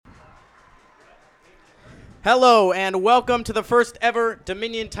Hello and welcome to the first ever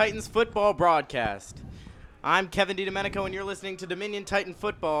Dominion Titans football broadcast. I'm Kevin DiDomenico and you're listening to Dominion Titan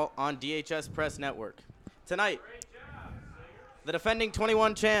football on DHS Press Network. Tonight, the defending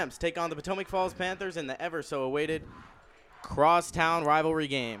 21 champs take on the Potomac Falls Panthers in the ever so awaited crosstown rivalry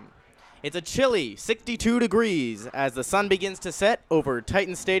game. It's a chilly 62 degrees as the sun begins to set over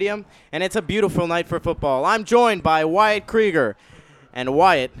Titan Stadium, and it's a beautiful night for football. I'm joined by Wyatt Krieger. And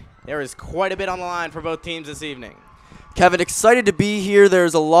Wyatt, there is quite a bit on the line for both teams this evening. Kevin, excited to be here.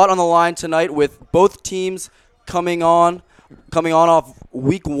 There's a lot on the line tonight with both teams coming on off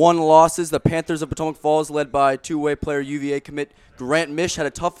week 1 losses. The Panthers of Potomac Falls, led by two-way player UVA commit Grant Mish, had a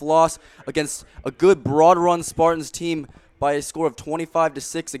tough loss against a good broad run Spartans team by a score of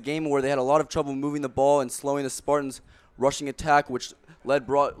 25-6, a game where they had a lot of trouble moving the ball and slowing the Spartans' rushing attack, which led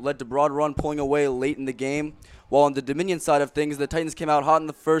to broad run pulling away late in the game. While on the Dominion side of things, the Titans came out hot in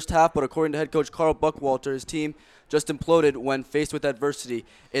the first half, but according to head coach Carl Buckwalter, his team just imploded when faced with adversity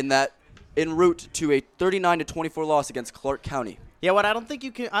en route to a 39-24 loss against Clark County. Yeah, what I think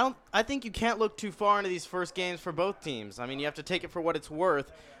you can't look too far into these first games for both teams. I mean, you have to take it for what it's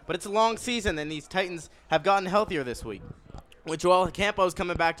worth, but it's a long season, and these Titans have gotten healthier this week. With Joel Campos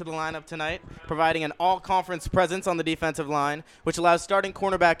coming back to the lineup tonight, providing an all-conference presence on the defensive line, which allows starting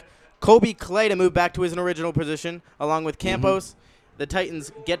cornerback Kobe Clay to move back to his original position, along with Campos. The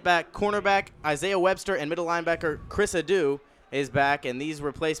Titans get back cornerback Isaiah Webster and middle linebacker Chris Adu is back, and these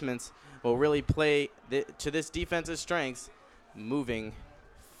replacements will really play to this defensive strengths moving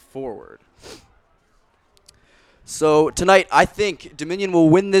forward. So tonight, I think Dominion will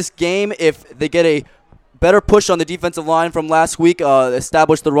win this game if they get a better push on the defensive line from last week,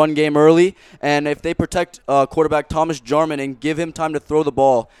 establish the run game early, and if they protect quarterback Thomas Jarman and give him time to throw the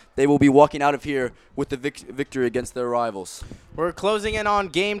ball, they will be walking out of here with the victory against their rivals. We're closing in on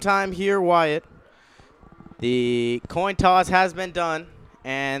game time here, Wyatt. The coin toss has been done,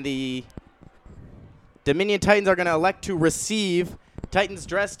 and the Dominion Titans are going to elect to receive. Titans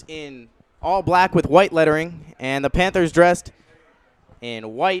dressed in all black with white lettering, and the Panthers dressed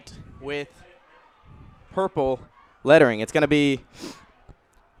in white with purple lettering. It's going to be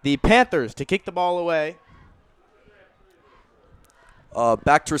the Panthers to kick the ball away.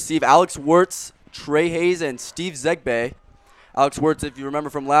 Back to receive Alex Wirtz, Trey Hayes, and Steve Zegbe. Alex Wirtz, if you remember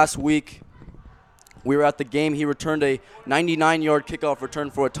from last week, we were at the game. He returned a 99-yard kickoff return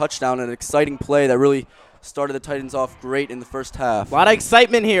for a touchdown, an exciting play that really started the Titans off great in the first half. A lot of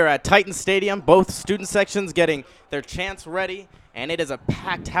excitement here at Titan Stadium. Both student sections getting their chants ready, and it is a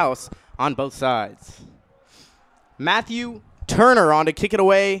packed house on both sides. Matthew Turner on to kick it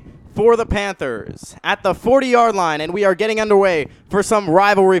away for the Panthers at the 40-yard line, and we are getting underway for some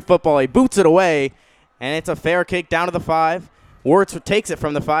rivalry football. He boots it away, and it's a fair kick down to the 5. Wirtz takes it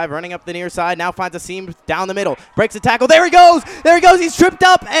from the 5, running up the near side, now finds a seam down the middle, breaks a tackle. There he goes! He's tripped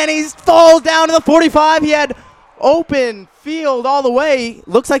up, and he falls down to the 45. He had open field all the way.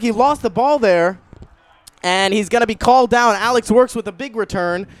 Looks like he lost the ball there, and he's going to be called down. Alex Wirtz with a big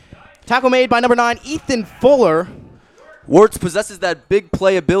return. Tackle made by number 9, Ethan Fuller. Wirtz possesses that big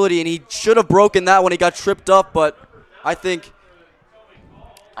play ability, and he should have broken that when he got tripped up, but I think,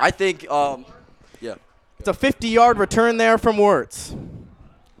 yeah. It's a 50-yard return there from Wirtz.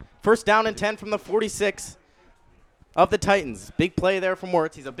 First down and 10 from the 46 of the Titans. Big play there from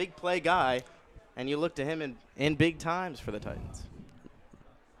Wirtz. He's a big play guy, and you look to him in big times for the Titans.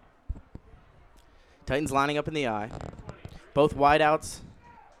 Titans lining up in the I. Both wideouts.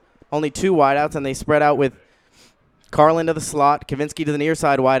 Only 2 wideouts, and they spread out with Carlin to the slot, Kavinsky to the near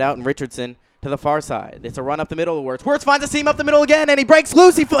side wideout, and Richardson to the far side. It's a run up the middle of Wirtz. Wirtz finds a seam up the middle again, and he breaks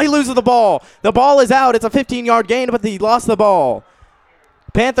loose. He loses the ball. The ball is out. It's a 15-yard gain, but he lost the ball.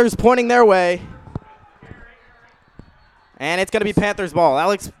 Panthers pointing their way. And it's going to be Panthers ball.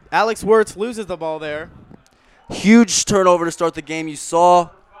 Alex Wirtz loses the ball there. Huge turnover to start the game. You saw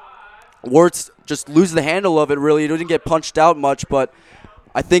Wirtz just lose the handle of it, really. He didn't get punched out much, but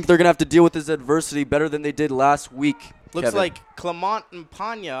I think they're going to have to deal with this adversity better than they did last week. Looks Kevin. like Clement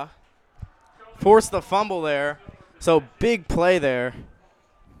Mpanya forced the fumble there. So big play there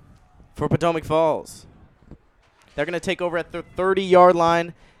for Potomac Falls. They're going to take over at the 30-yard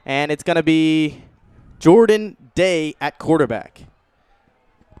line, and it's going to be Jordan Day at quarterback.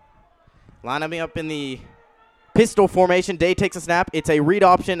 Lining up in the pistol formation. Day takes a snap. It's a read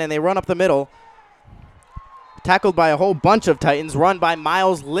option, and they run up the middle. Tackled by a whole bunch of Titans, run by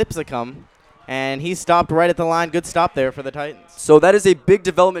Miles Lipsicum, and he stopped right at the line. Good stop there for the Titans. So that is a big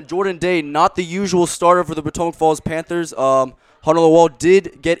development. Jordan Day, not the usual starter for the Potomac Falls Panthers. Hunter Lawal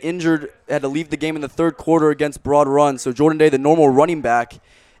did get injured, had to leave the game in the third quarter against Broad Run. So Jordan Day, the normal running back,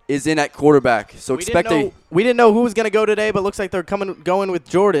 is in at quarterback. So we didn't know who was going to go today, but looks like they're going with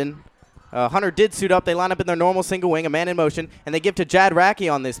Jordan. Hunter did suit up. They line up in their normal single wing, a man in motion, and they give to Jad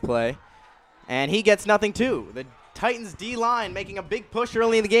Racky on this play. And he gets nothing, too. The Titans D-line making a big push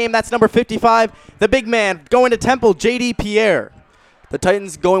early in the game. That's number 55, the big man going to Temple, J.D. Pierre. The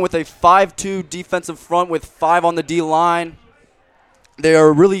Titans going with a 5-2 defensive front with 5 on the D-line. They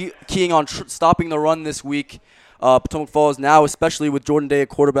are really keying on stopping the run this week. Potomac Falls now, especially with Jordan Day at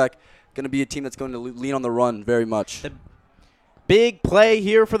quarterback, going to be a team that's going to lean on the run very much. The big play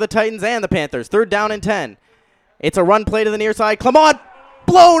here for the Titans and the Panthers. 3rd down and 10. It's a run play to the near side. Clement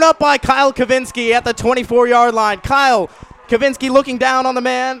blown up by Kyle Kavinsky at the 24-yard line. Kyle Kavinsky looking down on the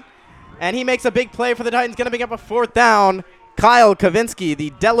man, and he makes a big play for the Titans. Going to pick up a 4th down. Kyle Kavinsky, the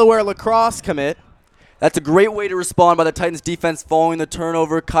Delaware lacrosse commit. That's a great way to respond by the Titans defense following the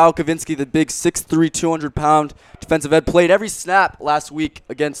turnover. Kyle Kavinsky, the big 6'3", 200-pound defensive end, played every snap last week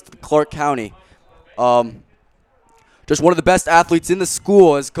against Clark County. Just one of the best athletes in the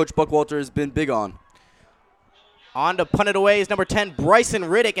school, as Coach Buckwalter has been big on. On to punt it away is number 10, Bryson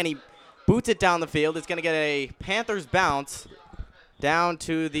Riddick, and he boots it down the field. It's going to get a Panthers bounce down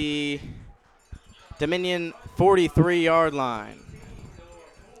to the Dominion 43-yard line.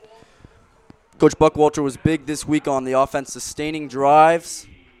 Coach Buckwalter was big this week on the offense, sustaining drives,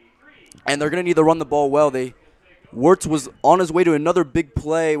 and they're going to need to run the ball well. Wirtz was on his way to another big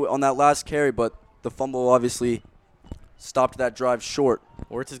play on that last carry, but the fumble obviously stopped that drive short.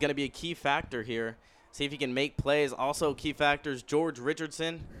 Wirtz is going to be a key factor here. See if he can make plays. Also key factors, George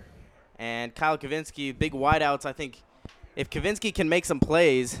Richardson and Kyle Kavinsky, big wideouts. I think if Kavinsky can make some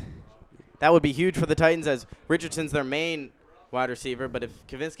plays, that would be huge for the Titans, as Richardson's their main wide receiver. But if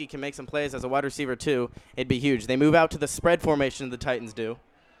Kavinsky can make some plays as a wide receiver too, it'd be huge. They move out to the spread formation the Titans do.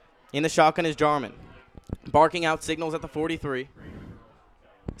 In the shotgun is Jarman, barking out signals at the 43.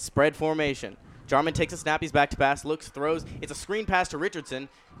 Spread formation. Jarman takes a snap. He's back to pass. Looks, throws. It's a screen pass to Richardson,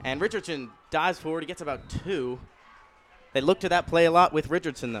 and Richardson dives forward. He gets about 2. They look to that play a lot with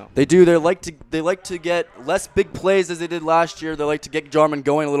Richardson, though. They do. They like to get less big plays as they did last year. They like to get Jarman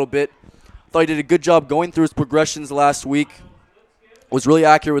going a little bit. Thought he did a good job going through his progressions last week. Was really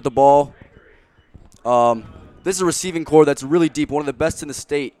accurate with the ball. This is a receiving core that's really deep, one of the best in the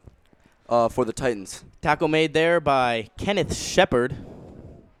state for the Titans. Tackle made there by Kenneth Shepard.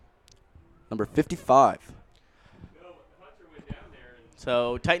 Number 55.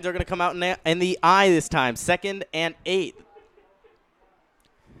 So Titans are going to come out in the I this time. 2nd and 8.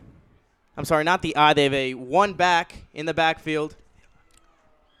 I'm sorry, not the I. They have a 1 back in the backfield.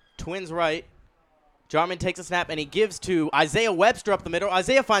 Twins right. Jarman takes a snap, and he gives to Isaiah Webster up the middle.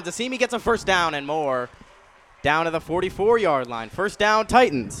 Isaiah finds a seam. He gets a 1st down and more. Down to the 44-yard line. 1st down,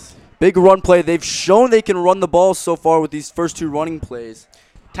 Titans. Big run play. They've shown they can run the ball so far with these first 2 running plays.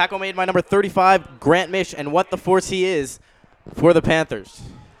 Tackle made by number 35, Grant Mish, and what the force he is for the Panthers.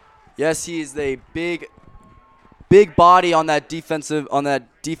 Yes, he is a big body on that defense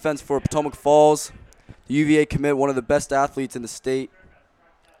for Potomac Falls. The UVA commit, one of the best athletes in the state.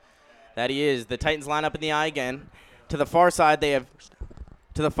 That he is. The Titans line up in the I again. To the far side, they have twins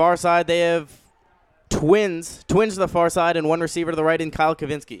to the far side, and 1 receiver to the right in Kyle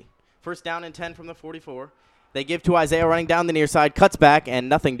Kavinsky. 1st down and 10 from the 44. They give to Isaiah running down the near side, cuts back, and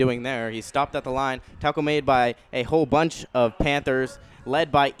nothing doing there. He's stopped at the line. Tackle made by a whole bunch of Panthers, led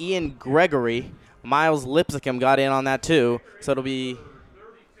by Ian Gregory. Miles Lipsicum got in on that too. So it'll be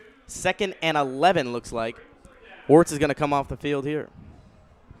 2nd and 11, looks like. Wirtz is going to come off the field here.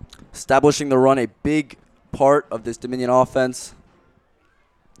 Establishing the run, a big part of this Dominion offense.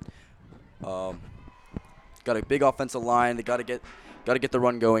 Got a big offensive line. They got to get the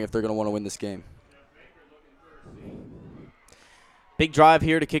run going if they're going to want to win this game. Big drive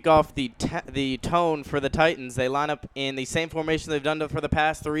here to kick off the tone for the Titans. They line up in the same formation they've done for the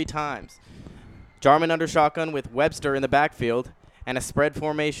past 3 times. Jarman under shotgun with Webster in the backfield, and a spread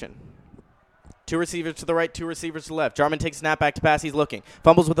formation. 2 receivers to the right, 2 receivers to the left. Jarman takes snap back to pass. He's looking.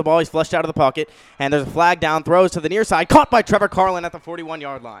 Fumbles with the ball. He's flushed out of the pocket, and there's a flag down. Throws to the near side. Caught by Trevor Carlin at the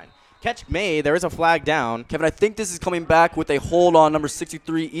 41-yard line. Catch made. There is a flag down. Kevin, I think this is coming back with a hold on number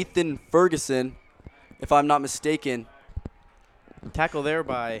 63, Ethan Ferguson, if I'm not mistaken. Tackle there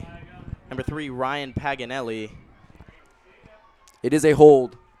by number 3, Ryan Paganelli. It is a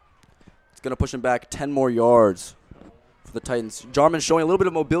hold. It's going to push him back 10 more yards for the Titans. Jarman showing a little bit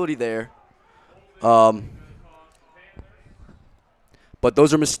of mobility there. But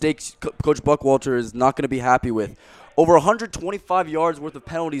those are mistakes Coach Buckwalter is not going to be happy with. Over 125 yards worth of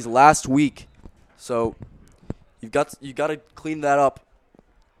penalties last week. So you got to clean that up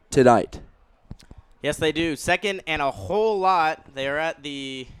tonight. Yes, they do. 2nd and a whole lot. They are at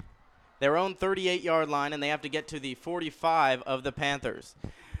the their own 38-yard line, and they have to get to the 45 of the Panthers.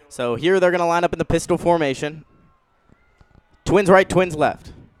 So here they're going to line up in the pistol formation. Twins right, twins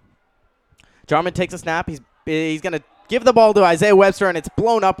left. Jarman takes a snap. He's going to give the ball to Isaiah Webster, and it's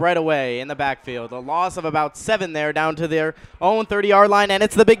blown up right away in the backfield. A loss of about 7 there down to their own 30-yard line, and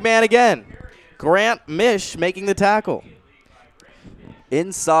it's the big man again. Grant Mish making the tackle.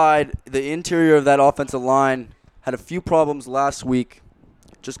 Inside, the interior of that offensive line had a few problems last week.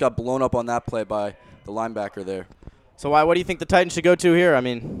 Just got blown up on that play by the linebacker there. So what do you think the Titans should go to here? I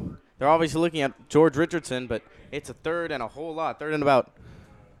mean, they're obviously looking at George Richardson, but it's a third and a whole lot. Third and about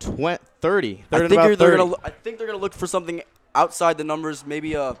 30. I think they're going to look for something outside the numbers,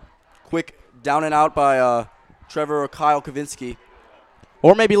 maybe a quick down and out by Trevor or Kyle Kavinsky.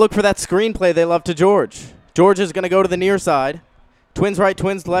 Or maybe look for that screenplay they love to George. George is going to go to the near side. Twins right,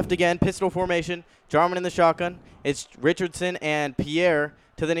 twins left again. Pistol formation. Jarman in the shotgun. It's Richardson and Pierre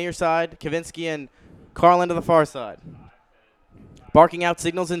to the near side. Kavinsky and Carlin to the far side. Barking out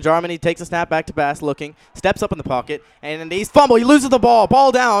signals in Jarman. He takes a snap back to Bass, looking. Steps up in the pocket. And he's fumbled. He loses the ball.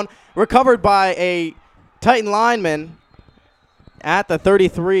 Ball down. Recovered by a Titan lineman at the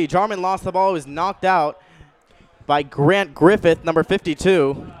 33. Jarman lost the ball. He was knocked out by Grant Griffith, number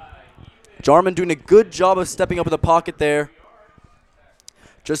 52. Jarman doing a good job of stepping up in the pocket there.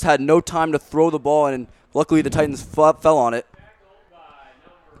 Just had no time to throw the ball, and luckily the Titans fell on it.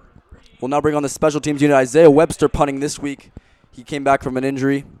 We'll now bring on the special teams unit. Isaiah Webster punting this week. He came back from an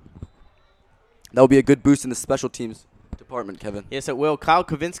injury. That will be a good boost in the special teams department, Kevin. Yes, it will. Kyle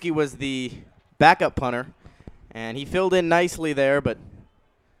Kavinsky was the backup punter, and he filled in nicely there, but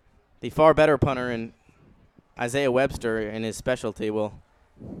the far better punter in Isaiah Webster in his specialty will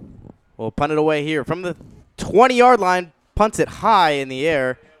punt it away here. From the 20-yard line, punts it high in the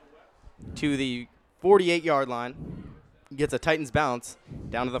air to the 48-yard line. Gets a Titans bounce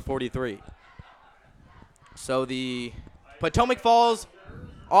down to the 43. So the Potomac Falls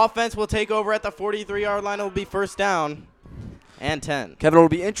offense will take over at the 43-yard line. It will be first down and 10. Kevin, it will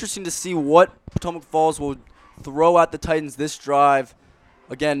be interesting to see what Potomac Falls will throw at the Titans this drive.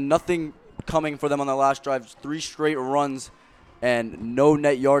 Again, nothing coming for them on the last drive. 3 straight runs and no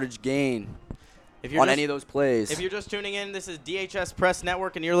net yardage gain on any of those plays. If you're just tuning in, this is DHS Press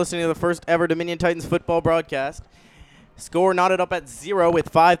Network, and you're listening to the first ever Dominion Titans football broadcast. Score knotted up at 0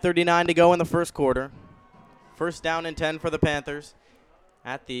 with 5:39 to go in the first quarter. First down and 10 for the Panthers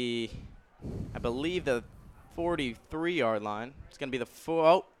at the, I believe, the 43-yard line. It's going to be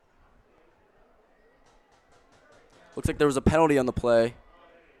the Looks like there was a penalty on the play.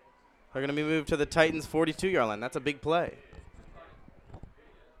 They're going to be moved to the Titans' 42-yard line. That's a big play.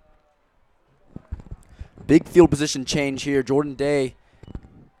 Big field position change here. Jordan Day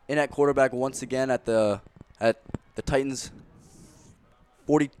in at quarterback once again at the Titans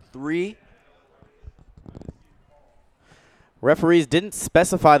 43. Referees didn't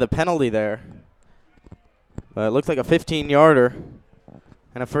specify the penalty there, but it looks like a 15-yarder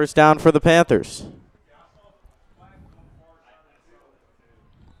and a first down for the Panthers.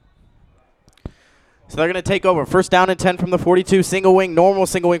 So they're going to take over. First down and 10 from the 42. Single wing, normal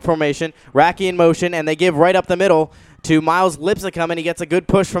single wing formation. Racky in motion, and they give right up the middle to Miles Lipscomb, and he gets a good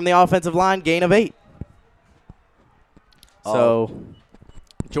push from the offensive line, gain of 8. So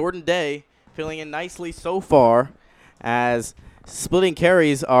Jordan Day filling in nicely so far, as splitting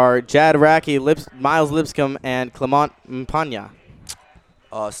carries are Jad Racky, Miles Lipscomb, and Clement Mpanya.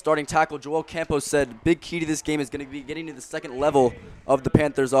 Starting tackle Joel Campos said big key to this game is going to be getting to the second level of the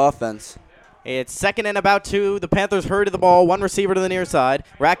Panthers offense. It's second and about 2. The Panthers herded the ball. One receiver to the near side.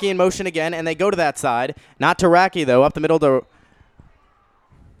 Racky in motion again, and they go to that side. Not to Racky, though. Up the middle to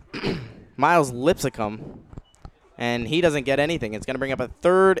Miles Lipscomb. And he doesn't get anything. It's going to bring up a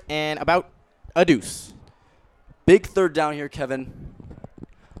third and about a deuce. Big third down here, Kevin.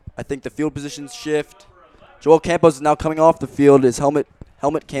 I think the field positions shift. Joel Campos is now coming off the field. His helmet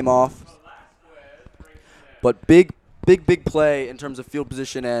came off. But big play in terms of field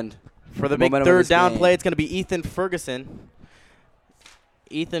position and for the big third down play, it's going to be Ethan Ferguson.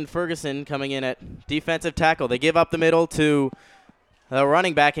 Ethan Ferguson coming in at defensive tackle. They give up the middle to the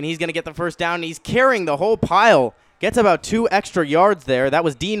running back, and he's going to get the first down. And he's carrying the whole pile. Gets about 2 extra yards there. That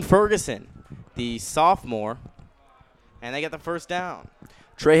was Dean Ferguson, the sophomore. And they get the first down.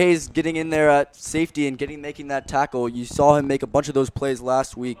 Trey Hayes getting in there at safety and making that tackle. You saw him make a bunch of those plays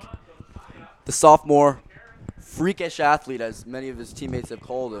last week. The sophomore, freakish athlete, as many of his teammates have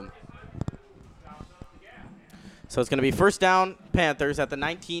called him. So it's going to be first down, Panthers at the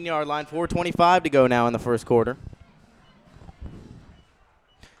 19-yard line. 4:25 to go now in the first quarter.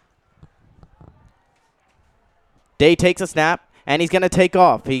 Day takes a snap, and he's going to take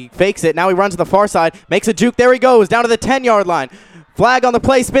off. He fakes it. Now he runs to the far side, makes a juke. There he goes, down to the 10-yard line. Flag on the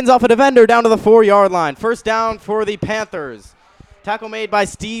play, spins off a defender down to the 4-yard line. First down for the Panthers. Tackle made by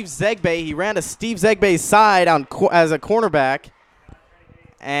Steve Zegbe. He ran to Steve Zegbe's side as a cornerback.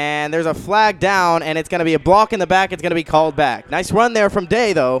 And there's a flag down, and it's going to be a block in the back. It's going to be called back. Nice run there from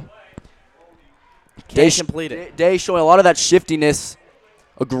Day, though. Can't complete it. Day showing a lot of that shiftiness.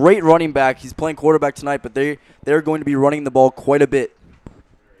 A great running back. He's playing quarterback tonight, but they're going to be running the ball quite a bit.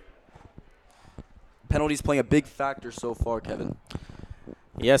 Penalties playing a big factor so far, Kevin.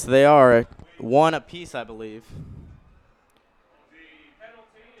 Yes, they are. One apiece, I believe.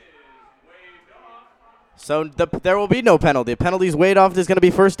 So there will be no penalty. The penalty's weighed off. Is going to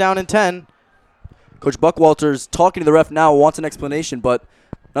be first down and 10. Coach Buckwalter's talking to the ref now, wants an explanation, but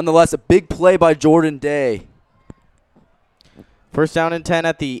nonetheless, a big play by Jordan Day. First down and 10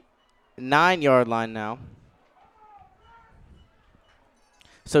 at the 9-yard line now.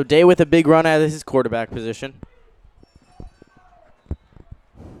 So Day with a big run out of his quarterback position.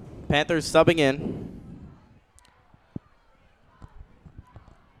 Panthers subbing in.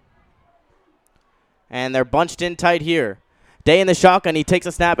 And they're bunched in tight here. Day in the shotgun. He takes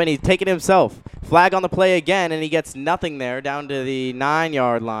a snap, and he's taking it himself. Flag on the play again, and he gets nothing there down to the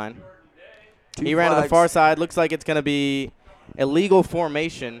 9-yard line. He ran to the far side. Looks like it's going to be illegal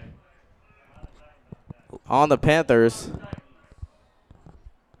formation on the Panthers.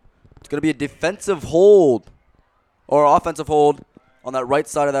 It's going to be a defensive hold or offensive hold on that right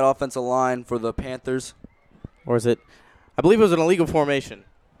side of that offensive line for the Panthers. Or is it? I believe it was an illegal formation.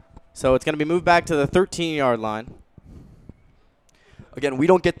 So it's going to be moved back to the 13-yard line. Again, we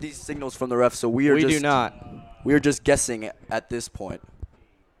don't get these signals from the refs, so we do not. We are just guessing at this point.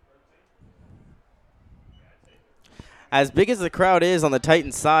 As big as the crowd is on the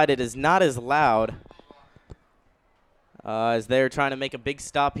Titans side, it is not as loud as they're trying to make a big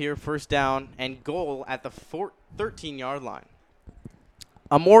stop here. First down and goal at the 13-yard line.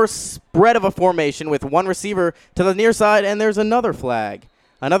 A more spread of a formation with one receiver to the near side, and there's another flag.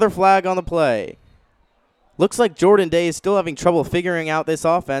 Another flag on the play. Looks like Jordan Day is still having trouble figuring out this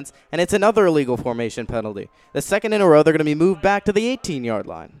offense, and it's another illegal formation penalty. The second in a row, they're going to be moved back to the 18-yard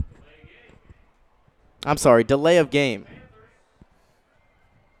line. I'm sorry, delay of game.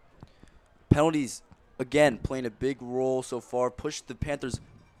 Penalties, again, playing a big role so far. Pushed the Panthers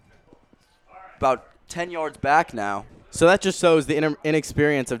about 10 yards back now. So that just shows the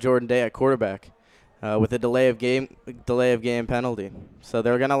inexperience of Jordan Day at quarterback with a delay of game penalty. So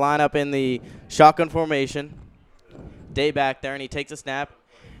they're going to line up in the shotgun formation. Day back there, and he takes a snap.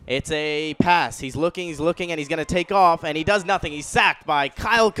 It's a pass. He's looking, and he's going to take off, and he does nothing. He's sacked by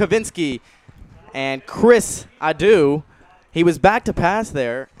Kyle Kavinsky. And Chris Adu, he was back to pass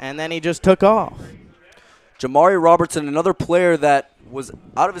there, and then he just took off. Jamari Robertson, another player that was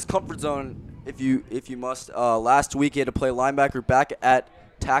out of his comfort zone, if you must. Last week he had to play linebacker back at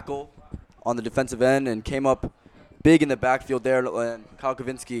tackle on the defensive end and came up big in the backfield there. And Kyle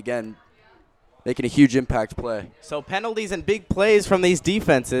Kavinsky, again, making a huge impact play. So penalties and big plays from these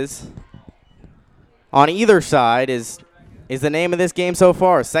defenses on either side is the name of this game so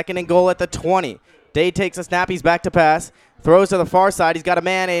far. Second and goal at the 20. Day takes a snap. He's back to pass. Throws to the far side. He's got a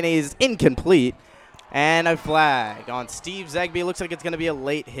man, and he's incomplete. And a flag on Steve Zegbe. Looks like it's going to be a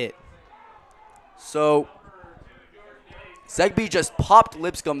late hit. So Zegbe just popped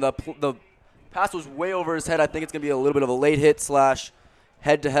Lipscomb. The pass was way over his head. I think it's going to be a little bit of a late hit /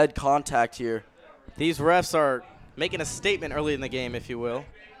 head-to-head contact here. These refs are making a statement early in the game, if you will,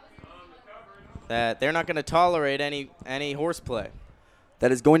 that they're not going to tolerate any horseplay.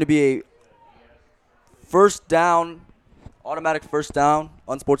 That is going to be a first down, automatic first down,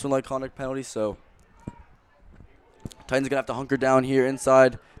 unsportsmanlike conduct penalty. So Titans are going to have to hunker down here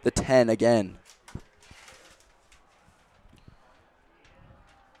inside the 10 again.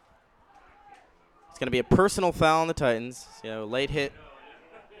 It's going to be a personal foul on the Titans. Late hit.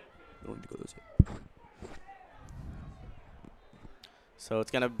 So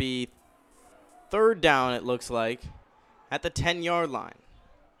it's going to be third down, it looks like, at the 10-yard line.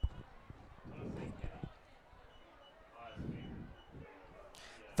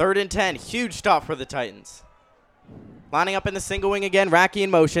 Third and 10, huge stop for the Titans. Lining up in the single wing again, Racky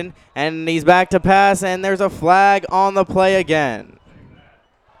in motion, and he's back to pass, and there's a flag on the play again.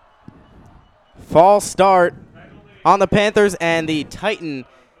 False start on the Panthers, and the Titan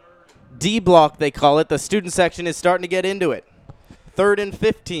D block, they call it. The student section is starting to get into it. Third and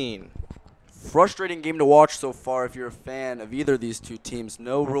 15. Frustrating game to watch so far if you're a fan of either of these two teams.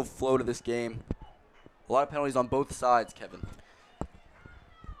 No real flow to this game. A lot of penalties on both sides, Kevin.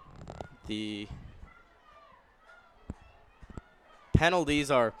 penalties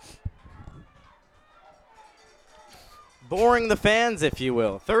are boring the fans, if you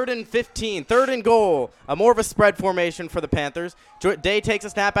will. 3rd and 15, 3rd and goal. More of a spread formation for the Panthers. Day takes a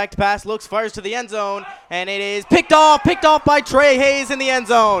snap back to pass, looks, fires to the end zone, and it is picked off by Trey Hayes in the end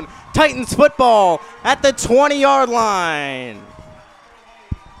zone. Titans football at the 20-yard line.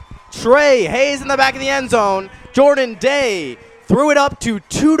 Trey Hayes in the back of the end zone. Jordan Day threw it up to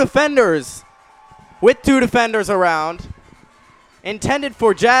 2 defenders with 2 defenders around. Intended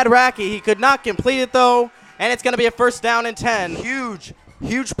for Jad Racky. He could not complete it, though. And it's going to be a 1st down and 10.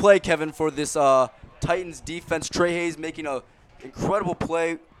 Huge play, Kevin, for this Titans defense. Trey Hayes making an incredible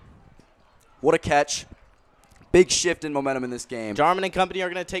play. What a catch. Big shift in momentum in this game. Jarman and company are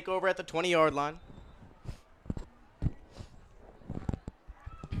going to take over at the 20-yard line.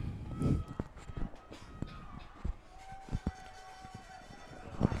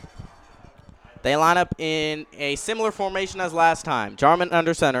 They line up in a similar formation as last time. Jarman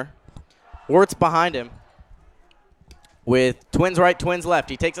under center. Wirtz behind him. With twins right, twins left.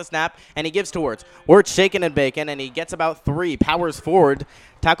 He takes a snap, and he gives to Wirtz. Wirtz shaking and baking, and he gets about 3. Powers forward.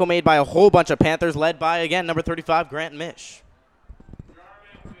 Tackle made by a whole bunch of Panthers, led by, again, number 35, Grant Mish.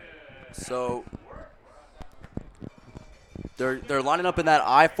 So they're lining up in that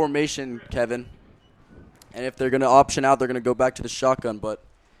I formation, Kevin. And if they're going to option out, they're going to go back to the shotgun. But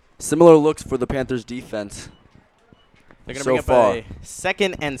similar looks for the Panthers defense. They're going to bring up a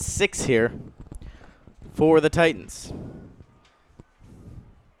 2nd and 6 here for the Titans.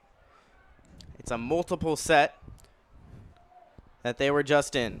 It's a multiple set that they were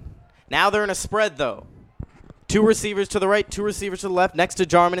just in. Now they're in a spread, though. 2 receivers to the right, 2 receivers to the left. Next to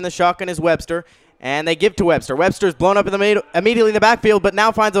Jarman in the shotgun is Webster. And they give to Webster. Webster's blown up in the immediately in the backfield, but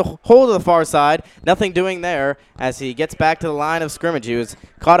now finds a hole to the far side. Nothing doing there as he gets back to the line of scrimmage. He was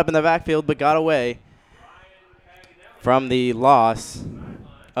caught up in the backfield, but got away from the loss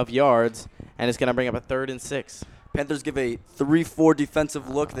of yards. And it's going to bring up a 3rd and 6. Panthers give a 3-4 defensive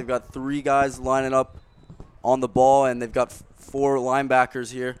look. They've got 3 guys lining up on the ball, and they've got 4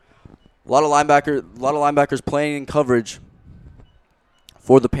 linebackers here. A lot of linebackers playing in coverage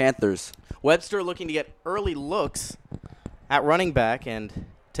for the Panthers. Webster looking to get early looks at running back and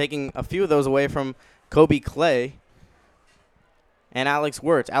taking a few of those away from Kobe Clay and Alex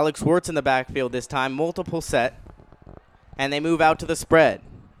Wirtz. Alex Wirtz in the backfield this time, multiple set, and they move out to the spread.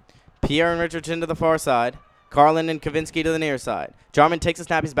 Pierre and Richardson to the far side. Carlin and Kavinsky to the near side. Jarman takes a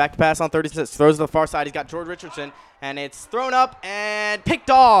snap. He's back to pass on 36. Throws to the far side. He's got George Richardson. And it's thrown up and picked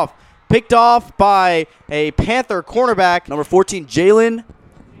off. Picked off by a Panther cornerback. Number 14, Jalen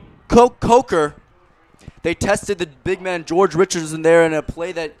Coker. They tested the big man George Richardson there in a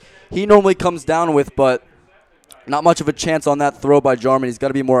play that he normally comes down with, but not much of a chance on that throw by Jarman. He's got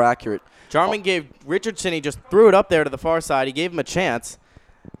to be more accurate. Jarman gave Richardson, he just threw it up there to the far side. He gave him a chance.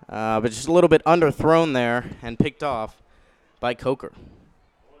 But just a little bit underthrown there and picked off by Coker.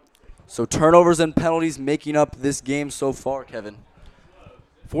 So turnovers and penalties making up this game so far, Kevin.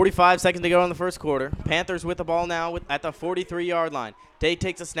 45 seconds to go in the first quarter. Panthers with the ball now at the 43-yard line. Day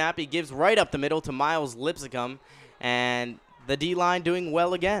takes a snap. He gives right up the middle to Miles Lipscomb. And the D-line doing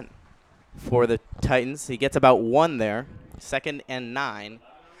well again for the Titans. He gets about 1 there. 2nd and 9.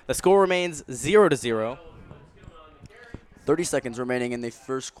 The score remains 0-0. 30 seconds remaining in the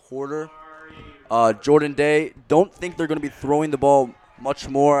first quarter. Jordan Day, don't think they're going to be throwing the ball much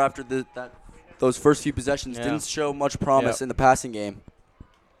more after those first few possessions. Yeah. Didn't show much promise in the passing game.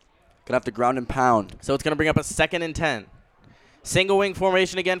 Going to have to ground and pound. So it's going to bring up a 2nd and 10. Single wing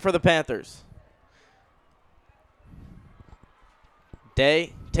formation again for the Panthers.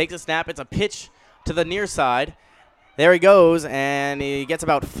 Day takes a snap. It's a pitch to the near side. There he goes, and he gets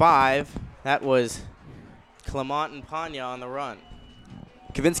about 5. That was Clement and Panya on the run.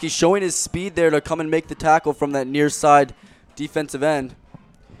 Kavinsky showing his speed there to come and make the tackle from that near side defensive end.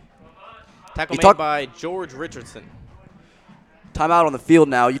 Tackle made by George Richardson. Timeout on the field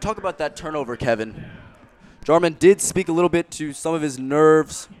now. You talk about that turnover, Kevin. Jarman did speak a little bit to some of his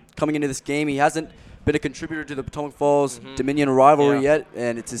nerves coming into this game. He hasn't been a contributor to the Potomac Falls Dominion rivalry yet,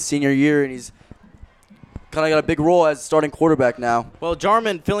 and it's his senior year, and he's kind of got a big role as starting quarterback now. Well,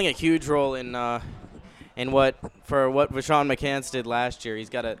 Jarman filling a huge role in what Vashon McCants did last year. He's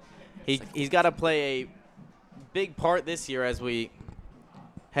got to play a big part this year as we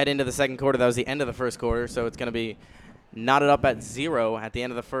head into the second quarter. That was the end of the first quarter, so it's going to be knotted up at 0 at the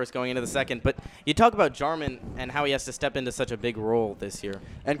end of the first going into the second. But you talk about Jarman and how he has to step into such a big role this year.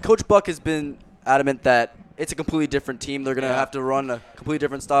 And Coach Buck has been adamant that it's a completely different team. They're going to have to run a completely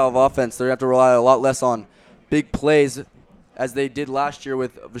different style of offense. They're going to have to rely a lot less on big plays as they did last year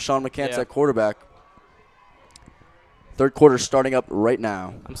with Vashon McCants at quarterback. Third quarter starting up right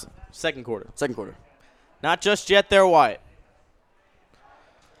now. Second quarter. Second quarter. Not just yet there, Wyatt.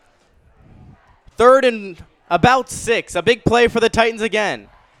 Third and about 6. A big play for the Titans again.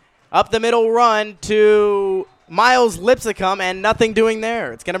 Up the middle run to Miles Lipscomb, and nothing doing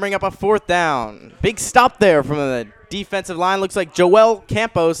there. It's going to bring up a 4th down. Big stop there from the defensive line. Looks like Joel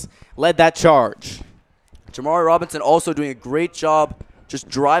Campos led that charge. Jamari Robinson also doing a great job just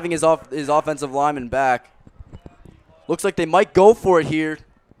driving his offensive lineman back. Looks like they might go for it here.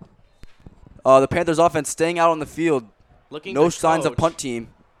 The Panthers offense staying out on the field. No signs of punt team.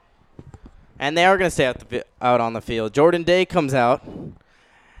 And they are going to stay out on the field. Jordan Day comes out.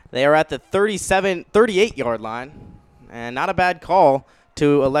 They are at the 38-yard line. And not a bad call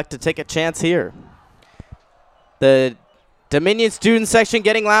to elect to take a chance here. The Dominion student section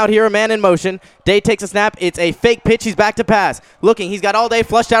getting loud here. A man in motion. Day takes a snap. It's a fake pitch. He's back to pass. Looking. He's got all day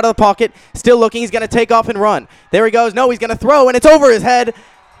flushed out of the pocket. Still looking. He's going to take off and run. There he goes. No, he's going to throw, and it's over his head.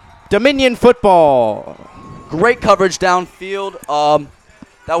 Dominion football. Great coverage downfield.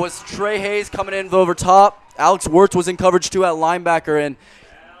 That was Trey Hayes coming in over top. Alex Wirtz was in coverage too at linebacker,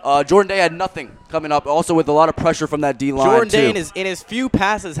 and Jordan Day had nothing coming up, also with a lot of pressure from that D-line Jordan too. Day in his few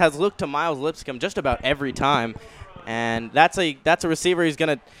passes has looked to Miles Lipscomb just about every time, and that's a receiver he's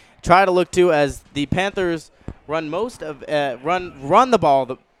going to try to look to as the Panthers run the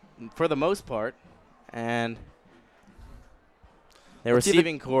ball for the most part, and their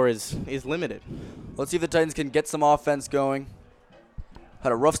receiving core is limited. Let's see if the Titans can get some offense going.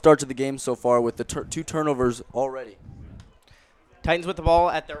 Had a rough start to the game so far with the 2 turnovers already. Titans with the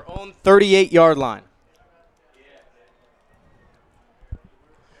ball at their own 38-yard line.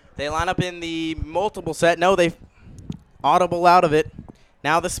 They line up in the multiple set. No, they audible out of it.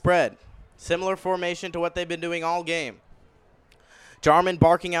 Now the spread. Similar formation to what they've been doing all game. Jarman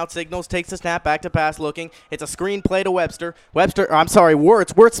barking out signals, takes the snap, back to pass, looking. It's a screen play to Webster.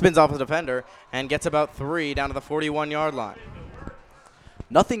 Wirtz. Wirtz spins off the defender and gets about 3 down to the 41-yard line.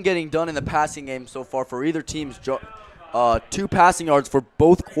 Nothing getting done in the passing game so far for either team's 2 passing yards for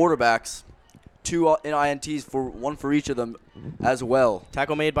both quarterbacks. 2 INTs for 1 for each of them as well.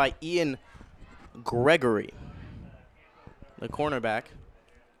 Tackle made by Ian Gregory, the cornerback.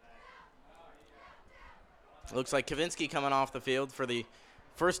 Looks like Kavinsky coming off the field for the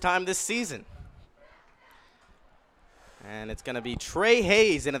first time this season. And it's going to be Trey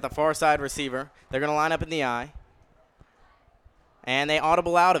Hayes in at the far side receiver. They're going to line up in the eye. And they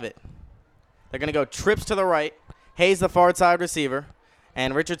audible out of it. They're going to go trips to the right. Hayes the far side receiver.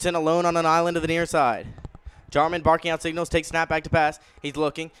 And Richardson alone on an island to the near side. Jarman barking out signals, takes snap back to pass. He's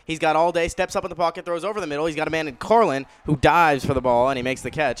looking. He's got all day, steps up in the pocket, throws over the middle. He's got a man in Carlin who dives for the ball, and he makes the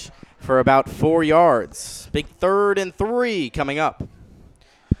catch for about 4 yards. Big 3rd and 3 coming up.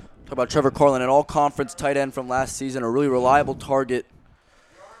 Talk about Trevor Carlin, an all-conference tight end from last season, a really reliable target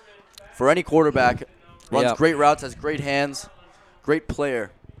for any quarterback. Runs great routes, has great hands, great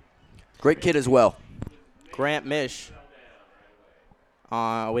player, great kid as well. Grant Mish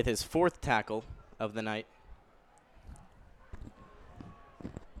with his 4th tackle of the night.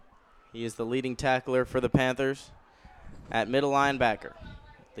 He is the leading tackler for the Panthers at middle linebacker,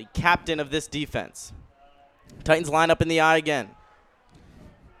 the captain of this defense. Titans line up in the eye again.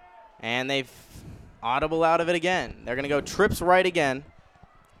 And they've audible out of it again. They're going to go trips right again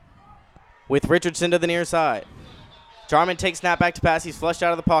with Richardson to the near side. Jarman takes snap back to pass. He's flushed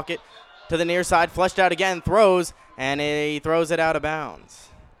out of the pocket to the near side, flushed out again, throws, and he throws it out of bounds.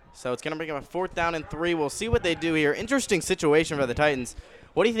 So it's going to bring up a 4th down and 3. We'll see what they do here. Interesting situation for the Titans.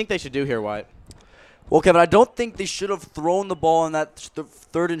 What do you think they should do here, Wyatt? Well, Kevin, I don't think they should have thrown the ball in that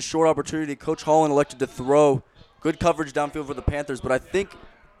 3rd and short opportunity. Coach Holland elected to throw. Good coverage downfield for the Panthers, but I think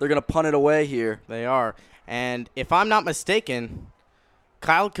they're going to punt it away here. They are. And if I'm not mistaken,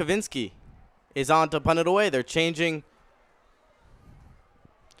 Kyle Kavinsky is on to punt it away. They're changing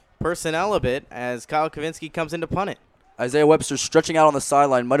personnel a bit as Kyle Kavinsky comes in to punt it. Isaiah Webster stretching out on the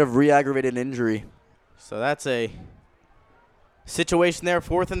sideline, might have re-aggravated an injury. So that's a situation there,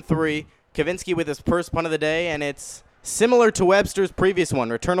 4th and 3. Kavinsky with his first punt of the day, and it's similar to Webster's previous one.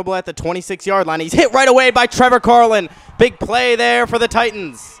 Returnable at the 26-yard line. He's hit right away by Trevor Carlin. Big play there for the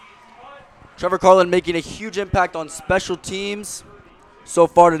Titans. Trevor Carlin making a huge impact on special teams so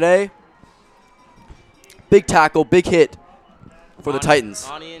far today. Big tackle, big hit for the Titans.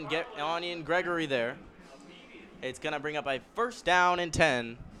 Onion Gregory there. It's going to bring up a 1st down and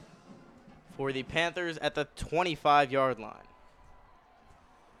 10 for the Panthers at the 25-yard line.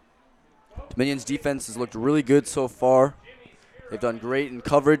 Dominion's defense has looked really good so far. They've done great in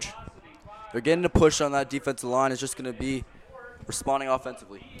coverage. They're getting a push on that defensive line. It's just going to be responding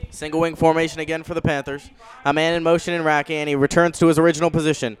offensively. Single wing formation again for the Panthers. A man in motion in Racky, and he returns to his original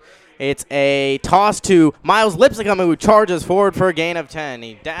position. It's a toss to Miles Lipscomb, who charges forward for a gain of 10.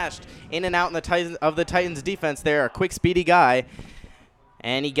 He dashed in and out in the Titans defense there, a quick, speedy guy.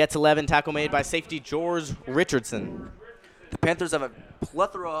 And he gets 11, tackle made by safety George Richardson. The Panthers have a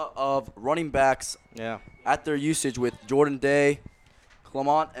plethora of running backs at their usage with Jordan Day,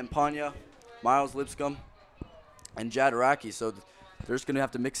 Clement and Panya, Miles Lipscomb, and Jad Racky. So they're just going to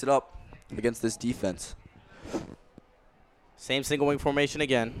have to mix it up against this defense. Same single wing formation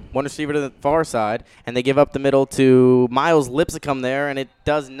again. One receiver to the far side, and they give up the middle to Miles Lipscomb there, and it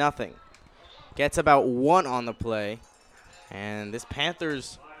does nothing. Gets about 1 on the play. And this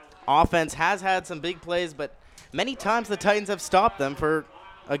Panthers offense has had some big plays, but many times the Titans have stopped them for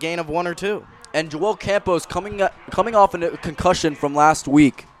a gain of 1 or 2. And Joel Campos, coming off a concussion from last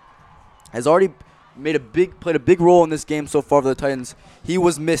week, has already played a big role in this game so far for the Titans. He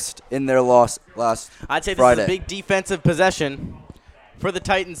was missed in their loss last I'd say this Friday. is a big defensive possession for the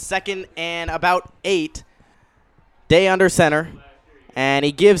Titans, 2nd and about 8. Day under center. And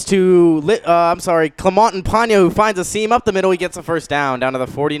he gives to, Clement and Panya, who finds a seam up the middle. He gets a first down to the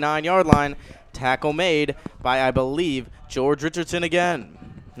 49-yard line. Tackle made by, I believe, George Richardson again.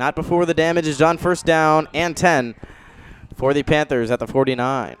 Not before the damage is done. First down and 10 for the Panthers at the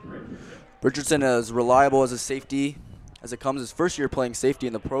 49. Richardson is reliable as a safety as it comes his first year playing safety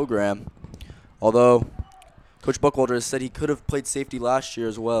in the program. Although Coach Buckwalter has said he could have played safety last year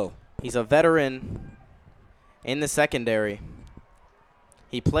as well. He's a veteran in the secondary.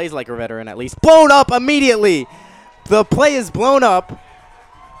 He plays like a veteran at least. Blown up immediately. The play is blown up.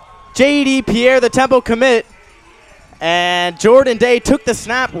 J.D. Pierre, the Temple commit, and Jordan Day took the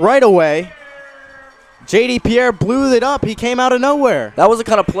snap right away. J.D. Pierre blew it up. He came out of nowhere. That was the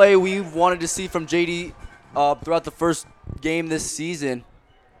kind of play we wanted to see from J.D. Throughout the first game this season.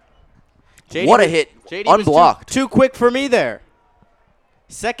 What a hit. JD unblocked. Was too quick for me there.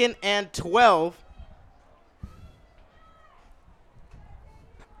 2nd and 12.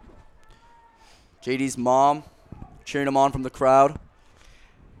 JD's mom cheering him on from the crowd.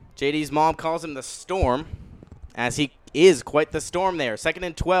 JD's mom calls him the Storm, as he is quite the storm there. 2nd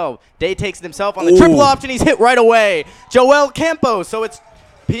and 12. Day takes it himself on the triple option. He's hit right away. Joel Campos. So it's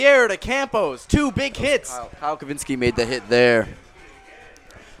Pierre to Campos. 2 big hits. Kyle Kavinsky made the hit there.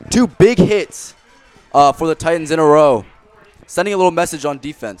 2 big hits for the Titans in a row. Sending a little message on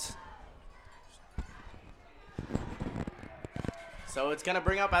defense. So it's going to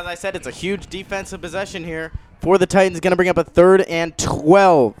bring up, as I said, it's a huge defensive possession here for the Titans. It's going to bring up a 3rd and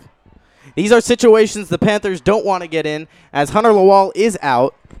 12. These are situations the Panthers don't want to get in, as Hunter Lawal is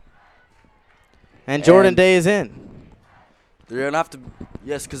out and Jordan Day is in. They're going to have to,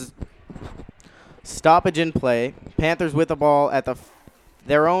 yes, because stoppage in play. Panthers with the ball at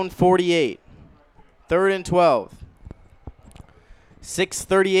their own 48. 3rd and 12.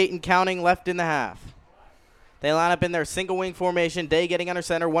 6:38 and counting left in the half. They line up in their single wing formation. Day getting under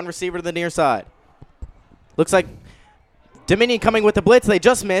center. 1 receiver to the near side. Looks like Dominion coming with the blitz. They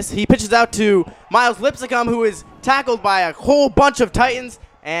just miss. He pitches out to Miles Lipscomb, who is tackled by a whole bunch of Titans.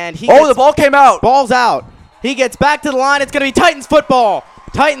 And the ball came out. Ball's out. He gets back to the line. It's going to be Titans football.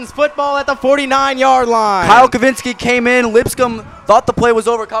 Titans football at the 49-yard line. Kyle Kavinsky came in. Lipscomb thought the play was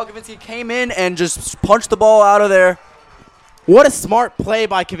over. Kyle Kavinsky came in and just punched the ball out of there. What a smart play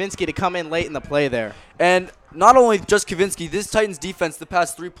by Kavinsky to come in late in the play there. And not only just Kavinsky, this Titans defense the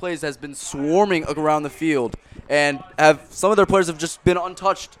past 3 plays has been swarming around the field. And some of their players have just been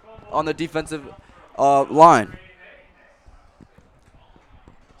untouched on the defensive line.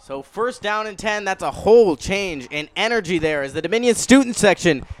 So 1st down and 10, that's a whole change in energy there as the Dominion student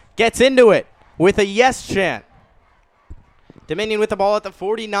section gets into it with a yes chant. Dominion with the ball at the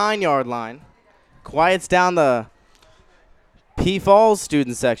 49-yard line. Quiets down the P Falls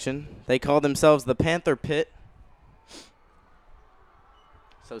student section. They call themselves the Panther Pit.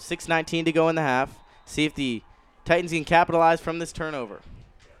 So 6:19 to go in the half. See if the Titans can capitalize from this turnover.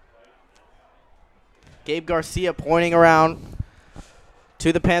 Gabe Garcia pointing around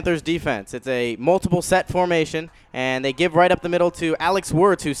to the Panthers defense. It's a multiple set formation, and they give right up the middle to Alex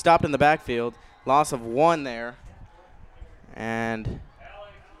Wirtz, who stopped in the backfield. Loss of 1 there. And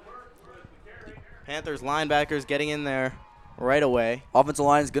Panthers linebackers getting in there right away. Offensive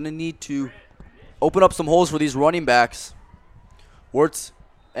line is going to need to open up some holes for these running backs. Wirtz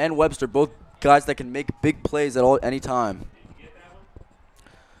and Webster, both guys that can make big plays at any time.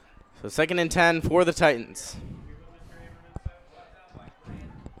 So 2nd and 10 for the Titans.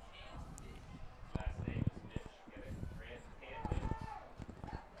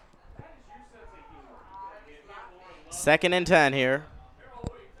 2nd and 10 here.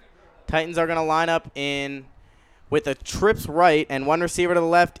 Titans are going to line up in with a trips right and one receiver to the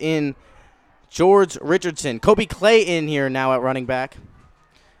left in George Richardson. Kobe Clay in here now at running back.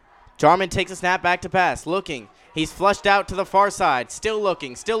 Jarman takes a snap back to pass, looking. He's flushed out to the far side, still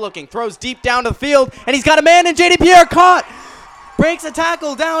looking, throws deep down to the field, and he's got a man in Jaden Pierre caught. Breaks a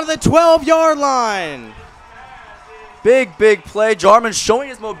tackle down to the 12-yard line. Big play. Jarman showing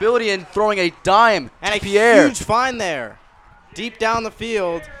his mobility and throwing a dime and to Pierre. A huge find there. Deep down the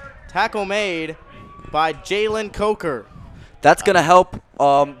field, tackle made by Jalen Coker. That's going to help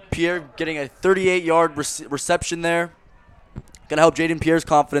Pierre getting a 38-yard reception there. Going to help Jaden Pierre's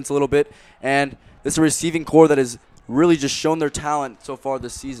confidence a little bit. And this is a receiving core that has really just shown their talent so far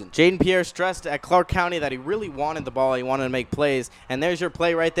this season. Jaden Pierre stressed at Clark County that he really wanted the ball. He wanted to make plays. And there's your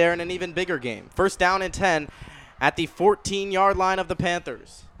play right there in an even bigger game. 1st down and 10 at the 14-yard line of the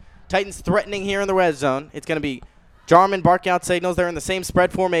Panthers. Titans threatening here in the red zone. It's going to be Jarman barking out signals. They're in the same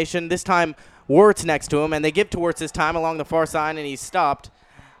spread formation. This time, Wirtz next to him. And they give to Wirtz this time along the far side. And he's stopped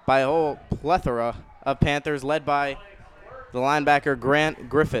by a whole plethora of Panthers led by the linebacker Grant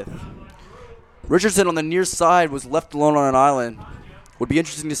Griffith. Richardson on the near side was left alone on an island. Would be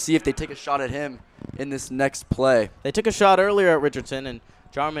interesting to see if they take a shot at him in this next play. They took a shot earlier at Richardson, and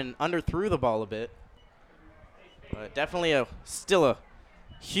Jarman underthrew the ball a bit. But definitely still a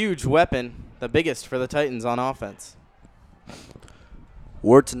huge weapon, the biggest for the Titans on offense.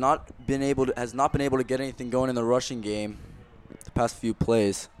 Wirtz has not been able to get anything going in the rushing game the past few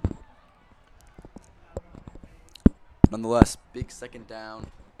plays. Nonetheless, big 2nd down.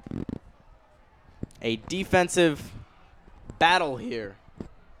 A defensive battle here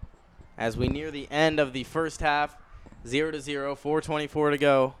as we near the end of the first half. 0-0, 4:24 to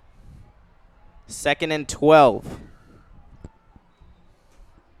go. 2nd and 12.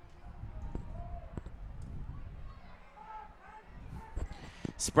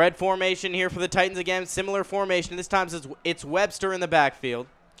 Spread formation here for the Titans again. Similar formation. This time it's Webster in the backfield.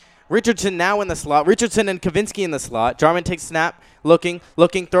 Richardson now in the slot. Richardson and Kavinsky in the slot. Jarman takes snap, looking,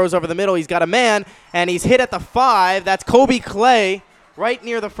 throws over the middle. He's got a man, and he's hit at the 5. That's Kobe Clay right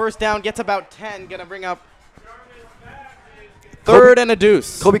near the 1st down. Gets about 10. Going to bring up 3rd and a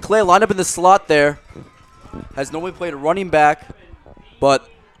deuce. Kobe Clay lined up in the slot there. Has normally played running back, but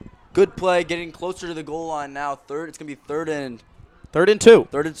good play getting closer to the goal line now. It's going to be 3rd and 2.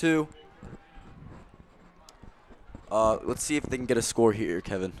 3rd and 2. Let's see if they can get a score here,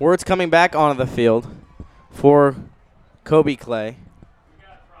 Kevin. Wirtz coming back onto the field for Kobe Clay.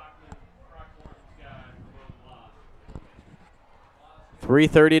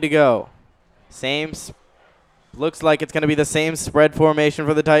 .330 to go. Looks like it's going to be the same spread formation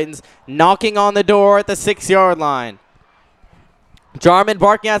for the Titans. Knocking on the door at the 6-yard line. Jarman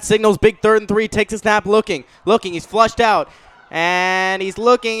barking out signals. Big 3rd and 3. Takes a snap looking. He's flushed out. And he's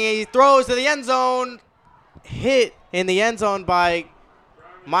looking. He throws to the end zone. Hit in the end zone by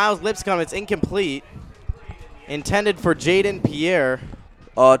Miles Lipscomb. It's incomplete. Intended for Jaden Pierre.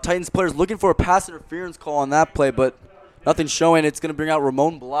 Titans players looking for a pass interference call on that play, but nothing showing. It's going to bring out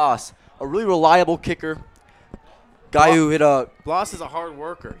Ramon Blas, a really reliable kicker. Guy who hit a... Blas is a hard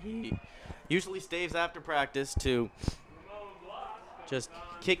worker. He usually stays after practice to just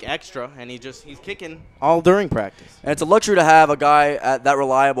kick extra, and he's kicking all during practice. And it's a luxury to have a guy that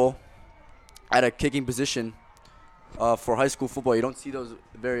reliable at a kicking position for high school football. You don't see those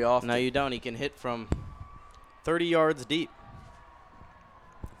very often. No, you don't. He can hit from 30 yards deep.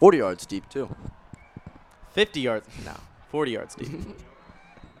 40 yards deep, too. 50 yards. No, 40 yards deep.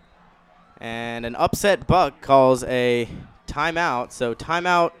 And an upset Buck calls a timeout. So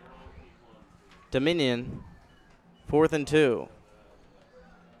timeout Dominion, 4th and 2.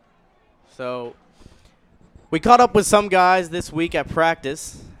 So we caught up with some guys this week at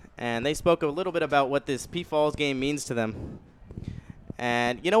practice, and they spoke a little bit about what this P-Falls game means to them.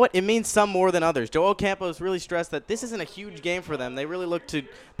 And you know what? It means some more than others. Joel Campos really stressed that this isn't a huge game for them. They really look to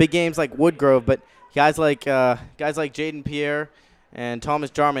big games like Woodgrove, but guys like Jaden Pierre and Thomas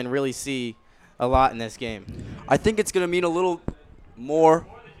Jarman really see a lot in this game. I think it's going to mean a little more,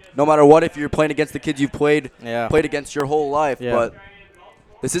 no matter what, if you're playing against the kids you've played against your whole life. Yeah. But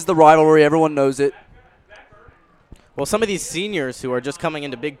this is the rivalry. Everyone knows it. Well, some of these seniors who are just coming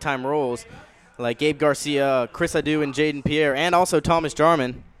into big-time roles, like Gabe Garcia, Chris Adu, and Jaden Pierre, and also Thomas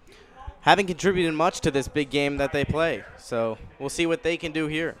Jarman, haven't contributed much to this big game that they play. So we'll see what they can do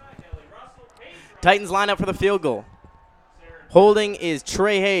here. Titans line up for the field goal. Holding is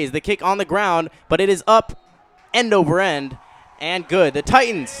Trey Hayes. The kick on the ground, but it is up end over end and good. The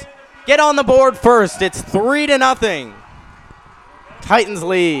Titans get on the board first. It's 3-0. Titans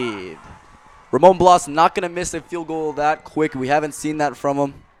lead. Ramon Blas not going to miss a field goal that quick. We haven't seen that from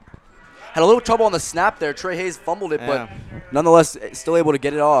him. Had a little trouble on the snap there. Trey Hayes fumbled it, but nonetheless still able to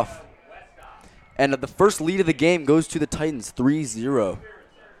get it off. And the first lead of the game goes to the Titans, 3-0.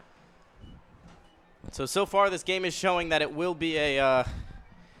 So far this game is showing that it will be a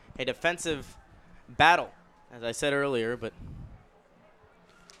defensive battle, as I said earlier, but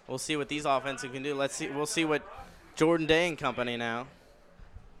we'll see what these offenses can do. We'll see what Jordan Day and company now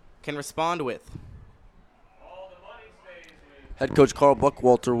can respond with. Head coach Carl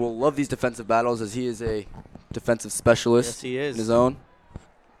Buckwalter will love these defensive battles as he is a defensive specialist. Yes, he is. In his own.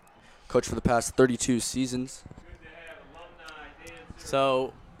 Coach for the past 32 seasons.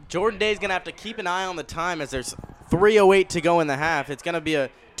 So Jordan Day is going to have to keep an eye on the time as there's 3:08 to go in the half. It's going to be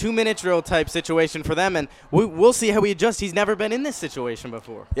a 2-minute drill type situation for them, and we'll see how he adjusts. He's never been in this situation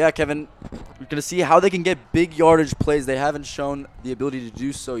before. Yeah, Kevin, we're going to see how they can get big yardage plays. They haven't shown the ability to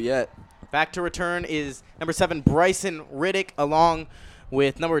do so yet. Back to return is number 7, Bryson Riddick, along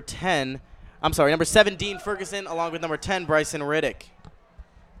with number 7, Dean Ferguson, along with number 10, Bryson Riddick.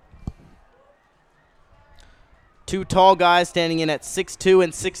 Two tall guys standing in at 6'2"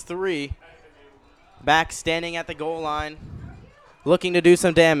 and 6'3". Back standing at the goal line, looking to do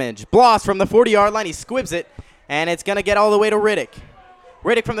some damage. Bloss from the 40-yard line. He squibs it, and it's going to get all the way to Riddick.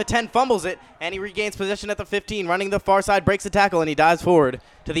 Riddick from the 10 fumbles it, and he regains possession at the 15. Running the far side, breaks the tackle, and he dives forward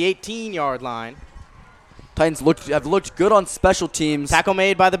to the 18-yard line. Titans have looked good on special teams. Tackle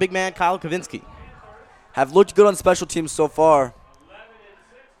made by the big man, Kyle Kavinsky. Have looked good on special teams so far.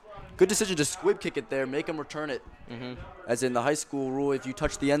 Good decision to squib kick it there, make him return it. Mm-hmm. As in the high school rule, if you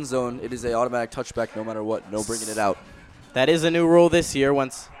touch the end zone, it is an automatic touchback no matter what. No bringing it out. That is a new rule this year.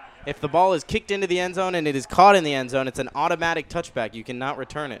 If the ball is kicked into the end zone and it is caught in the end zone, it's an automatic touchback. You cannot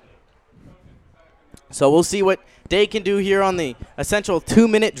return it. So we'll see what Day can do here on the essential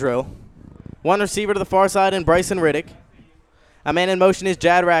 2-minute drill. One receiver to the far side and Bryson Riddick. A man in motion is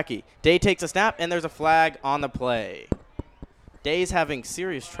Jad Racky. Day takes a snap, and there's a flag on the play. Day's having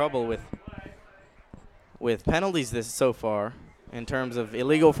serious trouble with penalties so far in terms of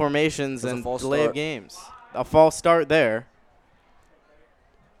illegal formations and delay of games. A false start there.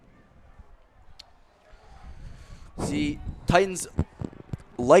 See, Titans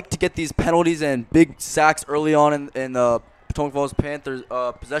like to get these penalties and big sacks early on in the Potomac Falls Panthers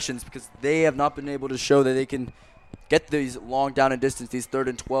possessions because they have not been able to show that they can get these long down and distance, these 3rd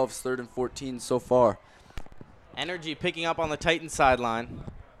and 12s, 3rd and 14 so far. Energy picking up on the Titans sideline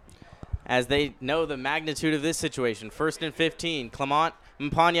as they know the magnitude of this situation. 1st and 15. Clement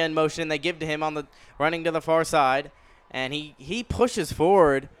Mpanya in motion. They give to him on the running to the far side, and he pushes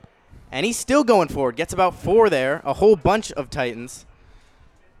forward, and he's still going forward. Gets about 4 there, a whole bunch of Titans.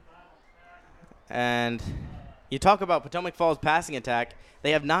 And you talk about Potomac Falls passing attack.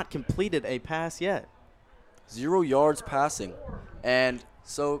 They have not completed a pass yet. 0 yards passing. And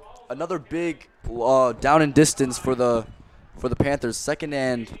so another big down and distance for the Panthers. Second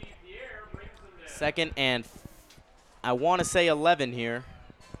and I want to say 11 here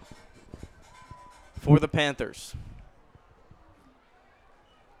for the Panthers.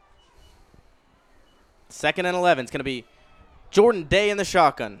 2nd and 11. It's going to be Jordan Day in the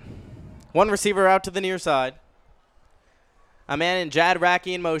shotgun. One receiver out to the near side. A man in Jad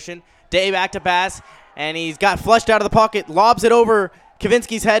Racky in motion. Day back to pass, and he's got flushed out of the pocket. Lobs it over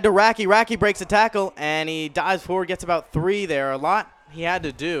Kavinsky's head to Racky. Racky breaks a tackle, and he dives forward, gets about 3 there. A lot he had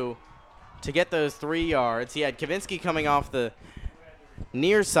to do to get those 3 yards. He had Kavinsky coming off the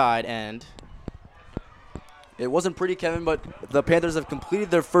near side end. It wasn't pretty, Kevin, but the Panthers have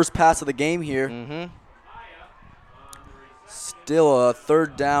completed their first pass of the game here. Mm-hmm. Still a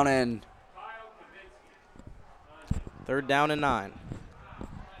 3rd down and 9.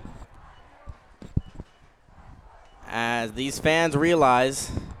 As these fans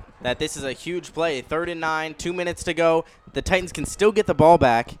realize that this is a huge play. 3rd and 9, 2 minutes to go. The Titans can still get the ball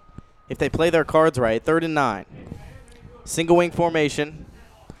back if they play their cards right. 3rd and 9. Single wing formation.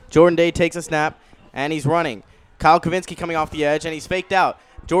 Jordan Day takes a snap, and he's running. Kyle Kavinsky coming off the edge, and he's faked out.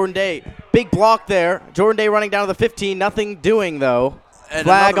 Jordan Day, big block there. Jordan Day running down to the 15. Nothing doing, though. And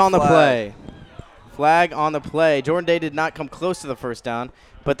flag on the play. Flag on the play. Jordan Day did not come close to the first down,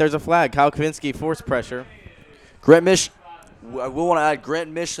 but there's a flag. Kyle Kavinsky forced pressure. Grant Mish, I will want to add, Grant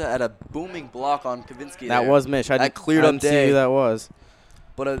Mish had a booming block on Kavinsky That there. was Mish. That cleared up day. See who that was.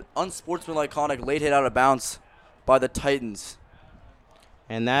 But an unsportsmanlike conduct late hit out of bounds by the Titans.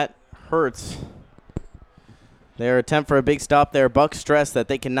 And that hurts. Their attempt for a big stop there. Bucks stress that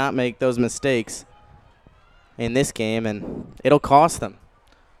they cannot make those mistakes in this game, and it'll cost them.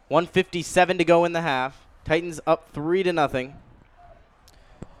 1:57 to go in the half. Titans up 3-0.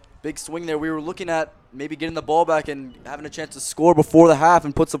 Big swing there. We were looking at maybe getting the ball back and having a chance to score before the half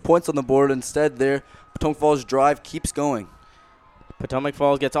and put some points on the board. Instead, there, Potomac Falls' drive keeps going. Potomac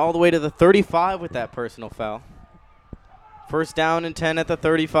Falls gets all the way to the 35 with that personal foul. First down and 10 at the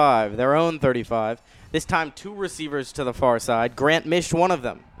 35, their own 35. This time 2 receivers to the far side. Grant missed one of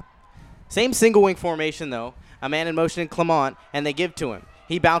them. Same single wing formation, though. A man in motion in Clement, and they give to him.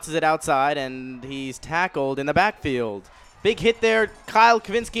 He bounces it outside, and he's tackled in the backfield. Big hit there, Kyle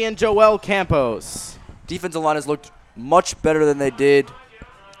Kavinsky and Joel Campos. Defensive line has looked much better than they did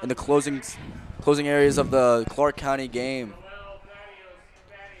in the closing areas of the Clark County game.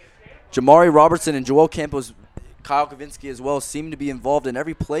 Jamari Robertson and Joel Campos, Kyle Kavinsky as well, seem to be involved in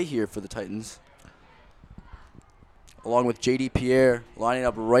every play here for the Titans. Along with J.D. Pierre lining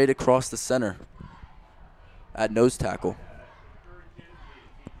up right across the center at nose tackle.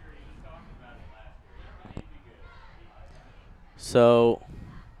 So,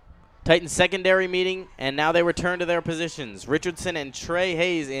 Titans secondary meeting, and now they return to their positions. Richardson and Trey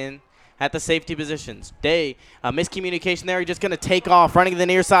Hayes in at the safety positions. Day, a miscommunication there. He's just going to take off, running to the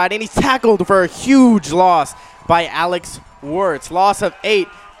near side, and he's tackled for a huge loss by Alex Wirtz. Loss of 8.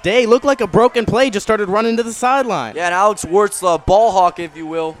 Day looked like a broken play, just started running to the sideline. Yeah, and Alex Wirtz, ball hawk, if you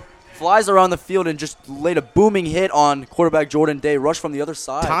will, flies around the field and just laid a booming hit on quarterback Jordan Day, rush from the other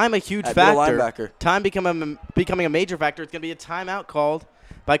side. Time a huge factor. Time becoming a major factor. It's going to be a timeout called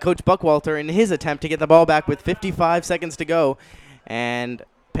by Coach Buckwalter in his attempt to get the ball back with 55 seconds to go. And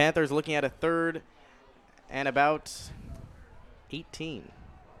Panthers looking at a third and about 18.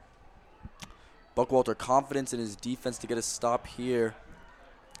 Buckwalter confidence in his defense to get a stop here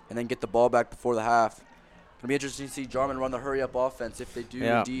and then get the ball back before the half. Going to be interesting to see Jarman run the hurry-up offense if they do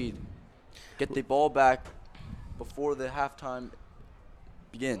indeed get the ball back before the halftime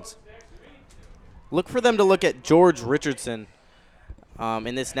begins. Look for them to look at George Richardson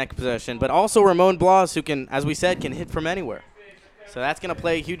in this next possession, but also Ramon Blas, who can, as we said, can hit from anywhere. So that's going to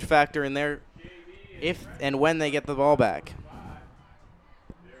play a huge factor in there if and when they get the ball back.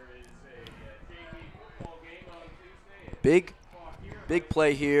 Big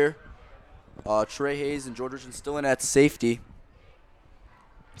play here. Trey Hayes and George Richardson still in at safety.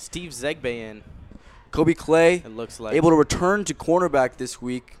 Steve Zegbe in. Kobe Clay, it looks like, able to return to cornerback this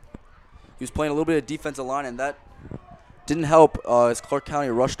week. He was playing a little bit of defensive line, and that didn't help as Clark County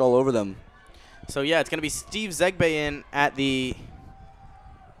rushed all over them. So, yeah, it's going to be Steve Zegbe in at the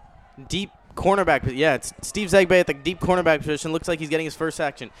deep cornerback. Yeah, it's Steve Zegbe at the deep cornerback position. Looks like he's getting his first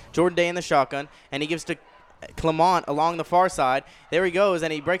action. Jordan Day in the shotgun, and he gives to Clement along the far side. There he goes,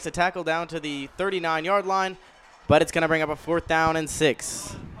 and he breaks a tackle down to the 39-yard line, but it's going to bring up a 4th down and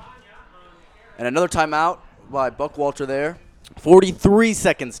 6. And another timeout by Buckwalter there. 43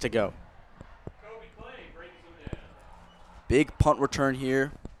 seconds to go. Big punt return here.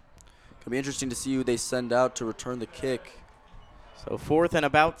 Going to be interesting to see who they send out to return the kick. So 4th and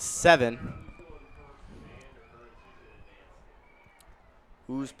about 7.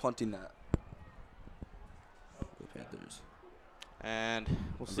 Who's punting that? The Panthers. And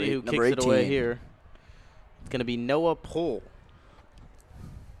we'll see who kicks number it away 18. here. It's going to be Noah Pohl.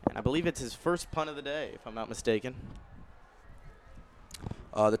 And I believe it's his first punt of the day, if I'm not mistaken.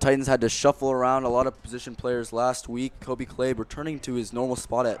 The Titans had to shuffle around a lot of position players last week. Kobe Clay returning to his normal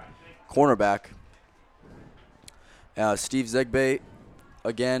spot at cornerback. Steve Zegbe,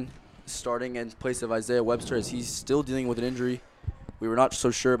 again, starting in place of Isaiah Webster as he's still dealing with an injury. We were not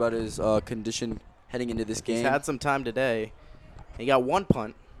so sure about his condition heading into this game. He's had some time today. He got 1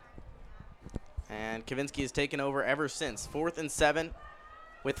 punt. And Kavinsky has taken over ever since. 4th and 7.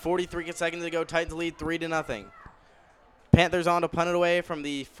 With 43 seconds to go, Titans lead 3-0. Panthers on to punt it away from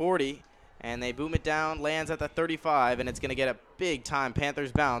the 40, and they boom it down, lands at the 35, and it's going to get a big time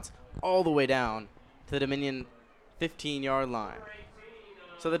Panthers bounce all the way down to the Dominion 15-yard line.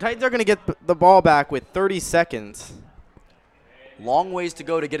 So the Titans are going to get the ball back with 30 seconds. Long ways to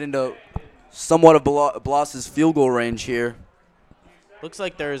go to get into somewhat of Blas's field goal range here. Looks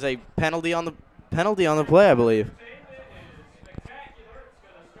like there is a penalty on the play, I believe.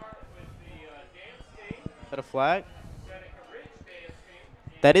 Is that a flag?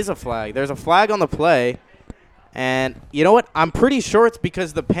 That is a flag. There's a flag on the play. And you know what? I'm pretty sure it's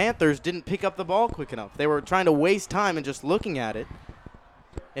because the Panthers didn't pick up the ball quick enough. They were trying to waste time and just looking at it,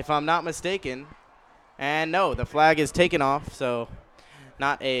 if I'm not mistaken. And no, the flag is taken off, so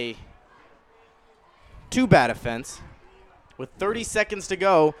not a too bad offense. With 30 seconds to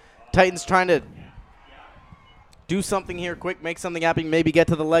go, Titans trying to do something here quick, make something happen, maybe get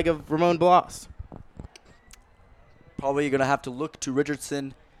to the leg of Ramon Blas. Probably going to have to look to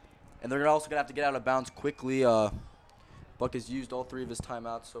Richardson, and they're also going to have to get out of bounds quickly. Buck has used all 3 of his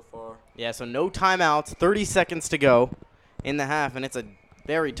timeouts so far. Yeah, so no timeouts, 30 seconds to go in the half, and it's a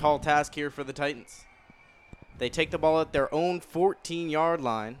very tall task here for the Titans. They take the ball at their own 14-yard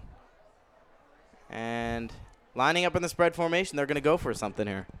line, and lining up in the spread formation, they're going to go for something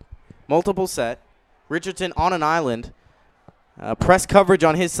here. Multiple set. Richardson on an island. Press coverage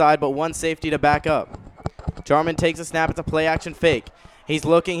on his side, but one safety to back up. Jarman takes a snap. It's a play-action fake. He's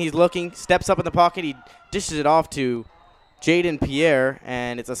looking, steps up in the pocket. He dishes it off to Jaden Pierre,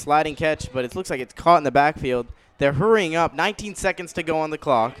 and it's a sliding catch, but it looks like it's caught in the backfield. They're hurrying up. 19 seconds to go on the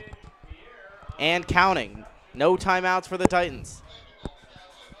clock. And counting. No timeouts for the Titans.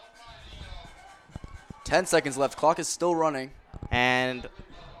 10 seconds left. Clock is still running. And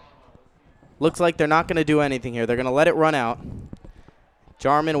looks like they're not going to do anything here. They're going to let it run out.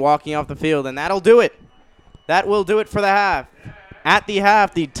 Jarman walking off the field, and that'll do it. That will do it for the half. At the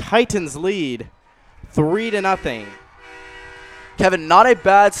half, the Titans lead 3-0. Kevin, not a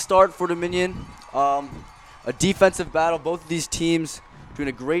bad start for Dominion. A defensive battle. Both of these teams doing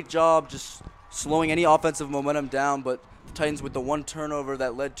a great job just slowing any offensive momentum down, but the Titans with the one turnover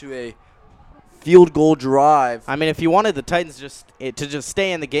that led to a field goal drive. I mean, if you wanted the Titans to just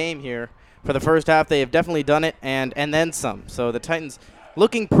stay in the game here for the first half, they have definitely done it, and then some. So the Titans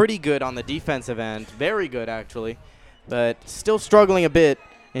looking pretty good on the defensive end, very good actually, but still struggling a bit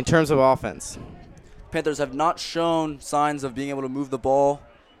in terms of offense. Panthers have not shown signs of being able to move the ball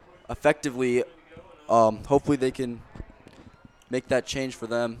effectively. Hopefully they can make that change for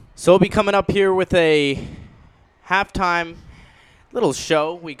them. So we'll be coming up here with a halftime little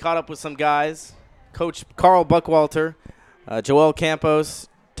show. We caught up with some guys, Coach Carl Buckwalter, Joel Campos,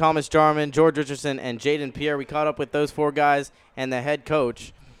 Thomas Jarman, George Richardson, and Jaden Pierre. We caught up with those 4 guys and the head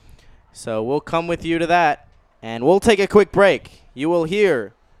coach. So we'll come with you to that, and we'll take a quick break. You will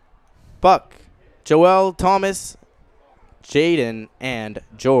hear Buck, Joel, Thomas, Jaden, and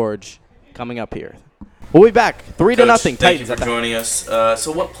George coming up here. We'll be back. 3-0 Titans. Thank you for joining us.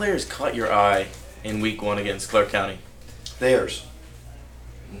 So what players caught your eye in Week 1 against Clark County? Theirs.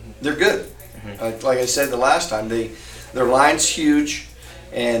 They're good. Like I said the last time, their line's huge,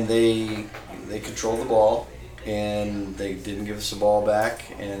 and they control the ball, and they didn't give us the ball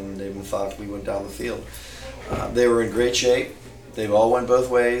back, and they methodically went down the field. They were in great shape. They all went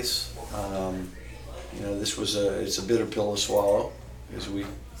both ways. It's a bitter pill to swallow, because we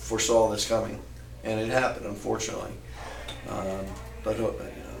foresaw this coming, and it happened, unfortunately. But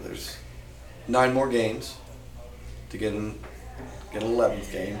there's 9 more games to get an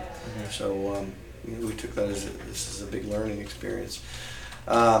 11th game. So we took that as this is a big learning experience.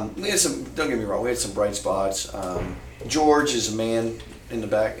 We had some. Don't get me wrong. We had some bright spots. George is a man in the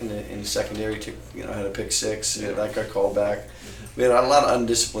back in the secondary. Had a pick 6. Yeah. That got called back. We had a lot of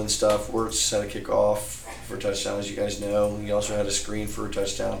undisciplined stuff. Wirtz had a kickoff for a touchdown, as you guys know. He also had a screen for a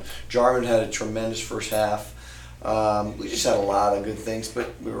touchdown. Jarman had a tremendous first half. We just had a lot of good things,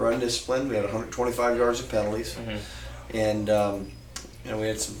 but we were undisciplined. We had 125 yards of penalties, and we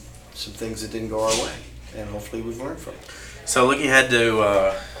had some things that didn't go our way, and hopefully we've learned from it. So looking ahead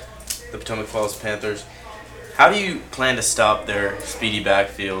to the Potomac Falls Panthers, how do you plan to stop their speedy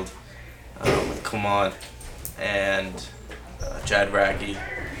backfield with Clement and Chad Racky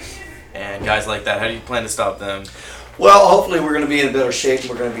and guys like that? How do you plan to stop them? Well, hopefully we're going to be in better shape, and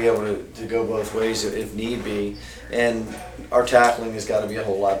we're going to be able to go both ways if need be. And our tackling has got to be a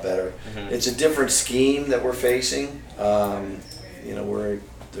whole lot better. It's a different scheme that we're facing. They're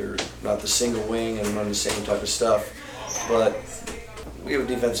not the single wing and run the same type of stuff. But we have a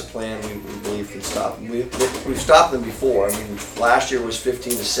defensive plan we believe can stop them. We've stopped them before. I mean, last year was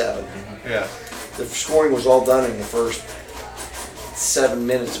 15-7. Yeah. The scoring was all done in the first 7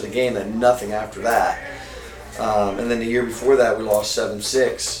 minutes of the game, and nothing after that. And then the year before that, we lost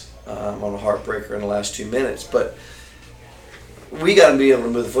 7-6 on a heartbreaker in the last 2 minutes. But we got to be able to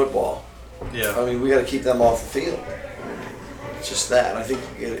move the football. Yeah. I mean, we got to keep them off the field. It's just that. I think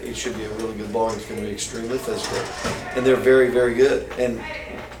it should be a really good ball game. It's going to be extremely physical, and they're very, very good. And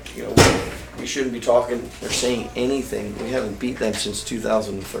we shouldn't be talking or saying anything. We haven't beat them since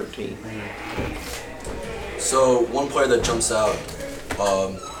 2013. So one player that jumps out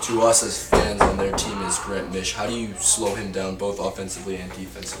to us as fans on their team is Grant Mish. How do you slow him down both offensively and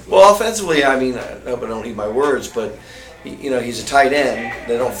defensively? Well, offensively, I mean, I hope I don't eat my words, but he's a tight end.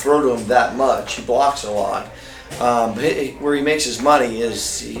 They don't throw to him that much. He blocks a lot. But where he makes his money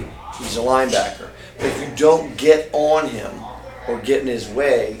is he's a linebacker. But if you don't get on him or get in his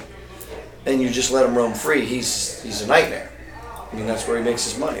way, and you just let him roam free, he's a nightmare. I mean, that's where he makes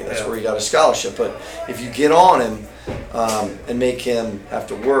his money. That's where he got a scholarship. But if you get on him and make him have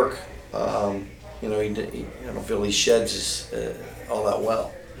to work, I don't feel he sheds all that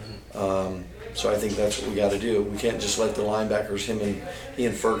well. So I think that's what we got to do. We can't just let the linebackers, he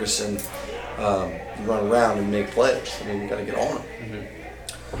and Ferguson, run around and make plays. I mean, we got to get on them.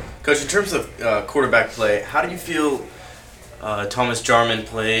 Coach, in terms of quarterback play, how do you feel Thomas Jarman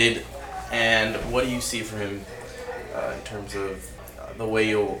played, and what do you see for him in terms of the way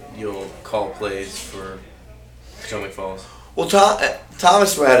you'll call plays for Potomac Falls? Well,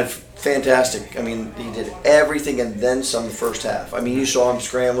 Thomas had it fantastic. I mean, he did everything and then some the first half. I mean, you saw him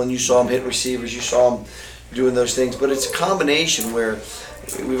scrambling, you saw him hitting receivers, you saw him doing those things. But it's a combination where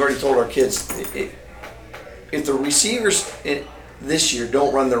we've already told our kids, if the receivers this year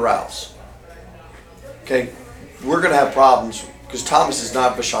don't run their routes, okay, we're going to have problems because Thomas is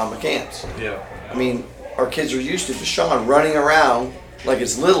not Bashan McCants. Yeah. I mean, our kids are used to Bashan running around like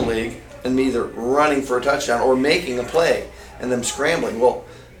it's Little League and either running for a touchdown or making a play and them scrambling. Well,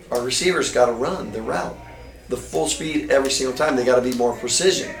 our receivers got to run their route, the full speed every single time. They got to be more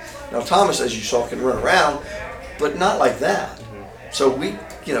precision. Now, Thomas, as you saw, can run around, but not like that. So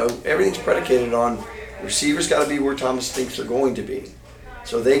everything's predicated on receivers got to be where Thomas thinks they're going to be.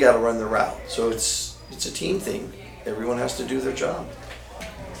 So they got to run the route. So it's a team thing. Everyone has to do their job.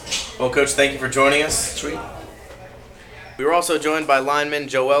 Well, Coach, thank you for joining us. Sweet. We were also joined by lineman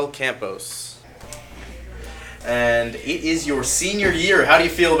Joel Campos. And it is your senior year. How do you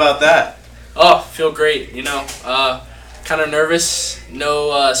feel about that? Oh, feel great. Kind of nervous.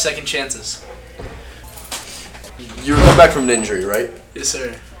 No second chances. You're coming back from an injury, right? Yes,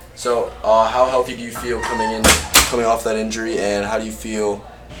 sir. So, how healthy do you feel coming off that injury, and how do you feel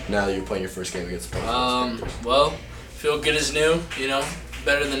now that you're playing your first game against the Panthers? Well, feel good as new.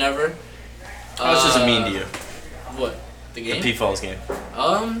 Better than ever. How much does it mean to you? What? The game? The P-Falls game.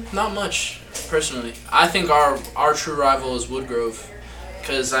 Not much, personally. I think our true rival is Woodgrove,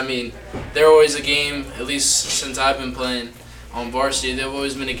 because they're always a game. At least since I've been playing on varsity, they've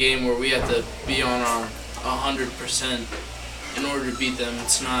always been a game where we have to be on our 100% in order to beat them.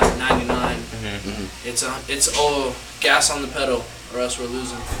 It's not 99. It's all gas on the pedal, or else we're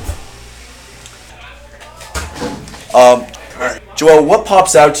losing. Joel, what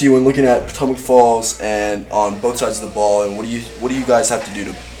pops out to you when looking at Potomac Falls and on both sides of the ball, and what do you guys have to do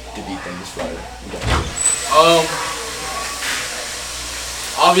to beat them this Friday?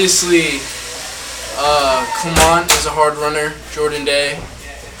 Obviously, Clement is a hard runner. Jordan Day,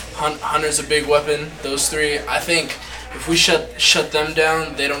 Hunter's a big weapon. Those three, I think, if we shut them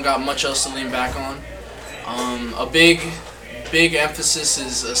down, they don't got much else to lean back on. A big emphasis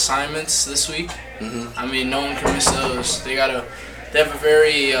is assignments this week. No one can miss those. They have a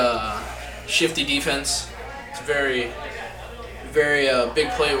very shifty defense. It's very big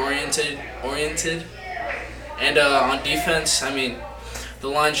play oriented. And on defense, the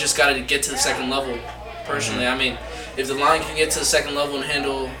line's just got to get to the second level. Personally, if the line can get to the second level and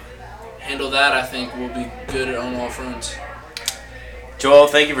handle that, I think we'll be good on all fronts. Joel,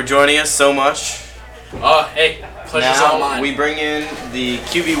 thank you for joining us so much. Hey, pleasure's all mine. Now we bring in the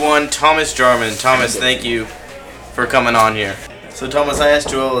QB1, Thomas Jarman. Thomas, thank you for coming on here. So, Thomas, I asked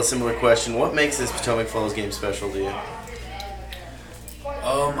Joel a similar question. What makes this Potomac Falls game special to you?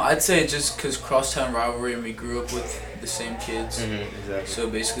 I'd say just because crosstown rivalry and we grew up with the same kids. Exactly. So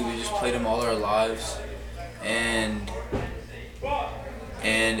basically we just played them all our lives, and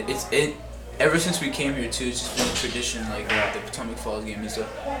it ever since we came here too, it's just been a tradition. Like the Potomac Falls game is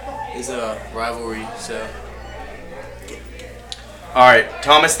a rivalry. So. All right,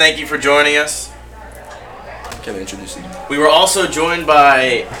 Thomas, thank you for joining us. Can I introduce you? We were also joined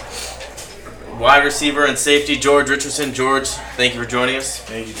by wide receiver and safety George Richardson. George, thank you for joining us.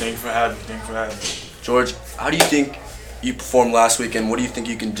 Thank you for having me. George, how do you think you performed last week, and what do you think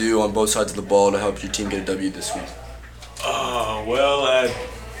you can do on both sides of the ball to help your team get a W this week? Well, at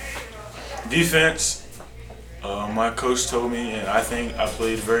defense, my coach told me, and I think I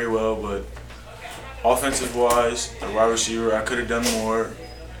played very well, but offensive-wise, the wide receiver, I could have done more.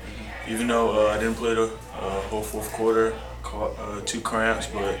 Even though I didn't play the whole fourth quarter, caught 2 cramps,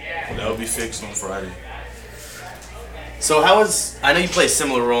 but that'll be fixed on Friday. So I know you play a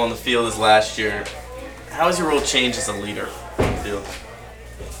similar role on the field as last year. How has your role changed as a leader on the field?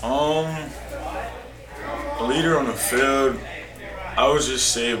 A leader on the field, I would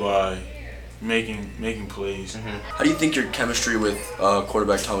just say by making plays. How do you think your chemistry with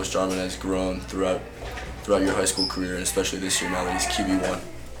quarterback Thomas Jarman has grown throughout your high school career, and especially this year now that he's QB1?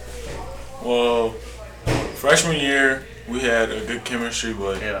 Well, freshman year we had a good chemistry,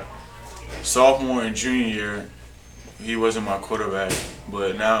 but sophomore and junior year he wasn't my quarterback.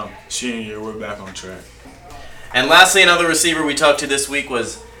 But now senior year we're back on track. And lastly, another receiver we talked to this week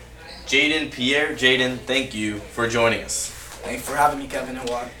was Jaden Pierre. Jaden, thank you for joining us. Thanks for having me, Kevin and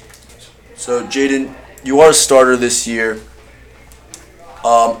Juan. So, Jaden, you are a starter this year.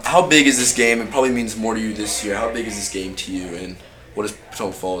 How big is this game? It probably means more to you this year. How big is this game to you, and what does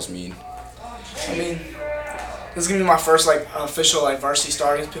Potomac Falls mean? I mean, this is gonna be my first official varsity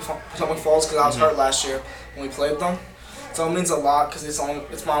start against Potomac Falls because I was hurt last year when we played them. So it means a lot because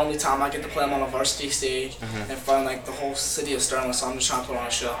it's my only time I get to play them on a varsity stage in front of the whole city of Sterling. So I'm just trying to put on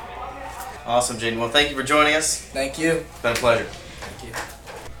a show. Awesome, Jaden. Well, thank you for joining us. Thank you. It's been a pleasure. Thank you.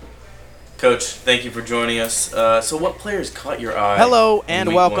 Coach, thank you for joining us. So what players caught your eye? Hello in and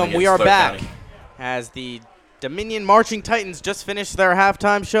week one welcome. We against are Clark back County? as the Dominion Marching Titans just finished their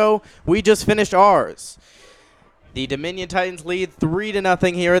halftime show. We just finished ours. The Dominion Titans lead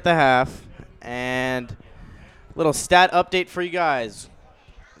 3-0 here at the half. And little stat update for you guys.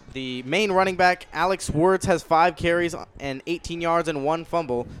 The main running back, Alex Wertz, has 5 carries and 18 yards and 1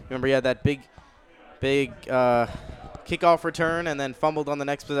 fumble. Remember, he had that big kickoff return and then fumbled on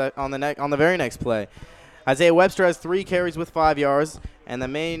the very next play. Isaiah Webster has 3 carries with 5 yards, and the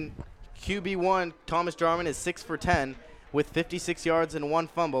main QB1, Thomas Jarman, is 6 for 10 with 56 yards and 1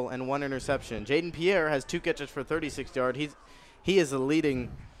 fumble and 1 interception. Jaden Pierre has 2 catches for 36 yards. He is the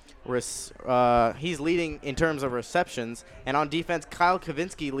leading. He's leading in terms of receptions, and on defense, Kyle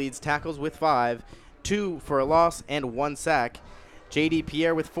Kavinsky leads tackles with 5, 2 for a loss and 1 sack. J.D.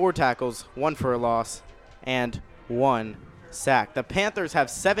 Pierre with 4 tackles, 1 for a loss and 1 sack. The Panthers have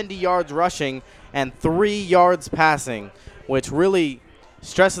 70 yards rushing and 3 yards passing, which really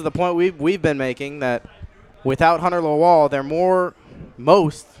stresses the point we've been making that without Hunter Lawal, they're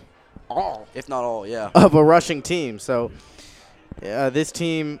all, If not all, yeah. of a rushing team. So this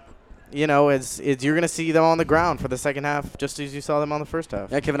team, you're going to see them on the ground for the second half, just as you saw them on the first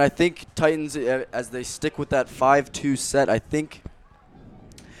half. Yeah, Kevin, I think Titans, as they stick with that 5-2 set, I think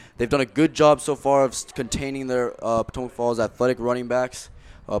they've done a good job so far of containing their Potomac Falls athletic running backs.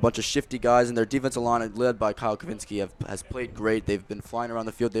 A bunch of shifty guys, and their defensive line, led by Kyle Kavinsky, has played great. They've been flying around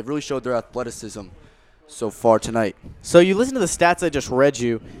the field. They've really showed their athleticism so far tonight. So you listen to the stats I just read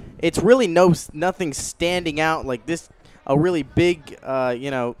you. It's really nothing standing out like this. A really big,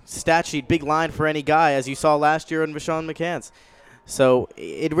 stat sheet, big line for any guy, as you saw last year in Vashon McCants. So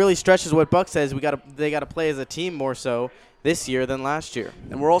it really stretches what Buck says. They got to play as a team more so this year than last year.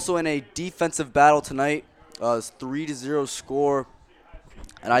 And we're also in a defensive battle tonight. It's 3-0 score,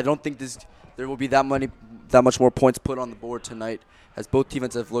 and I don't think there will be that much more points put on the board tonight, as both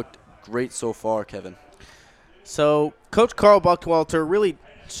teams have looked great so far, Kevin. So Coach Carl Buckwalter really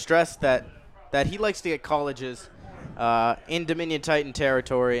stressed that he likes to get colleges in Dominion Titan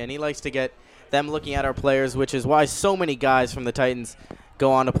territory, and he likes to get them looking at our players, which is why so many guys from the Titans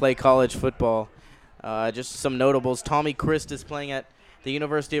go on to play college football. Just some notables. Tommy Christ is playing at the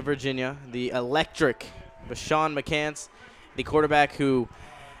University of Virginia. The electric Vashon McCants, the quarterback who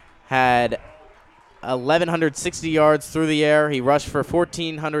had 1,160 yards through the air. He rushed for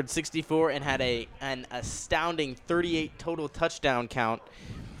 1,464 and had an astounding 38 total touchdown count.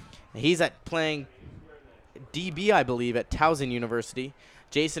 He's playing DB, I believe, at Towson University.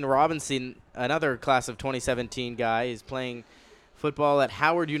 Jason Robinson, another class of 2017 guy, is playing football at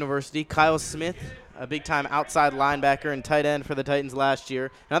Howard University. Kyle Smith, a big-time outside linebacker and tight end for the Titans last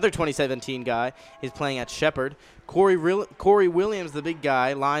year, another 2017 guy, is playing at Shepherd. Corey Williams, the big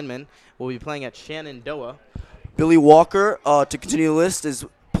guy, lineman, will be playing at Shenandoah. Billy Walker, to continue the list, is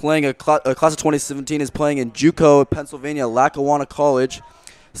playing a class of 2017, is playing in JUCO, Pennsylvania, Lackawanna College.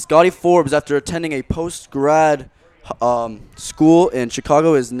 Scotty Forbes, after attending a post-grad school in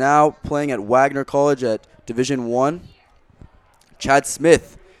Chicago, is now playing at Wagner College at Division I. Chad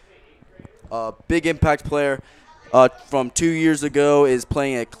Smith, a big impact player from 2 years ago, is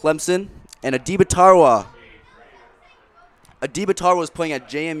playing at Clemson. And Adiba Tarwa is playing at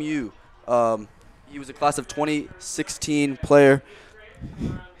JMU. He was a class of 2016 player.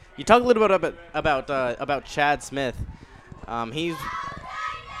 You talk a little bit about Chad Smith. He's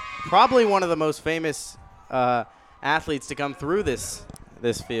probably one of the most famous athletes to come through this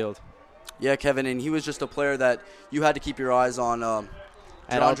field. Yeah, Kevin, and he was just a player that you had to keep your eyes on.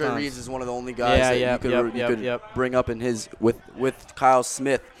 At all DeAndre times. Reeves is one of the only guys you could bring up in his with Kyle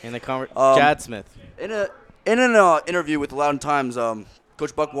Smith. In the Chad Smith. In an interview with Loudon Times,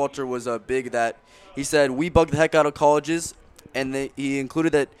 Coach Buckwalter was big that he said we bugged the heck out of colleges, and he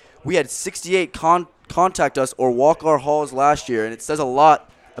included that we had 68 contact us or walk our halls last year, and it says a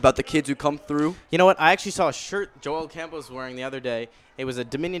lot about the kids who come through. You know what? I actually saw a shirt Joel Campbell was wearing the other day. It was a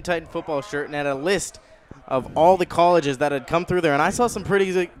Dominion Titan football shirt, and had a list of all the colleges that had come through there. And I saw some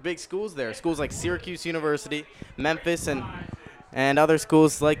pretty big schools there. Schools like Syracuse University, Memphis, and and other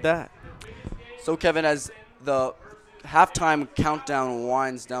schools like that. So, Kevin, as the halftime countdown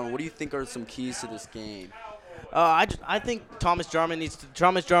winds down, what do you think are some keys to this game? I think Thomas Jarman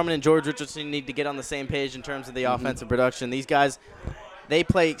and George Richardson need to get on the same page in terms of the offensive production. These guys, they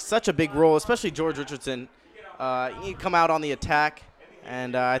play such a big role, especially George Richardson. He come out on the attack,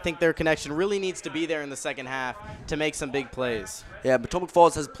 and I think their connection really needs to be there in the second half to make some big plays. Yeah, Potomac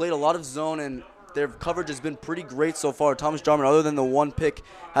Falls has played a lot of zone, and their coverage has been pretty great so far. Thomas Jarman, other than the one pick,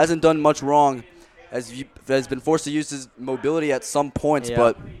 hasn't done much wrong, has been forced to use his mobility at some points,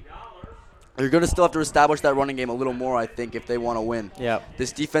 but they're going to still have to establish that running game a little more, I think, if they want to win. Yeah.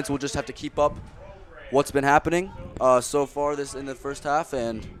 This defense will just have to keep up what's been happening so far in the first half,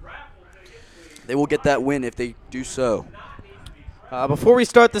 and they will get that win if they do so. Before we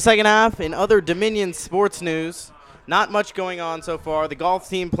start the second half, in other Dominion sports news, not much going on so far. The golf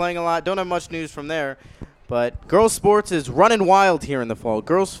team playing a lot. Don't have much news from there. But girls sports is running wild here in the fall.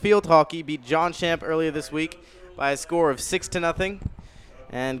 Girls field hockey beat John Champ earlier this week by a score of 6-0.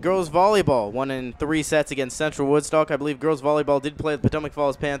 And girls volleyball won in 3 sets against Central Woodstock. I believe girls volleyball did play the Potomac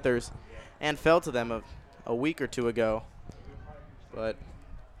Falls Panthers and fell to them a week or two ago. But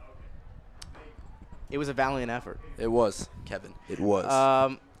it was a valiant effort. It was, Kevin. It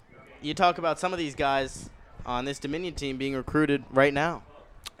was. You talk about some of these guys on this Dominion team being recruited right now.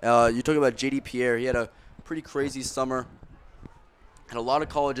 You talk about J.D. Pierre. He had a pretty crazy summer. Had a lot of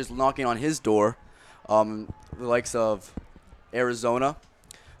colleges knocking on his door, the likes of Arizona,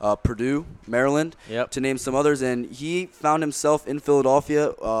 Purdue, Maryland, to name some others. And he found himself in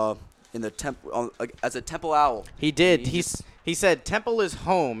Philadelphia in the as a Temple Owl. He did. He said Temple is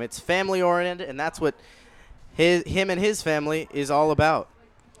home. It's family oriented, and that's what him and his family is all about.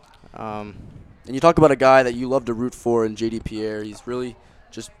 And you talk about a guy that you love to root for in J.D. Pierre. He's really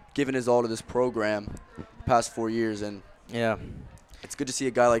just given his all to this program the past 4 years, and it's good to see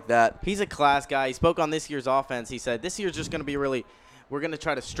a guy like that. He's a class guy. He spoke on this year's offense. He said this year's just going to be we're going to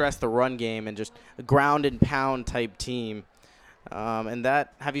try to stress the run game and just a ground and pound type team. And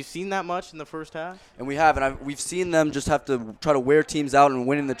have you seen that much in the first half? And we have, and we've seen them just have to try to wear teams out and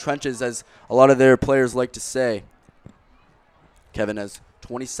win in the trenches, as a lot of their players like to say. Kevin has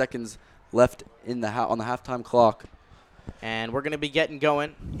 20 seconds left on the halftime clock. And we're going to be getting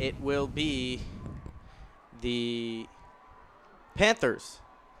going. It will be the Panthers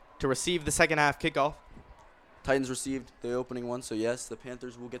to receive the second half kickoff. Titans received the opening one, so yes, the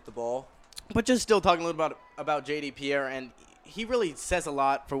Panthers will get the ball. But just still talking a little about J.D. Pierre, and he really says a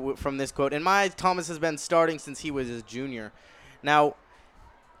lot from this quote. In my eyes, Thomas has been starting since he was a junior. Now,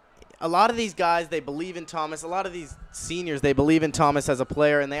 a lot of these guys, they believe in Thomas. A lot of these seniors, they believe in Thomas as a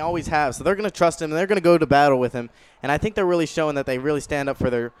player, and they always have. So they're going to trust him, and they're going to go to battle with him. And I think they're really showing that they really stand up for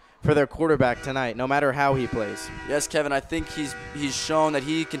their quarterback tonight, no matter how he plays. Yes, Kevin, I think he's shown that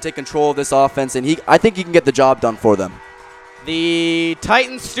he can take control of this offense, and I think he can get the job done for them. The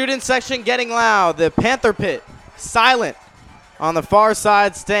Titans student section getting loud. The Panther pit silent on the far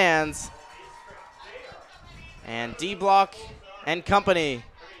side stands. And D-Block and company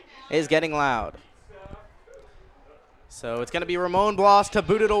is getting loud. So it's going to be Ramon Blas to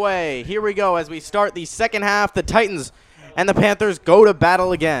boot it away. Here we go as we start the second half. The Titans and the Panthers go to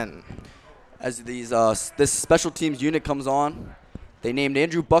battle again. As this special teams unit comes on, they named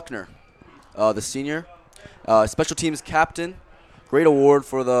Andrew Buckner, the senior, special teams captain. Great award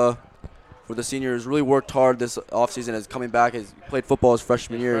for the senior. He's really worked hard this offseason. Is coming back. He's played football his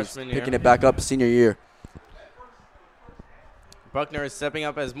freshman year. He's picking it back up senior year. Buckner is stepping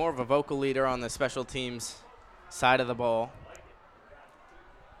up as more of a vocal leader on the special teams side of the ball.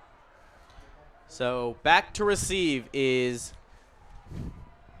 So back to receive is,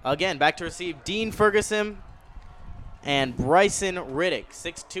 again, Dean Ferguson and Bryson Riddick.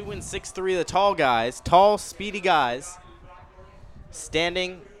 6'2" and 6'3", the tall guys, tall, speedy guys,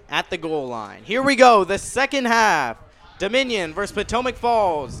 standing at the goal line. Here we go, the second half. Dominion versus Potomac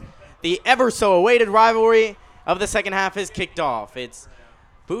Falls. The ever-so-awaited rivalry of the second half is kicked off. It's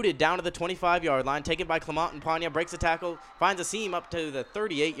booted down to the 25-yard line, taken by Clement and Panya, breaks a tackle, finds a seam up to the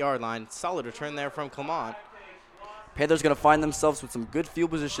 38-yard line. Solid return there from Clement. Panthers going to find themselves with some good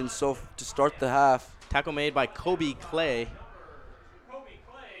field position to start the half. Tackle made by Kobe Clay.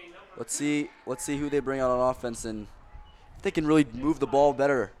 Let's see who they bring out on offense and if they can really move the ball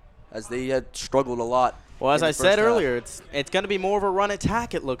better, as they had struggled a lot. Well, as I said earlier, it's going to be more of a run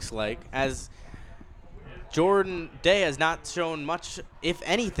attack, it looks like, as Jordan Day has not shown much, if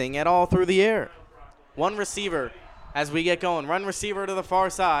anything, at all through the air. One receiver as we get going. Run receiver to the far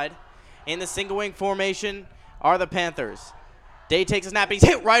side. In the single wing formation are the Panthers. Day takes a snap. He's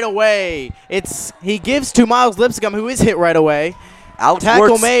hit right away. He gives to Miles Lipscomb, who is hit right away. Alex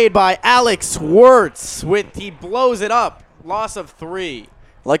Tackle Wirtz. made by Alex Wirtz. He blows it up. Loss of 3.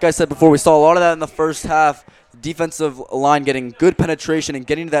 Like I said before, we saw a lot of that in the first half. Defensive line getting good penetration and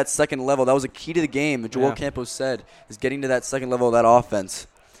getting to that second level. That was a key to the game. Joel Campos said is getting to that second level of that offense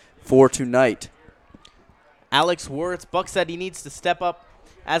for tonight. Alex Wirtz, Buck said he needs to step up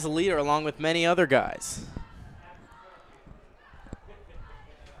as a leader along with many other guys.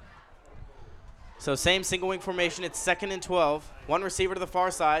 So same single wing formation. It's 2nd and 12. One receiver to the far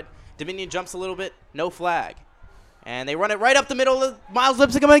side. Dominion jumps a little bit. No flag. And they run it right up the middle of Miles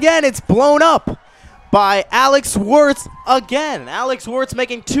Lipscomb again. It's blown up by Alex Wirtz again. Alex Wirtz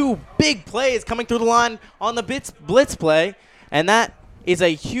making 2 big plays coming through the line on the blitz play. And that is a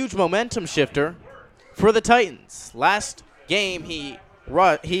huge momentum shifter for the Titans. Last game, he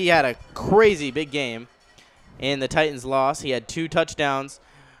had a crazy big game in the Titans' loss. He had 2 touchdowns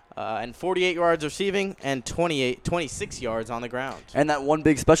and 48 yards receiving and 26 yards on the ground. And that one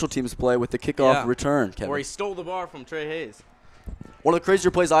big special teams play with the kickoff return, Kevin. Where he stole the bar from Trey Hayes. One of the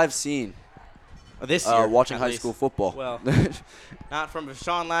crazier plays I've seen this year, watching high school football. Well, not from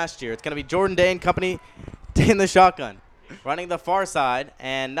Sean last year. It's going to be Jordan Day and company in the shotgun, running the far side,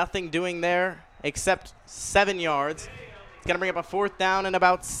 and nothing doing there except 7 yards. It's going to bring up a 4th down and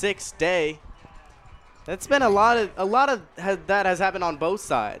about 6. Day. That's been a lot of that has happened on both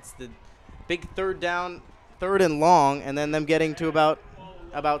sides. The big 3rd down, 3rd and long, and then them getting to about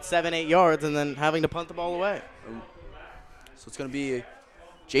 7-8 yards and then having to punt the ball away. So it's going to be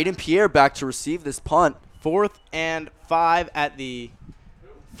Jaden Pierre back to receive this punt. 4th and 5 at the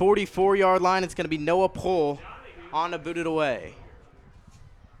 44-yard line. It's going to be Noah Pohl on to boot it away.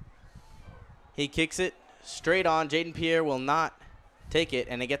 He kicks it straight on. Jaden Pierre will not take it,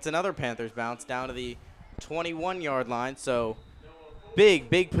 and it gets another Panthers bounce down to the 21-yard line. So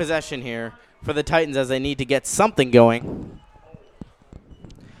big possession here for the Titans as they need to get something going.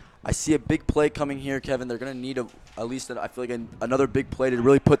 I see a big play coming here, Kevin. They're going to need at least another big play to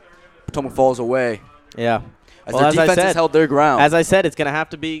really put Potomac Falls away. Yeah. As their defense has held their ground. As I said, it's going to have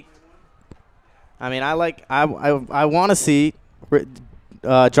to be. I mean, I want to see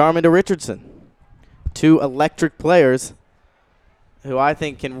Jarman to Richardson, 2 electric players who I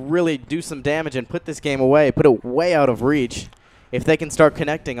think can really do some damage and put this game away, put it way out of reach if they can start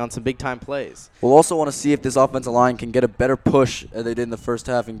connecting on some big-time plays. We'll also want to see if this offensive line can get a better push as they did in the first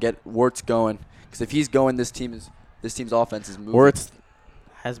half and get Wirtz going. Because if he's going, this team's offense is moving. Wirtz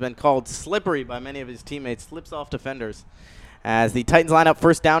has been called slippery by many of his teammates, slips off defenders. As the Titans line up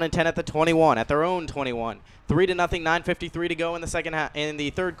 1st down and 10 at the 21, at their own 21. 3-0, 9:53 to go in the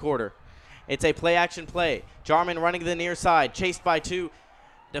third quarter. It's a play-action play. Jarman running to the near side, chased by 2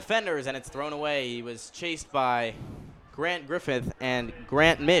 defenders, and it's thrown away. He was chased by Grant Griffith and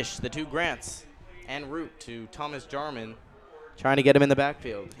Grant Mish, the 2 Grants, en route to Thomas Jarman, trying to get him in the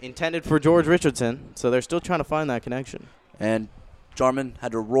backfield. Intended for George Richardson, so they're still trying to find that connection. And Jarman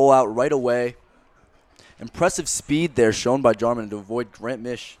had to roll out right away. Impressive speed there shown by Jarman to avoid Grant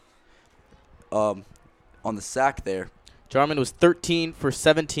Mish on the sack there. Jarman was 13 for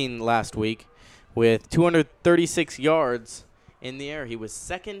 17 last week with 236 yards in the air. He was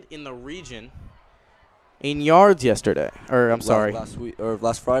 2nd in the region in yards yesterday.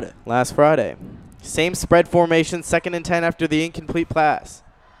 Last Friday. Last Friday. Same spread formation, 2nd and 10 after the incomplete pass.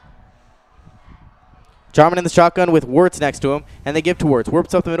 Jarman in the shotgun with Wirtz next to him, and they give to Wirtz.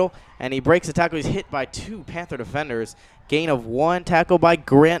 Wirtz up the middle, and he breaks the tackle. He's hit by 2 Panther defenders. Gain of 1 tackle by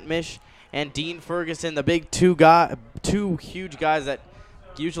Grant Mish and Dean Ferguson, the big 2 huge guys that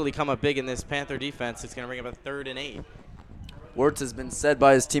usually come up big in this Panther defense. It's going to bring up a 3rd and 8. Wirtz has been said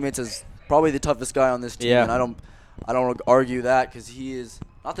by his teammates as probably the toughest guy on this team, Yeah. and I don't argue that because he is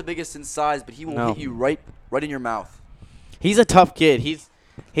not the biggest in size, but he will hit you right in your mouth. He's a tough kid.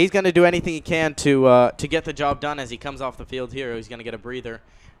 He's going to do anything he can to get the job done as he comes off the field here. He's going to get a breather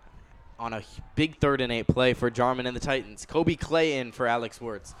on a big 3rd and 8 play for Jarman and the Titans. Kobe Clay in for Alex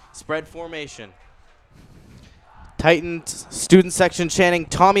Wirtz. Spread formation. Titans student section chanting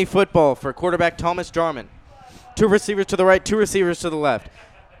Tommy football for quarterback Thomas Jarman. 2 receivers to the right, 2 receivers to the left.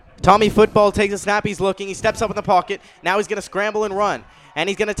 Tommy football takes a snap. He's looking. He steps up in the pocket. Now he's going to scramble and run. And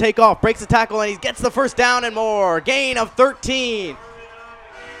he's going to take off. Breaks the tackle, and he gets the 1st down and more. Gain of 13.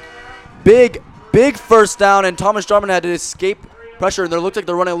 Big 1st down, and Thomas Jarman had to escape pressure, and it looks like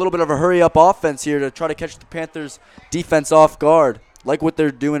they're running a little bit of a hurry-up offense here to try to catch the Panthers' defense off guard, like what they're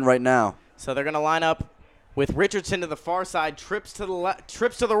doing right now. So they're going to line up with Richardson to the far side, trips to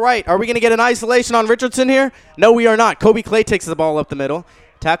the right. Are we going to get an isolation on Richardson here? No, we are not. Kobe Clay takes the ball up the middle.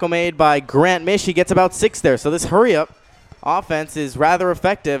 Tackle made by Grant Mish. He gets about 6 there. So this hurry-up offense is rather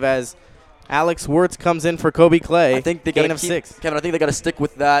effective as Alex Wirtz comes in for Kobe Clay. I think they gain gotta of keep, 6. Kevin, I think they got to stick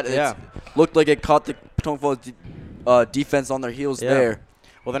with that. Yeah. It looked like it caught the Potomac Falls defense on their heels there.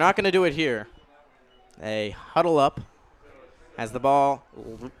 Well, they're not going to do it here. They huddle up as the ball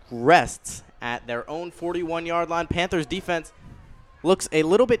rests at their own 41-yard line. Panthers defense looks a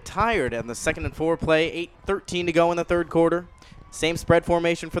little bit tired on the 2nd and 4 play. 8:13 to go in the third quarter. Same spread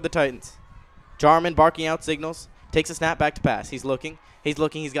formation for the Titans. Jarman barking out signals. Takes a snap back to pass. He's looking.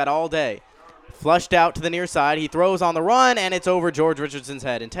 He's got all day. Flushed out to the near side. He throws on the run, and it's over George Richardson's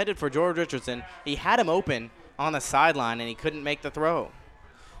head. Intended for George Richardson. He had him open on the sideline, and he couldn't make the throw.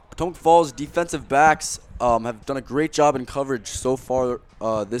 Potomac Falls defensive backs have done a great job in coverage so far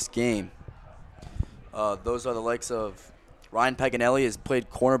this game. Those are the likes of Ryan Paganelli has played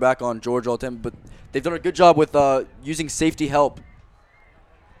cornerback on George all the time, but they've done a good job with using safety help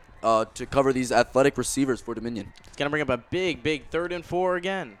to cover these athletic receivers for Dominion. It's going to bring up a big 3rd and 4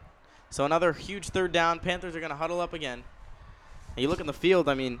 again. So another huge third down. Panthers are going to huddle up again. And you look in the field,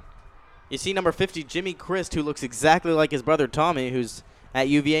 I mean, you see number 50, Jimmy Christ, who looks exactly like his brother Tommy, who's at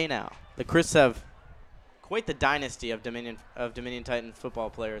UVA now. The Christs have quite the dynasty of Dominion Titans football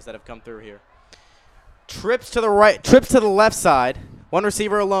players that have come through here. Trips to the right, trips to the left side. One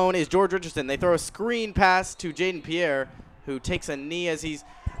receiver alone is George Richardson. They throw a screen pass to Jaden Pierre, who takes a knee as he's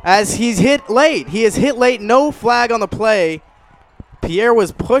hit late. He is hit late. No flag on the play. Pierre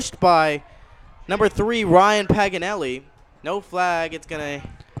was pushed by number 3, Ryan Paganelli. No flag. It's going to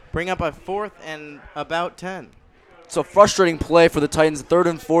bring up a 4th and about 10. It's a frustrating play for the Titans. 3rd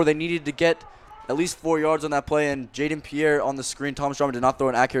and 4. They needed to get at least 4 yards on that play, and Jaden Pierre on the screen. Thomas Jarman did not throw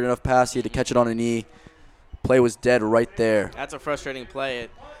an accurate enough pass. He had to catch it on a knee. Play was dead right there. That's a frustrating play.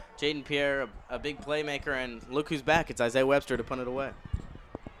 Jaden Pierre, a big playmaker, and look who's back. It's Isaiah Webster to punt it away.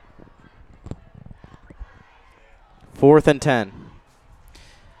 4th and 10.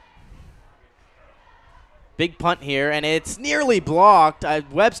 Big punt here, and it's nearly blocked.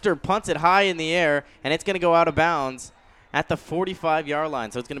 Webster punts it high in the air, and it's going to go out of bounds at the 45-yard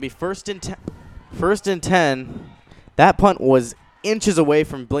line. So it's going to be 1st and 10. That punt was inches away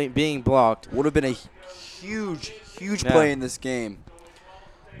from being blocked. Would have been a huge play in this game.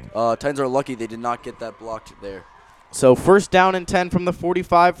 Titans are lucky they did not get that blocked there. So 1st down and 10 from the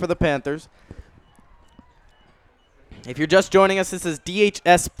 45 for the Panthers. If you're just joining us, this is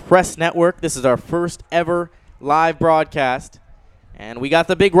DHS Press Network. This is our first ever live broadcast. And we got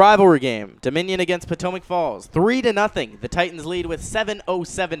the big rivalry game, Dominion against Potomac Falls. 3-0. The Titans lead with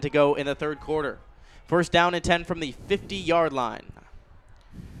 7:07 to go in the third quarter. 1st down and 10 from the 50-yard line.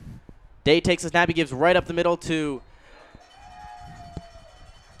 Day takes a snap. He gives right up the middle to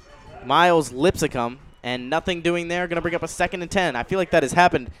Miles Lipsicum. And nothing doing there. Going to bring up a 2nd and 10. I feel like that has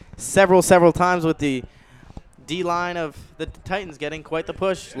happened several times with the D-line of the Titans getting quite the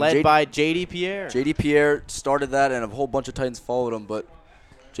push, led by J.D. Pierre. J.D. Pierre started that, and a whole bunch of Titans followed him, but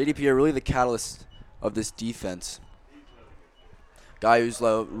J.D. Pierre really the catalyst of this defense. Guy who's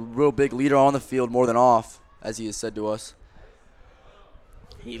a real big leader on the field more than off, as he has said to us.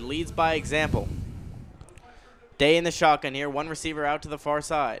 He leads by example. Day in the shotgun here. One receiver out to the far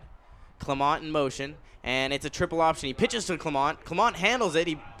side. Clement in motion, and it's a triple option. He pitches to Clement. Clement handles it.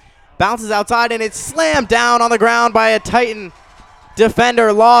 He bounces outside, and it's slammed down on the ground by a Titan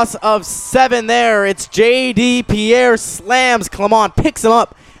defender. Loss of 7 there. It's J.D. Pierre slams Clement, picks him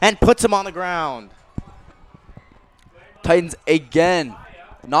up, and puts him on the ground. Titans again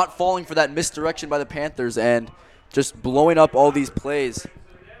not falling for that misdirection by the Panthers and just blowing up all these plays.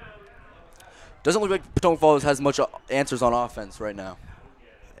 Doesn't look like Potomac Falls has much answers on offense right now.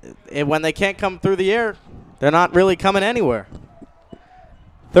 When they can't come through the air, they're not really coming anywhere.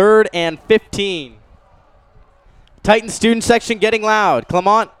 3rd and 15. Titan student section getting loud.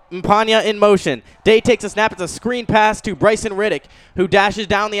 Clement Mpanya in motion. Day takes a snap. It's a screen pass to Bryson Riddick, who dashes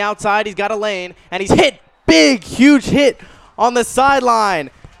down the outside. He's got a lane, and he's hit. Big, huge hit on the sideline.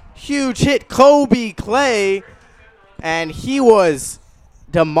 Huge hit. Kobe Clay, and he was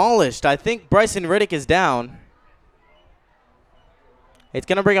demolished. I think Bryson Riddick is down. It's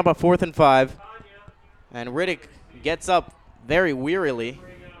going to bring up a 4th and 5, and Riddick gets up very wearily.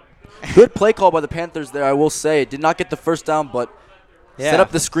 Good play call by the Panthers there, I will say. Did not get the 1st down, but set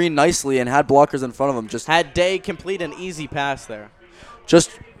up the screen nicely and had blockers in front of him. Just had Day complete an easy pass there. Just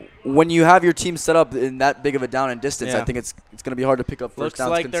when you have your team set up in that big of a down and distance, I think it's going to be hard to pick up first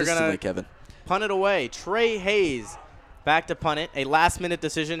downs consistently, Kevin. Punt it away. Trey Hayes back to punt it. A last-minute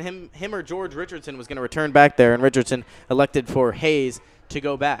decision. Him or George Richardson was going to return back there, and Richardson elected for Hayes to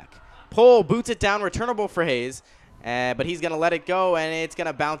go back. Pohl boots it down, returnable for Hayes. But he's going to let it go, and it's going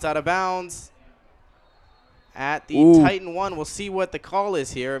to bounce out of bounds. at the Ooh. Titan 1. We'll see what the call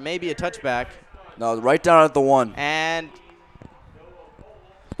is here. Maybe a touchback. No, right down at the 1. And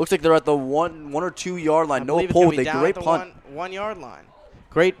Looks like they're at the 1 or 2 yard line. I Noah believe it's Pohl gonna with be a down great at the punt. 1 yard line.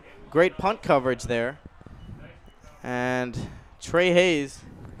 Great punt coverage there. And Trey Hayes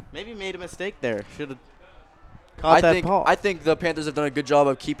maybe made a mistake there. Should have caught that ball. I think the Panthers have done a good job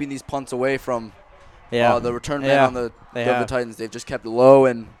of keeping these punts away from yeah. the return man Yeah, on the they the have. Titans. They've just kept it low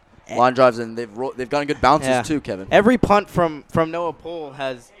and line drives, and they've gotten good bounces Yeah. too, Kevin. Every punt from Noah Pohl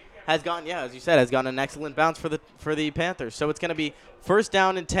has gone, as you said, has gotten an excellent bounce for the Panthers. So it's going to be first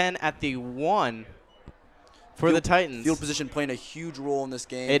down and 10 at the 1 for the Titans. Field position playing a huge role in this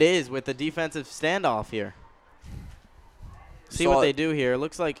game. It is with the defensive standoff here. See what they do here.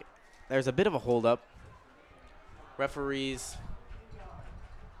 Looks like there's a bit of a holdup. Referees.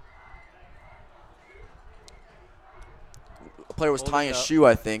 A player was Hold tying it his up. shoe,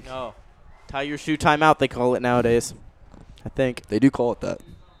 I think. Oh, tie your shoe timeout, they call it nowadays. I think. They do call it that.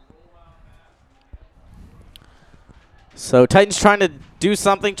 So Titans trying to do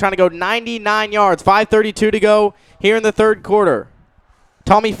something, trying to go 99 yards, 5:32 to go here in the third quarter.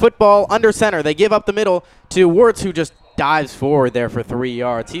 Tommy Football under center. They give up the middle to Wirtz, who just dives forward there for 3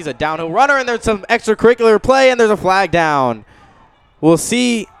 yards. He's a downhill runner, and there's some extracurricular play, and there's a flag down. We'll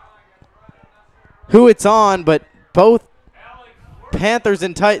see who it's on, but both Panthers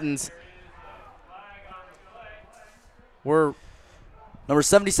and Titans were Number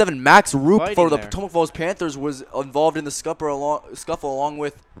 77, Max Roop Fighting for the there. Potomac Falls Panthers was involved in the scuffle along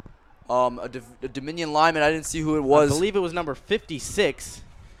with a Dominion lineman. I didn't see who it was. I believe it was number 56,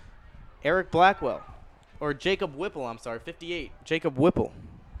 Eric Blackwell. Or Jacob Whipple, I'm sorry, 58, Jacob Whipple.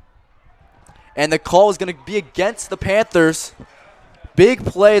 And the call is going to be against the Panthers. Big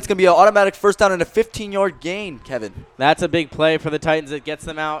play. It's going to be an automatic first down and a 15-yard gain, Kevin. That's a big play for the Titans. It gets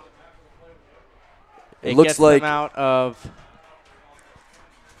them out. It looks gets like them out of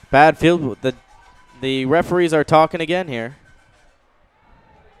bad field. The referees are talking again here.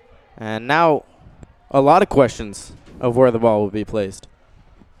 And now a lot of questions of where the ball will be placed.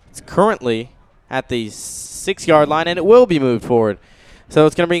 It's currently at the 6-yard line, and it will be moved forward. So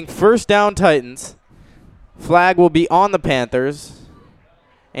it's going to bring first down Titans. Flag will be on the Panthers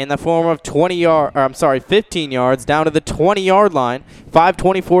in the form of 15 yards down to the 20-yard line.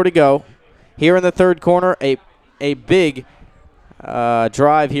 5:24 to go. Here in the third corner, a big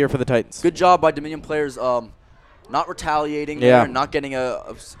drive here for the Titans. good job by Dominion players not retaliating Yeah. there and not getting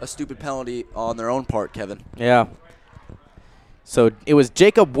a stupid penalty on their own part, Kevin. Yeah. So it was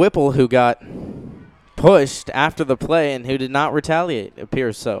Jacob Whipple who got pushed after the play and who did not retaliate, it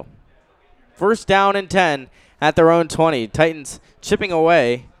appears so. First down and 10 at their own 20. Titans chipping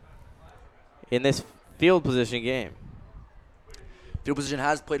away in this field position game. Field position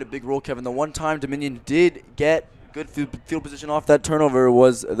has played a big role, Kevin. The one time Dominion did get good field position off that turnover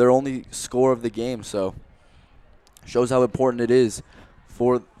was their only score of the game, so shows how important it is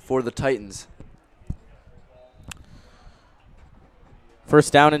for the Titans.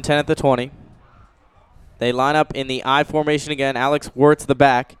 First down and 10 at the 20. They line up in the I formation again. Alex Wirtz the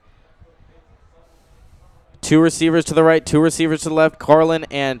back. 2 receivers to the right, 2 receivers to the left. Carlin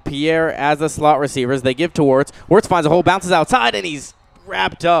and Pierre as the slot receivers. They give to Wirtz. Wirtz finds a hole, bounces outside, and he's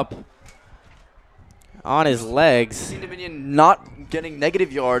wrapped up on his legs. Seen Dominion not getting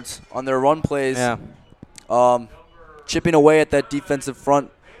negative yards on their run plays. Yeah. Chipping away at that defensive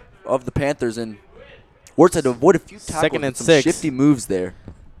front of the Panthers, and Wirtz had to avoid a few tackles. Second and and some 6. shifty moves there.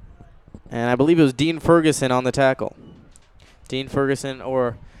 And I believe it was Dean Ferguson on the tackle. Dean Ferguson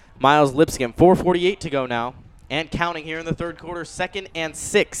or Miles Lipscomb. 4:48 to go now. And counting here in the third quarter. 2nd and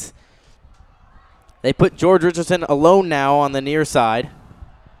 6. They put George Richardson alone now on the near side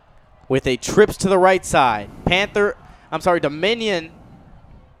with a trips to the right side. Dominion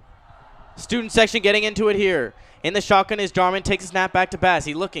student section getting into it here. In the shotgun is Jarman. Takes a snap back to pass.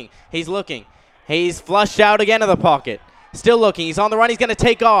 He's looking. He's flushed out again of the pocket. Still looking. He's on the run. He's going to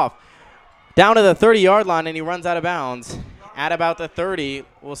take off. Down to the 30-yard line, and he runs out of bounds at about the 30.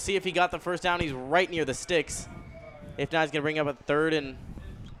 We'll see if he got the first down. He's right near the sticks. If not, he's going to bring up a 3rd and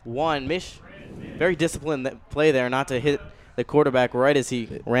 1. Mish, very disciplined play there not to hit the quarterback right as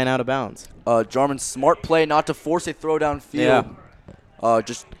he ran out of bounds. Jarman's smart play not to force a throw downfield.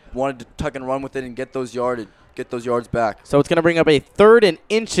 Just wanted to tuck and run with it and get those yards back. So it's going to bring up a 3rd and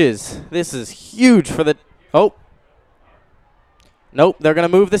inches. This is huge for the – Nope, they're going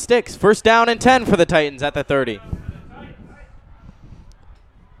to move the sticks. First down and 10 for the Titans at the 30.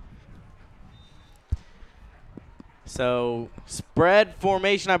 So spread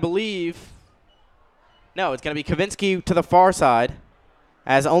formation, I believe. No, it's going to be Kavinsky to the far side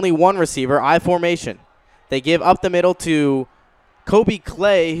as only one receiver, I formation. They give up the middle to Kobe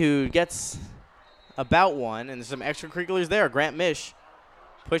Clay, who gets about one, and there's some extracurriculars there. Grant Mish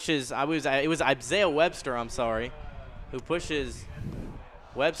pushes. It was Isaiah Webster. I'm sorry, who pushes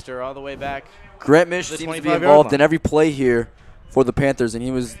Webster all the way back. Grant Mish The seems to be 25-yard involved line. in every play here for the Panthers, and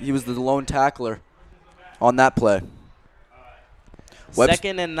he was the lone tackler on that play. Webster.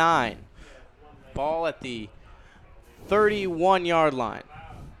 2nd and 9. Ball at the 31-yard line.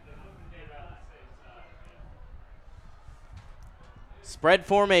 Spread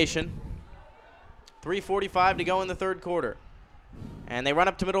formation. 3:45 to go in the third quarter. And they run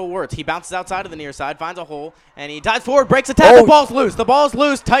up to middle of Wirtz. He bounces outside of the near side, finds a hole, and he dives forward, breaks a tackle. Oh. Ball's loose. The ball's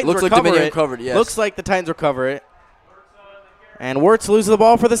loose. Titans Looks like recover Dominion it. recovered, yes. Looks like the Titans recover it. And Wirtz loses the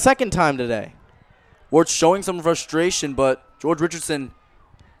ball for the second time today. Wirtz showing some frustration, but George Richardson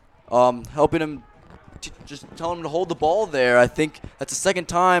helping him, just telling him to hold the ball there. I think that's the second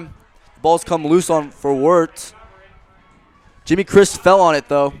time the ball's come loose for Wirtz. Jimmy Chris fell on it,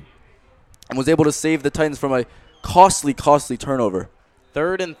 though, and was able to save the Titans from a costly turnover.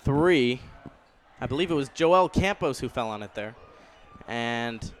 3rd and 3. I believe it was Joel Campos who fell on it there.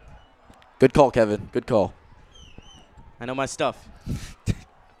 And Good call, Kevin. Good call. I know my stuff.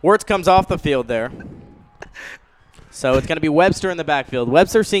 Wirtz comes off the field there. So it's going to be Webster in the backfield.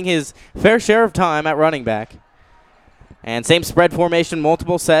 Webster seeing his fair share of time at running back. And same spread formation,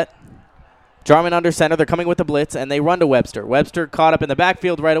 multiple set. Jarman under center. They're coming with the blitz, and they run to Webster. Webster caught up in the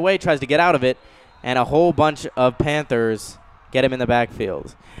backfield right away, tries to get out of it, and a whole bunch of Panthers get him in the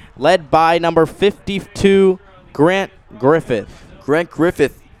backfield. Led by number 52, Grant Griffith. Grant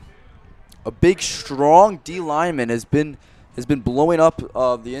Griffith, a big, strong D lineman, has been blowing up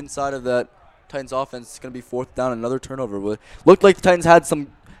the inside of that Titans offense. It's going to be 4th down, another turnover. Looked like the Titans had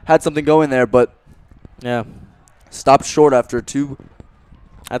something going there, but Yeah. stopped short after 2.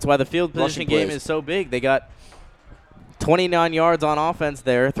 That's why the field position Rushing game plays. is so big. They got 29 yards on offense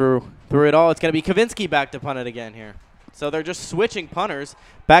there through it all. It's going to be Kavinsky back to punt it again here. So they're just switching punters.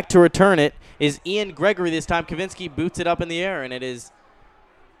 Back to return it is Ian Gregory this time. Kavinsky boots it up in the air, and it is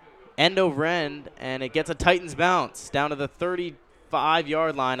end over end, and it gets a Titans bounce down to the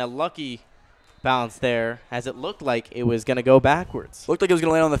 35-yard line. A lucky bounce there, as it looked like it was going to go backwards. Looked like it was going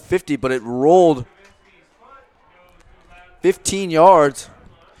to land on the 50, but it rolled 15 yards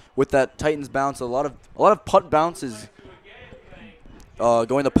with that Titans bounce. A lot of punt bounces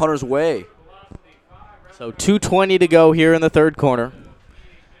going the punter's way. So 2:20 to go here in the third quarter.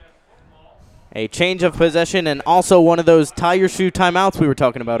 A change of possession and also one of those tie your shoe timeouts we were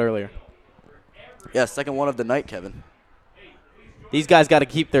talking about earlier. Yeah, second one of the night, Kevin. These guys got to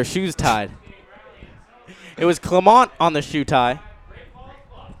keep their shoes tied. It was Clement on the shoe tie.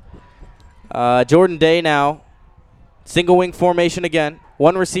 Jordan Day now. Single wing formation again.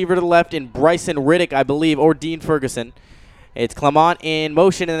 One receiver to the left in Bryson Riddick, I believe, or Dean Ferguson. It's Clement in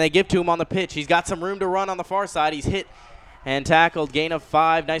motion, and they give to him on the pitch. He's got some room to run on the far side. He's hit and tackled. Gain of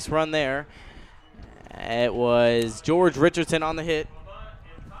 5. Nice run there. It was George Richardson on the hit.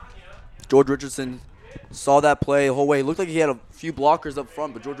 George Richardson saw that play the whole way. It looked like he had a few blockers up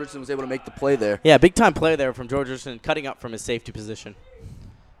front, but George Richardson was able to make the play there. Yeah, big time play there from George Richardson, cutting up from his safety position.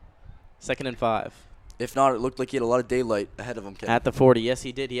 2nd and 5. If not, it looked like he had a lot of daylight ahead of him, Kevin. At the 40. Yes,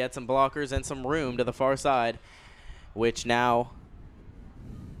 he did. He had some blockers and some room to the far side, which now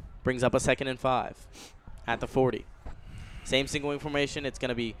brings up a 2nd and 5 at the 40. Same single wing formation. It's going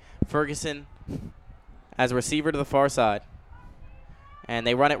to be Ferguson as a receiver to the far side. And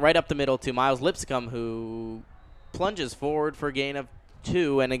they run it right up the middle to Miles Lipscomb, who plunges forward for a gain of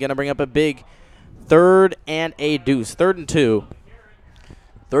 2, and they're going to bring up a big 3rd and a deuce. 3rd and 2.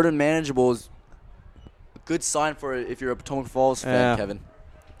 3rd and manageable is a good sign for if you're a Potomac Falls fan, Yeah. Kevin.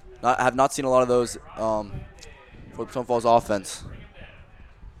 I have not seen a lot of those for the Potomac Falls offense.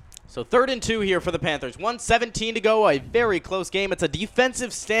 So 3rd and 2 here for the Panthers. 1:17 to go. A very close game. It's a defensive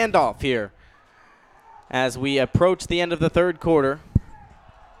standoff here as we approach the end of the third quarter.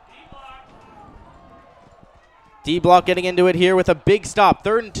 D-Block getting into it here with a big stop.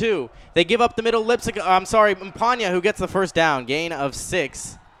 3rd and 2. They give up the middle. Mpanya, who gets the first down. Gain of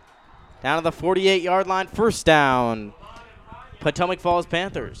 6. Down to the 48-yard line. First down. Potomac Falls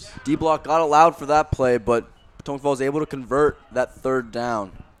Panthers. D-Block got allowed for that play, but Potomac Falls able to convert that 3rd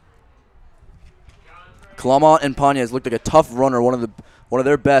down. Clement and Panez looked like a tough runner, one of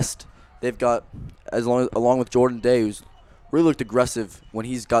their best. They've got along with Jordan Day, who's really looked aggressive when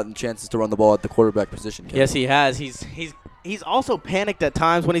he's gotten chances to run the ball at the quarterback position. Kevin. Yes, he has. He's also panicked at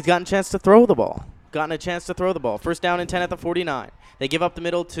times when he's gotten a chance to throw the ball. First down and 10 at the 49. They give up the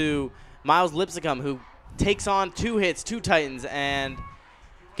middle to Miles Lipscomb, who takes on 2 hits, 2 Titans, and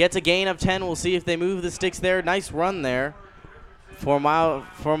gets a gain of 10. We'll see if they move the sticks there. Nice run there for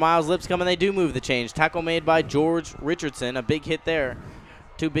Miles Lipscomb, and they do move the change. Tackle made by George Richardson. A big hit there.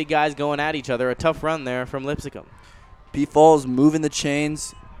 Two big guys going at each other. A tough run there from Lipscomb. P Falls moving the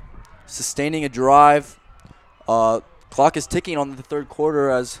chains, sustaining a drive. Clock is ticking on the third quarter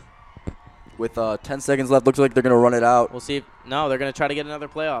as with 10 seconds left. Looks like they're going to run it out. We'll see if no, they're going to try to get another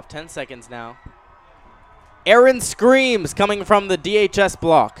playoff. 10 seconds now. Aaron screams coming from the DHS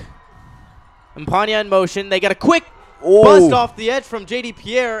block. Impania in motion. They got a quick bust off the edge from J.D.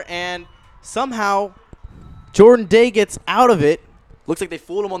 Pierre, and somehow Jordan Day gets out of it. Looks like they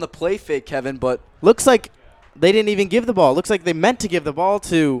fooled him on the play fake, Kevin, but looks like they didn't even give the ball. Looks like they meant to give the ball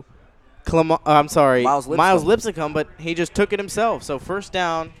to Miles Lipscomb, but he just took it himself. So first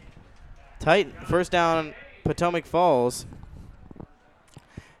down, Potomac Falls.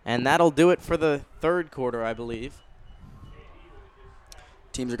 And that'll do it for the third quarter, I believe.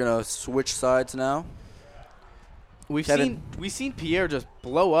 Teams are going to switch sides now. We've seen Pierre just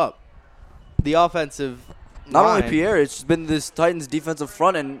blow up the offensive Not line. only Pierre, it's been this Titans defensive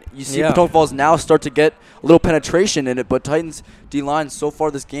front, and you see Potomac Falls now start to get a little penetration in it, but Titans D-line so far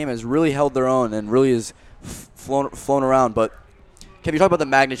this game has really held their own and really has flown around. But, Kev, you talk about the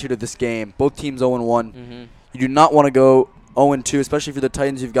magnitude of this game. Both teams 0-1. Mm-hmm. You do not want to go 0-2, especially for the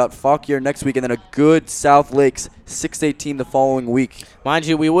Titans. You've got Fauquier next week and then a good South Lakes 6A team the following week. Mind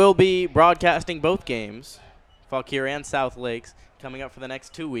you, we will be broadcasting both games, Fauquier and South Lakes, coming up for the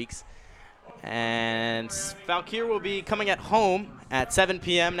next 2 weeks. And Fauquier will be coming at home at 7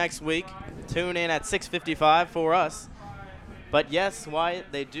 p.m. next week. Tune in at 6:55 for us. But yes,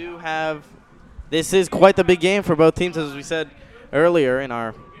 Wyatt, they do have – this is quite the big game for both teams, as we said earlier in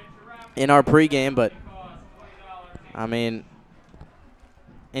our pregame. But, I mean,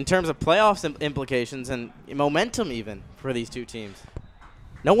 in terms of playoffs implications and momentum even for these two teams,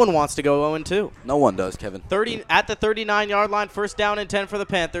 no one wants to go 0-2. No one does, Kevin. At the 39-yard line, first down and 10 for the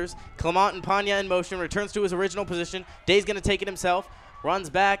Panthers. Clement Impania in motion, returns to his original position. Day's going to take it himself,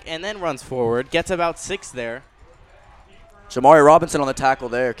 runs back, and then runs forward. Gets about 6 there. Jamari Robinson on the tackle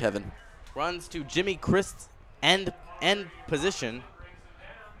there, Kevin. Runs to Jimmy Christ's end position.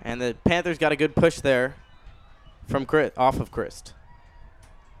 And the Panthers got a good push there from off of Christ.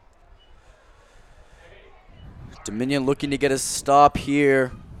 Dominion looking to get a stop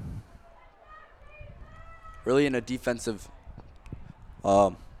here. Really in a defensive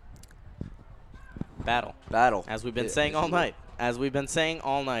battle. As we've been saying all night.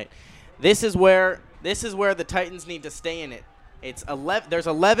 This is where the Titans need to stay in it. There's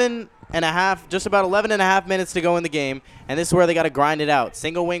 11 and a half, just about 11 and a half minutes to go in the game, and this is where they got to grind it out.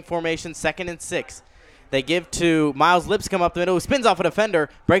 Single wing formation, 2nd and 6. They give to Miles Lipscomb up the middle, who spins off a defender,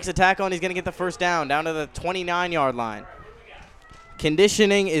 breaks a tackle, and he's going to get the first down to the 29-yard line.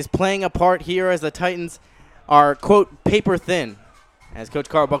 Conditioning is playing a part here as the Titans are, quote, paper thin, as Coach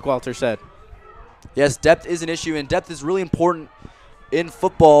Carl Buckwalter said. Yes, depth is an issue, and depth is really important in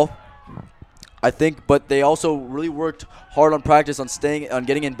football, I think, but they also really worked hard on practice on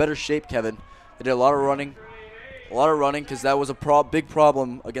getting in better shape, Kevin. They did a lot of running because that was a big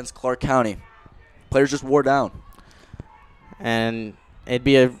problem against Clark County. Players just wore down. And it'd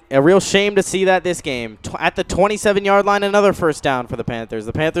be a real shame to see that this game. At the 27-yard line, another first down for the Panthers.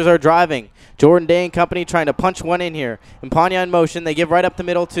 The Panthers are driving. Jordan Day and company trying to punch one in here. Impania in motion. They give right up the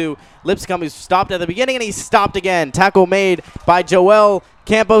middle to Lipscomb, who's stopped at the beginning, and he's stopped again. Tackle made by Joel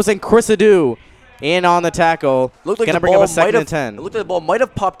Campos and Chris Adu in on the tackle. Looked like Gonna bring up a 2nd and 10. It looked like the ball might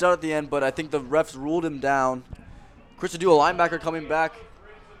have popped out at the end, but I think the refs ruled him down. Chris Adu, a linebacker, coming back.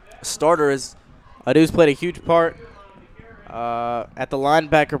 Starter is... Adu's played a huge part at the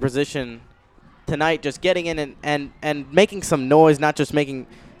linebacker position tonight, just getting in and making some noise, not just making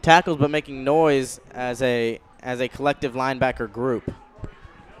tackles, but making noise as a collective linebacker group.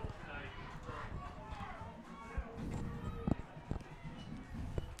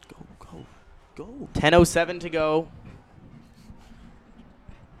 Go. 10:07 to go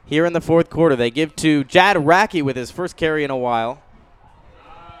here in the fourth quarter. They give to Jad Racky with his first carry in a while.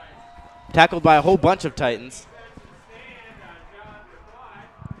 Tackled by a whole bunch of Titans.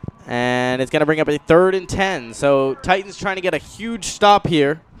 And it's going to bring up a 3rd and 10. So Titans trying to get a huge stop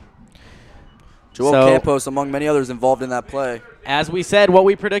here. Joel Campos, among many others, involved in that play. As we said, what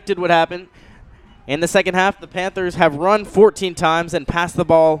we predicted would happen. In the second half, the Panthers have run 14 times and passed the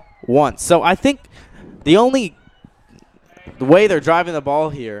ball once. So I think the way they're driving the ball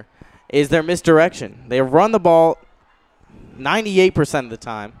here is their misdirection. They have run the ball 98% of the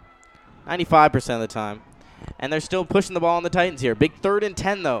time. 95% of the time. And they're still pushing the ball on the Titans here. Big 3rd and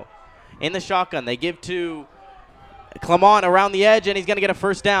 10, though. In the shotgun, they give to Clement around the edge, and he's going to get a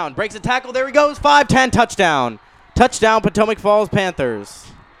first down. Breaks a tackle. There he goes. 5-10 touchdown. Touchdown, Potomac Falls Panthers.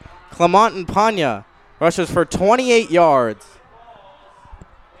 Clement and Panya rushes for 28 yards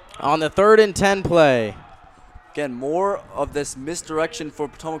on the 3rd and 10 play. Again, more of this misdirection for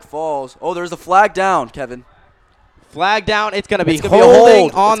Potomac Falls. Oh, there's a flag down, Kevin. Flag down. It's going to be It's gonna be a holding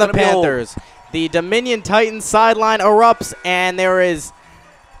hold. on It's the gonna be a hold. Panthers. The Dominion Titans sideline erupts, and there is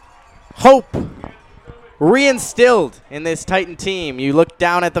hope reinstilled in this Titan team. You look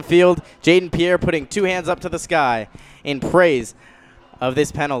down at the field, Jaden Pierre putting 2 hands up to the sky in praise of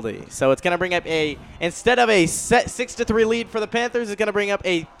this penalty. So it's going to bring up instead of a set 6-3 lead for the Panthers, it's going to bring up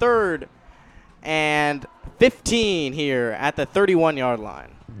a 3rd and 15 here at the 31-yard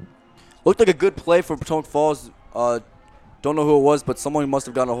line. Looked like a good play for Potomac Falls. Don't know who it was, but someone must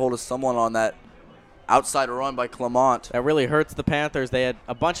have gotten a hold of someone on that outside run by Clement. That really hurts the Panthers. They had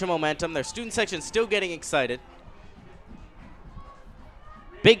a bunch of momentum. Their student section still getting excited.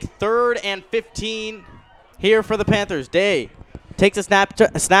 Big 3rd and 15 here for the Panthers. Day takes a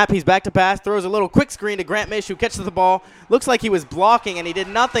snap. He's back to pass. Throws a little quick screen to Grant Mish, who catches the ball. Looks like he was blocking, and he did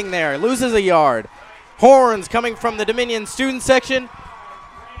nothing there. Loses a yard. Horns coming from the Dominion student section.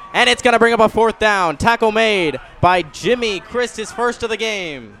 And it's going to bring up a 4th down. Tackle made by Jimmy Christ, his first of the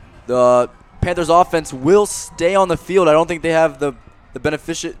game. The Panthers offense will stay on the field. I don't think they have the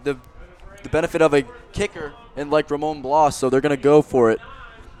benefit of a kicker in like Ramon Blas, so they're going to go for it.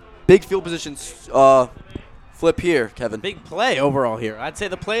 Big field positions flip here, Kevin. Big play overall here. I'd say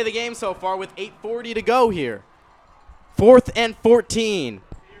the play of the game so far with 8:40 to go here. 4th and 14.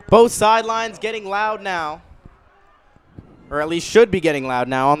 Both sidelines getting loud now. Or at least should be getting loud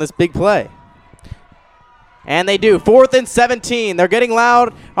now on this big play. And they do. 4th and 17. They're getting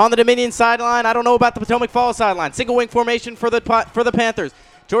loud on the Dominion sideline. I don't know about the Potomac Falls sideline. Single wing formation for the Panthers.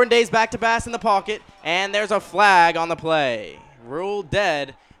 Jordan Day's back to pass in the pocket. And there's a flag on the play. Ruled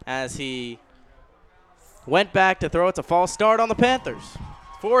dead as he went back to throw. It's a false start on the Panthers.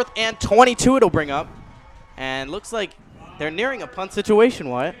 4th and 22 it'll bring up. And looks like they're nearing a punt situation,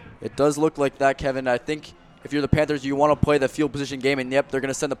 Wyatt. It does look like that, Kevin. I think if you're the Panthers, you want to play the field position game, and yep, they're going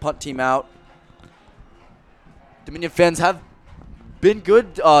to send the punt team out. Dominion fans have been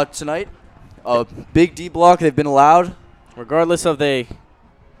good tonight. Big D block, they've been loud. Regardless of the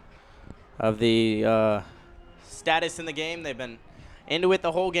status in the game, they've been into it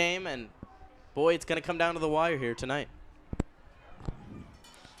the whole game, and boy, it's going to come down to the wire here tonight.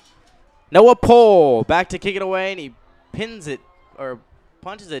 Noah Pohl back to kick it away, and he pins it or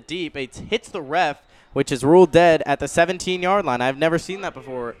punches it deep. It hits the ref, which is ruled dead at the 17-yard line. I've never seen that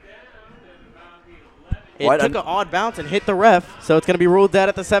before. It took an odd bounce and hit the ref, so it's going to be ruled dead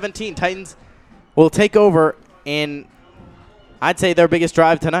at the 17. Titans will take over in, I'd say, their biggest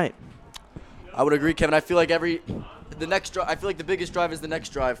drive tonight. I would agree, Kevin. I feel like I feel like the biggest drive is the next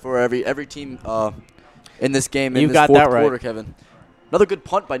drive for every team in this game. You in this got fourth that right, quarter, Kevin. Another good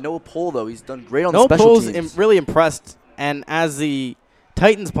punt by Noah Pohl, though. He's done great on the special Pohl's teams. really impressed, and as the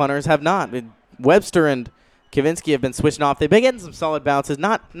Titans punters have not. Webster and Kavinsky have been switching off. They've been getting some solid bounces.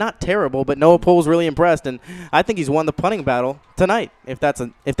 Not terrible, but Noah Pohl's really impressed, and I think he's won the punting battle tonight, if that's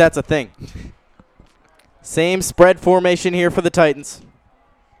a thing. Same spread formation here for the Titans.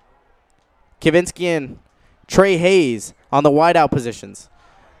 Kavinsky and Trey Hayes on the wideout positions.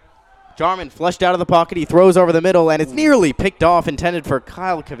 Jarman flushed out of the pocket. He throws over the middle, and it's nearly picked off, intended for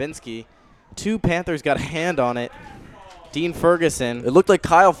Kyle Kavinsky. 2 Panthers got a hand on it. Dean Ferguson. It looked like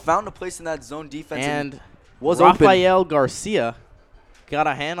Kyle found a place in that zone defense And was open. Rafael Garcia got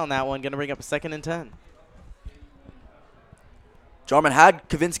a hand on that one. Going to bring up a 2nd and 10. Jarman had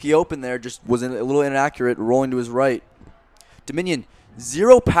Kavinsky open there, just was a little inaccurate, rolling to his right. Dominion,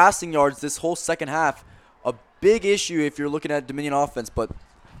 0 passing yards this whole second half. A big issue if you're looking at Dominion offense, but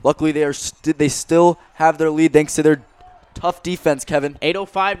luckily they still have their lead thanks to their tough defense, Kevin.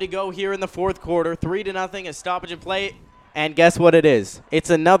 8:05 to go here in the 4th quarter. 3-0, a stoppage in play. And guess what it is? It's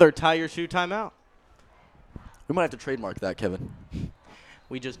another tie your shoe timeout. We might have to trademark that, Kevin.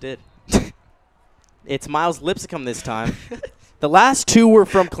 We just did. It's Miles Lipscomb this time. The last 2 were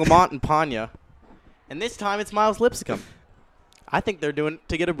from Clement and Panya. And this time it's Miles Lipscomb. I think they're doing it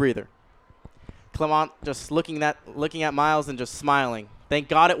to get a breather. Clement just looking at Miles and just smiling. Thank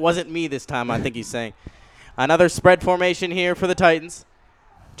God it wasn't me this time, I think he's saying. Another spread formation here for the Titans.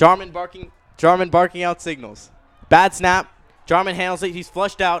 Jarman barking out signals. Bad snap. Jarman handles it. He's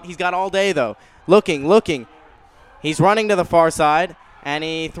flushed out. He's got all day, though. Looking. He's running to the far side, and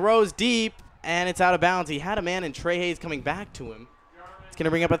he throws deep, and it's out of bounds. He had a man in Trey Hayes coming back to him. It's going to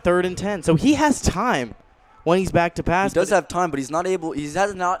bring up a 3rd and 10. So he has time when he's back to pass. He does have time, but he's not able. He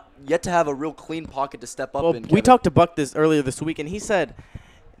has not yet to have a real clean pocket to step up Well, in. we Kevin. talked to Buck earlier this week, and he said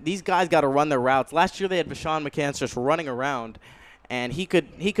these guys got to run their routes. Last year they had Vashawn McCants just running around, and he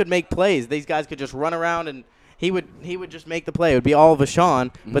could make plays. These guys could just run around, and he would just make the play. It would be all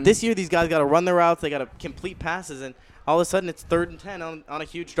Vashawn. But this year these guys got to run their routes. They got to complete passes, and all of a sudden it's 3rd and 10 on a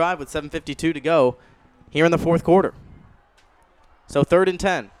huge drive with 7:52 to go here in the fourth quarter. So 3rd and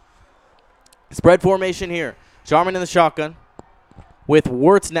 10. Spread formation here. Jarman in the shotgun with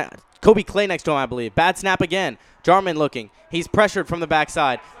Wirtz Kobe Clay next to him, I believe. Bad snap again. Jarman looking. He's pressured from the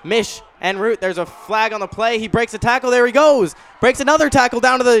backside. Mish en route. There's a flag on the play. He breaks a tackle. There he goes. Breaks another tackle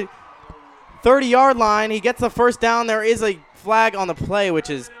down to the 30-yard line. He gets the first down. There is a flag on the play, which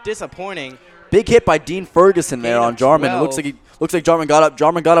is disappointing. Big hit by Dean Ferguson there on Jarman. It looks like Jarman got up.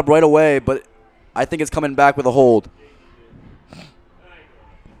 Jarman got up right away, but I think it's coming back with a hold.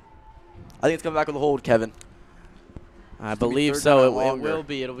 I think it's coming back with a hold, Kevin. I believe so. It will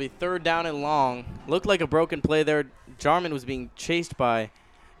be. It'll be 3rd down and long. Looked like a broken play there. Jarman was being chased by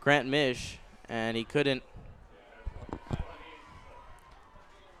Grant Mish, and he couldn't.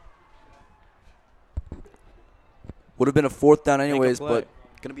 Would have been a 4th down anyways, play. but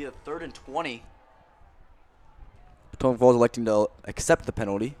going to be a 3rd and 20. Potomac Falls electing to accept the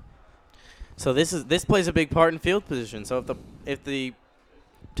penalty. So this plays a big part in field position. So if the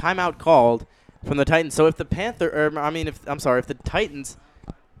timeout called from the Titans, so if the if the Titans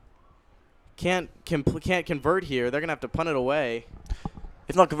can't convert here, they're gonna have to punt it away.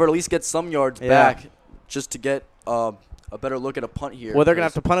 If not convert, at least get some yards back, just to get a better look at a punt here. Well, they're gonna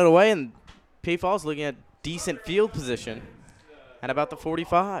have to punt it away, and P Falls looking at decent field position at about the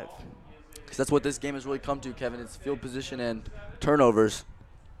 45. Because that's what this game has really come to, Kevin. It's field position and turnovers.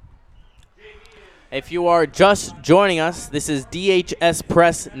 If you are just joining us, this is DHS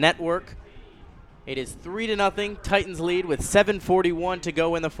Press Network. It is 3-0. Titans lead with 7:41 to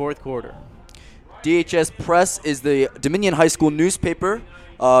go in the fourth quarter. DHS Press is the Dominion High School newspaper.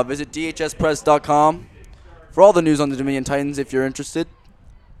 Visit dhspress.com for all the news on the Dominion Titans if you're interested.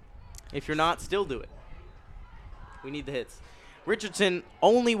 If you're not, still do it. We need the hits. Richardson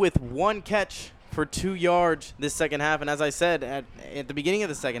only with 1 catch for 2 yards this second half, and as I said at the beginning of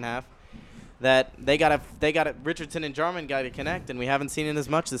the second half, that they got Richardson and Jarman got to connect, and we haven't seen it as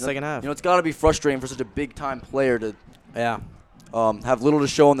much this second half. You know, it's got to be frustrating for such a big-time player to have little to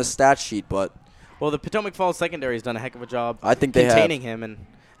show on the stat sheet, but well, the Potomac Falls secondary has done a heck of a job I think they containing him, and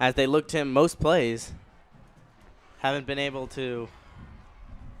as they looked him most plays, haven't been able to.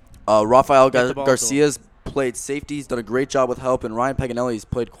 Rafael Get the ball Garcia's played safety. He's done a great job with help, and Ryan Paganelli's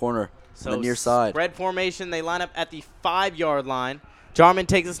played corner on the near side. Spread formation. They line up at the 5-yard line. Jarman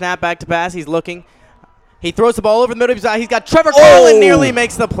takes a snap back to pass. He's looking. He throws the ball over the middle. He's got Trevor Carlin nearly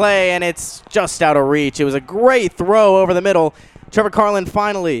makes the play, and it's just out of reach. It was a great throw over the middle. Trevor Carlin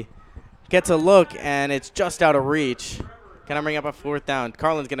finally gets a look, and it's just out of reach. Gonna bring up a 4th down.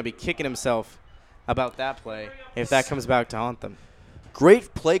 Carlin's going to be kicking himself about that play if that comes back to haunt them.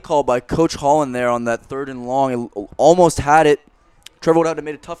 Great play call by Coach Holland there on that 3rd and long. It almost had it. Trevor would have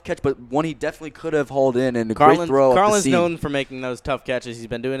made a tough catch, but one he definitely could have hauled in, and great throw. Carlin's known for making those tough catches. He's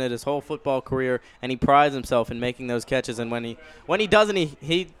been doing it his whole football career, and he prides himself in making those catches. And when he doesn't,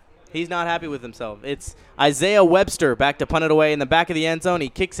 he's not happy with himself. It's Isaiah Webster back to punt it away in the back of the end zone. He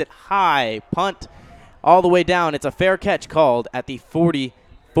kicks it high, punt all the way down. It's a fair catch called at the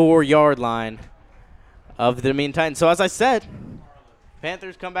 44-yard line of the Dominion Titans. So as I said,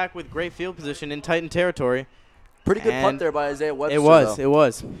 Panthers come back with great field position in Titan territory. Pretty good punt there by Isaiah Webster. It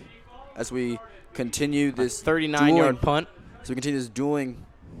was. As we continue this 39-yard punt. As we continue this dueling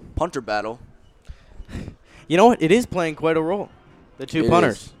punter battle. You know what? It is playing quite a role. The two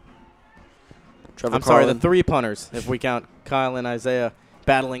punters. The 3 punters, if we count Kyle and Isaiah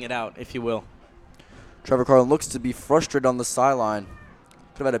battling it out, if you will. Trevor Carlin looks to be frustrated on the sideline.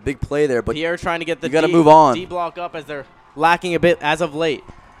 Could have had a big play there, but Pierre trying to get the move on. D block up as they're lacking a bit as of late.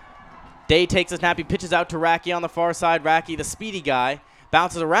 Day takes a snap. He pitches out to Racky on the far side. Racky, the speedy guy,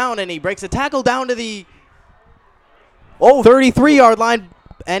 bounces around, and he breaks a tackle down to the 33-yard line,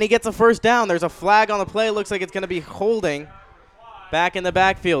 and he gets a first down. There's a flag on the play. Looks like it's going to be holding back in the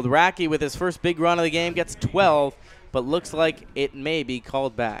backfield. Racky, with his first big run of the game, gets 12, but looks like it may be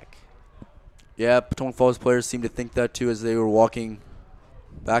called back. Yeah, Potomac Falls players seem to think that, too, as they were walking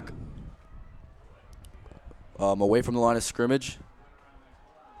back away from the line of scrimmage.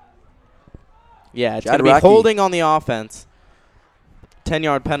 Yeah, it's going to be holding on the offense.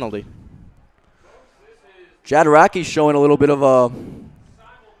 10-yard penalty. Jadaraki's showing a little bit of a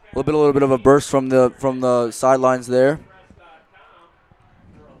burst from the sidelines there.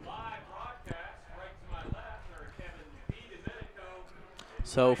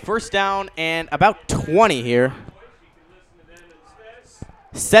 So first down and about 20 here.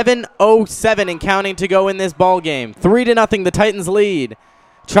 7:07 and counting to go in this ball game. 3-0, the Titans lead.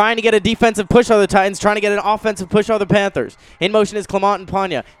 Trying to get a defensive push on the Titans, trying to get an offensive push on the Panthers. In motion is Clement and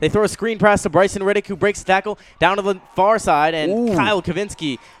Panya. They throw a screen pass to Bryson Riddick, who breaks the tackle down to the far side, and Kyle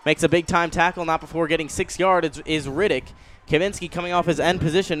Kavinsky makes a big-time tackle, not before getting 6 yards is Riddick. Kavinsky coming off his end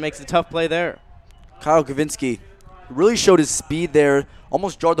position makes a tough play there. Kyle Kavinsky really showed his speed there.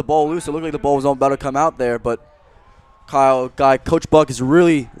 Almost jarred the ball loose. It looked like the ball was about to come out there, but Coach Buck is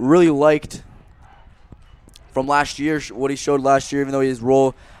really liked from last year, what he showed last year, even though his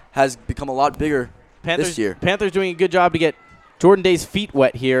role has become a lot bigger this year. Panthers doing a good job to get Jordan Day's feet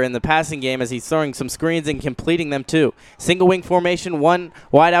wet here in the passing game as he's throwing some screens and completing them too. Single wing formation, one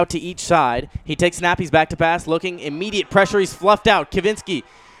wide out to each side. He takes snap, he's back to pass, looking, immediate pressure, he's fluffed out. Kavinsky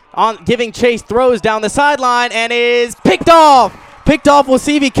on giving chase, throws down the sideline and is picked off. Picked off. We'll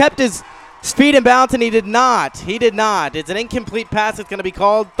see if he kept his speed and balance, and he did not. He did not. It's an incomplete pass. It's going to be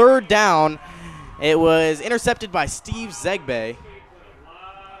called third down. It was intercepted by Steve Zegbe.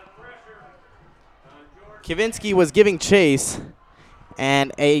 Kavinsky was giving chase,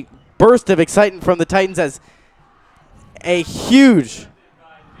 and a burst of excitement from the Titans as a huge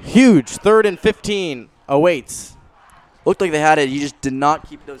 3rd and 15 awaits. Looked like they had it. You just did not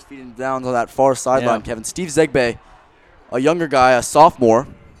keep those feet and downs on that far sideline, Kevin. Steve Zegbe, a younger guy, a sophomore.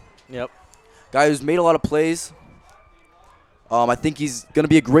 Yep. Guy who's made a lot of plays. I think he's going to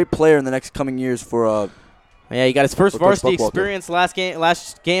be a great player in the next coming years for. Yeah, he got his first varsity Buckwalter. experience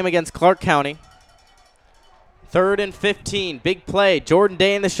last game against Clark County. 3rd and 15, big play. Jordan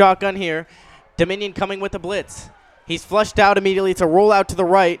Day in the shotgun here. Dominion coming with the blitz. He's flushed out immediately. It's a rollout to the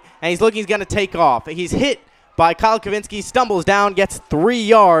right, and he's looking. He's going to take off. He's hit by Kyle Kavinsky. Stumbles down, gets 3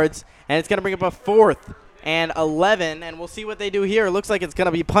 yards, and it's going to bring up a 4th and 11. And we'll see what they do here. It looks like it's going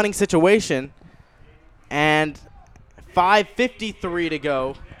to be a punting situation, and 5:53 to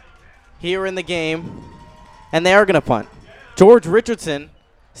go here in the game, and they are going to punt. George Richardson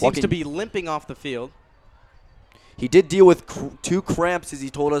seems to be limping off the field. He did deal with 2 cramps, as he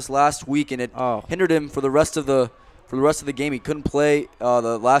told us last week, and it hindered him for the rest of the game. He couldn't play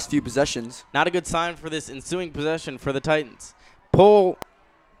the last few possessions. Not a good sign for this ensuing possession for the Titans. Pull,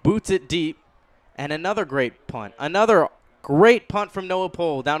 boots it deep, and another great punt. Another great punt from Noah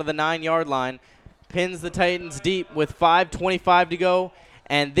Pohl down to the 9-yard line. Pins the Titans deep with 5:25 to go,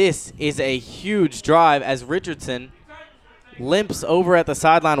 and this is a huge drive as Richardson limps over at the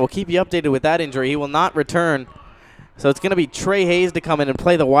sideline. We'll keep you updated with that injury. He will not return. So it's going to be Trey Hayes to come in and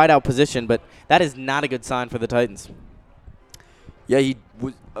play the wideout position, but that is not a good sign for the Titans. Yeah, he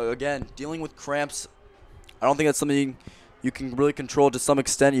was, again, dealing with cramps. I don't think that's something you can really control to some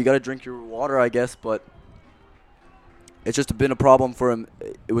extent. You got to drink your water, I guess, but it's just been a problem for him.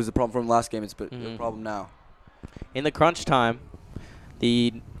 It was a problem for him last game. It's been a problem now. In the crunch time,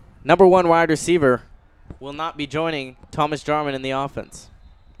 the number 1 wide receiver will not be joining Thomas Jarman in the offense.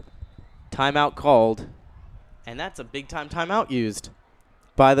 Timeout called. And that's a big-time timeout used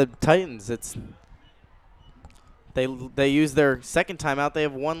by the Titans. They use their second timeout. They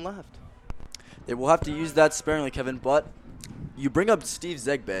have 1 left. They will have to use that sparingly, Kevin. But you bring up Steve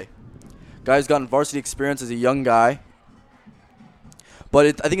Zegbe, guy who's gotten varsity experience as a young guy.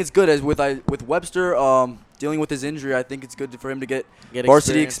 But I think it's good as with Webster dealing with his injury. I think it's good for him to get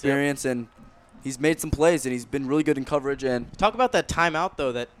varsity experience, and he's made some plays, and he's been really good in coverage. And talk about that timeout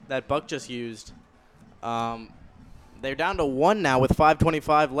though that Buck just used. They're down to 1 now with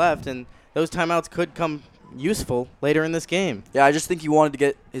 5:25 left, and those timeouts could come useful later in this game. Yeah, I just think he wanted to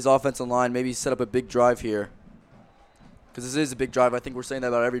get his offensive line, maybe set up a big drive here. Because this is a big drive. I think we're saying that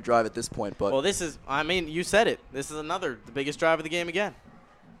about every drive at this point. But well, you said it. This is the biggest drive of the game again.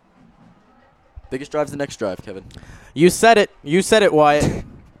 Biggest drive's the next drive, Kevin. You said it. You said it, Wyatt.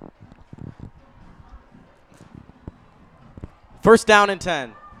 First down and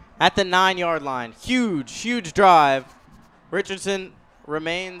 10 at the 9-yard line. Huge drive. Richardson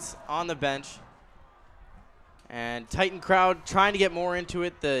remains on the bench. And Titan crowd trying to get more into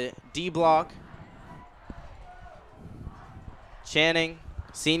it. The D block. Channing,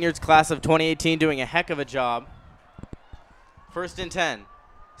 seniors class of 2018, doing a heck of a job. First and 10.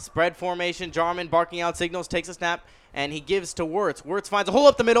 Spread formation. Jarman barking out signals, takes a snap, and he gives to Wirtz. Wirtz finds a hole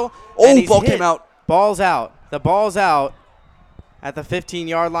up the middle. Oh, ball came out. Ball's out. The ball's out at the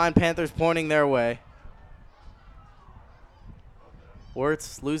 15-yard line. Panthers pointing their way.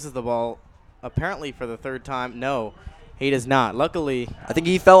 Wirtz loses the ball apparently for the 3rd time. No, he does not. Luckily, I think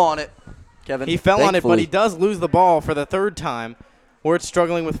he fell on it, Kevin. He fell on it, but he does lose the ball for the 3rd time. Wirtz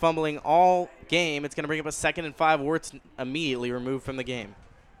struggling with fumbling all game. It's going to bring up a 2nd and 5. Wirtz immediately removed from the game.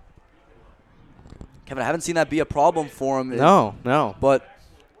 Kevin, I haven't seen that be a problem for him. No. But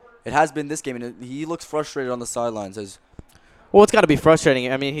it has been this game, and he looks frustrated on the sidelines. Well, it's got to be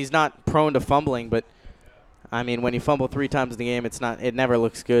frustrating. I mean, he's not prone to fumbling, but I mean, when you fumble 3 times in the game, it never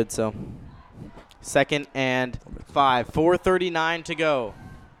looks good. So, 2nd and 5, 4:39 to go.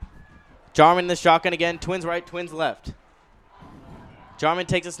 Jarman in the shotgun again. Twins right, Twins left. Jarman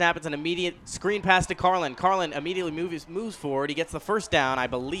takes a snap. It's an immediate screen pass to Carlin. Carlin immediately moves forward. He gets the first down, I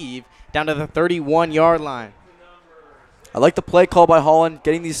believe, down to the 31-yard line. I like the play call by Holland.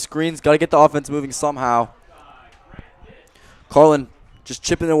 Getting these screens, got to get the offense moving somehow. Carlin just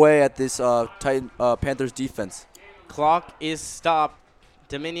chipping away at this Panthers defense. Clock is stopped.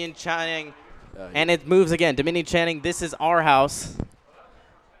 Dominion Channing, and it moves again. Dominion Channing, this is our house.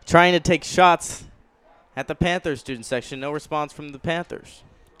 Trying to take shots at the Panthers student section. No response from the Panthers.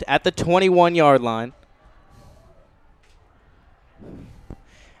 At the 21-yard line.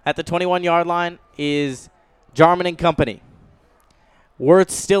 At the 21-yard line is Jarman and company.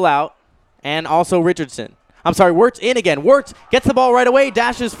 Wirtz still out, and also Richardson. I'm sorry, Wirtz in again. Wirtz gets the ball right away,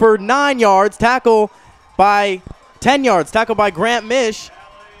 dashes for 9 yards, tackle by 10 yards, tackle by Grant Mish.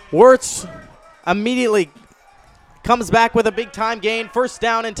 Wirtz immediately comes back with a big time gain, 1st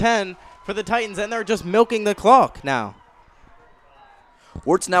down and 10 for the Titans, and they're just milking the clock now.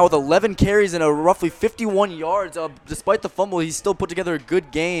 Wirtz now with 11 carries and a roughly 51 yards. Despite the fumble, he's still put together a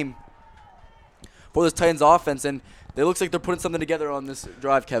good game for this Titans offense, and it looks like they're putting something together on this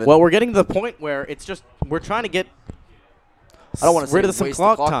drive, Kevin. Well, we're getting to the point where it's just we're trying to get I don't want to rid of some waste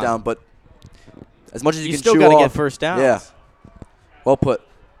clock the clock time. down, but as much as you can still chew got to off, get first downs. Yeah, well put.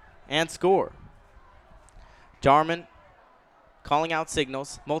 And score. Jarman calling out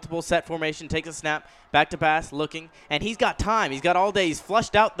signals. Multiple set formation, takes a snap, back to pass, looking, and he's got time. He's got all day. He's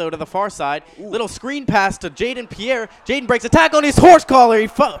flushed out, though, to the far side. Ooh. Little screen pass to Jaden Pierre. Jaden breaks a tackle on his horse collar.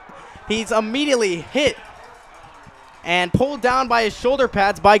 He's immediately hit and pulled down by his shoulder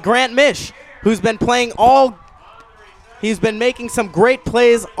pads by Grant Mish, who's been playing he's been making some great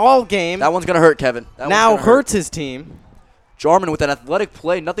plays all game. That one's going to hurt, Kevin. Now hurts his team. Jarman with an athletic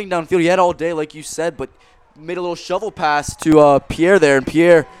play, nothing downfield. He had all day, like you said, but made a little shovel pass to Pierre there, and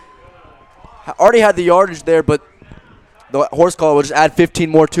Pierre already had the yardage there, but the horse collar will just add 15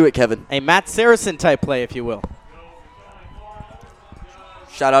 more to it, Kevin. A Matt Saracen type play, if you will.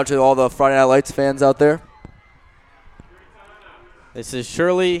 Shout out to all the Friday Night Lights fans out there. This is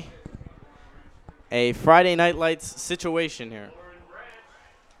surely a Friday Night Lights situation here.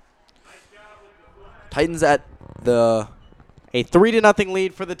 Titans at a 3-0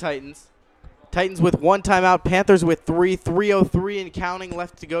 lead for the Titans. Titans with 1 timeout. Panthers with 3:03 and counting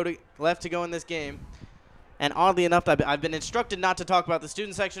left to go in this game. And oddly enough, I've been instructed not to talk about the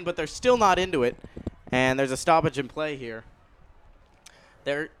student section, but they're still not into it. And there's a stoppage in play here.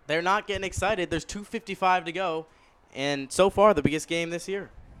 They're not getting excited. There's 2:55 to go, and so far the biggest game this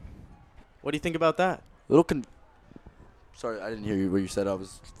year. What do you think about that? Sorry, I didn't hear what you said. I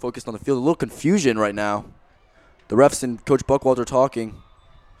was focused on the field. A little confusion right now. The refs and Coach Buckwalter talking.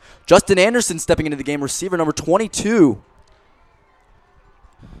 Justin Anderson stepping into the game, receiver number 22.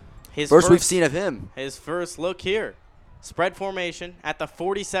 First we've seen of him. His first look here. Spread formation at the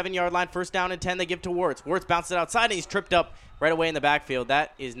 47-yard line. 1st down and 10 they give to Wirtz. Wirtz bounces it outside, and he's tripped up right away in the backfield.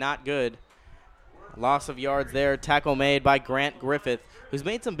 That is not good. Loss of yards there. Tackle made by Grant Griffith, who's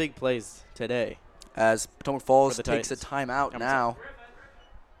made some big plays today. As Potomac Falls takes a timeout now.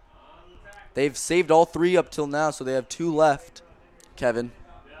 They've saved all 3 up till now, so they have 2 left, Kevin.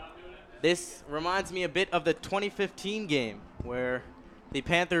 This reminds me a bit of the 2015 game where the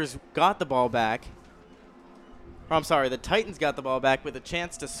Panthers got the ball back. The Titans got the ball back with a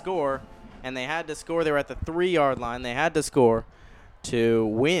chance to score, and they had to score. They were at the 3-yard line. They had to score to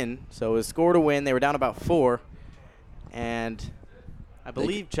win. So it was score to win. They were down about 4, and I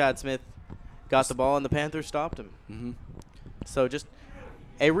believe Chad Smith got the ball, and the Panthers stopped him. Mm-hmm. So just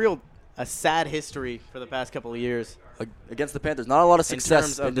a sad history for the past couple of years. Against the Panthers. Not a lot of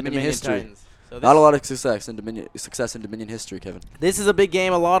success in Dominion history. So not a lot of success in Dominion history, Kevin. This is a big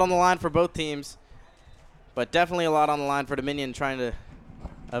game, a lot on the line for both teams, but definitely a lot on the line for Dominion trying to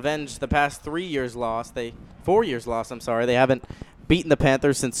avenge the past 4 years loss. They haven't beaten the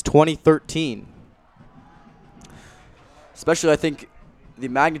Panthers since 2013. Especially, I think the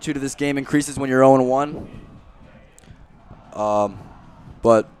magnitude of this game increases when you're 0-1.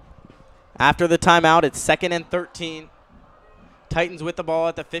 But after the timeout, it's 2nd and 13. Titans with the ball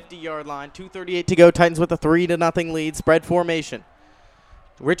at the 50-yard line. 2:38 to go. Titans with a 3-0 lead. Spread formation.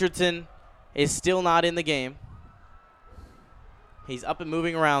 Richardson is still not in the game. He's up and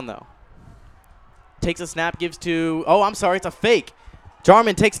moving around, though. Takes a snap, gives to, oh, I'm sorry, it's a fake.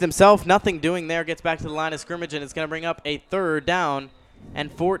 Jarman takes it himself, nothing doing there, gets back to the line of scrimmage, and it's going to bring up a 3rd down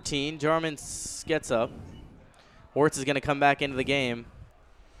and 14. Jarman gets up. Wirtz is going to come back into the game.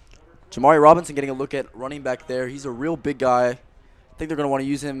 Jamari Robinson getting a look at running back there. He's a real big guy. I think they're going to want to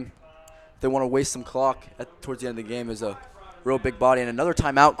use him. They want to waste some clock towards the end of the game as a real big body. And another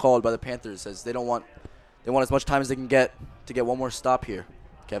timeout called by the Panthers as they want as much time as they can get to get one more stop here,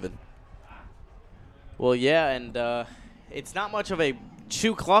 Kevin. Well, yeah, and it's not much of a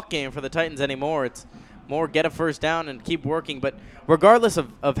chew clock game for the Titans anymore. It's more get a first down and keep working. But regardless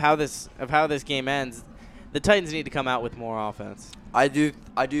of how this game ends, the Titans need to come out with more offense. I do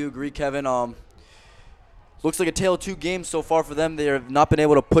agree, Kevin. Looks like a tale of two games so far for them. They have not been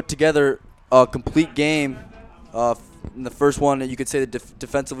able to put together a complete game. In the first one, you could say that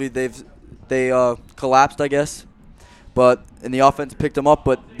defensively they collapsed, I guess. But in the offense picked them up.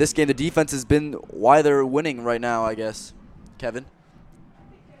 But this game, the defense has been why they're winning right now, I guess. Kevin,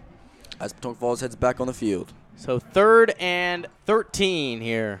 as Potomac Falls heads back on the field. So 3rd and 13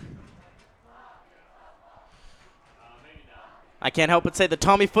 here. I can't help but say the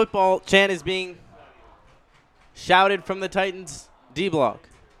Tommy football chant is being shouted from the Titans D block.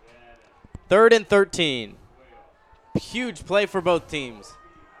 3rd and 13. Huge play for both teams.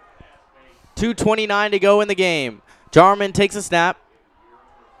 2:29 to go in the game. Jarman takes a snap.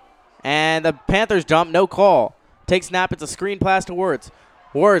 And the Panthers jump, no call. Takes snap, it's a screen pass to Wirtz.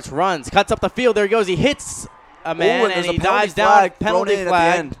 Wirtz runs, cuts up the field, there he goes. He hits a man and he dives down. Penalty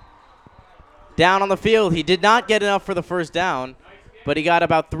flag. Down on the field. He did not get enough for the first down, but he got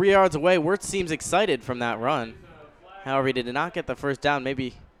about 3 yards away. Wirtz seems excited from that run. However, he did not get the first down.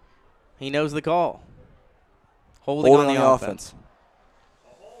 Maybe he knows the call. Holding on the offense.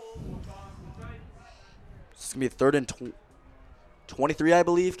 This is going to be a 3rd and 23, I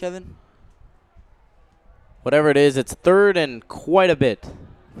believe, Kevin. Whatever it is, it's 3rd and quite a bit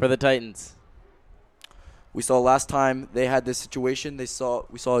for the Titans. We saw last time they had this situation. We saw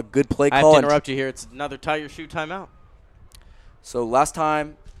a good play call. I have to interrupt you here. It's another tie your shoe timeout. So last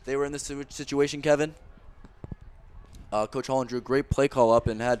time they were in this situation, Kevin, Coach Holland drew a great play call up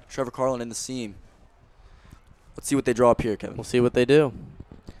and had Trevor Carlin in the seam. Let's see what they draw up here, Kevin. We'll see what they do.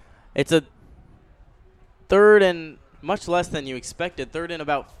 It's a 3rd and much less than you expected. 3rd and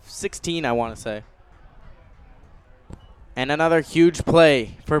about 16, I want to say. And another huge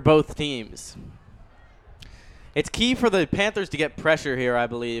play for both teams. It's key for the Panthers to get pressure here, I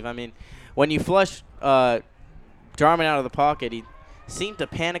believe. I mean, when you flush Jarman out of the pocket, he seemed to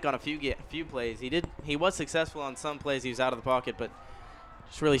panic on a few plays. He was successful on some plays. He was out of the pocket, but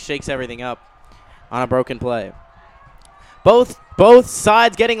just really shakes everything up on a broken play. Both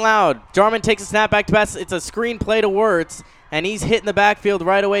sides getting loud. Jarman takes a snap back to pass. It's a screen play to Wirtz, and he's hitting the backfield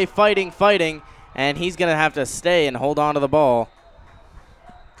right away, fighting, and he's going to have to stay and hold on to the ball.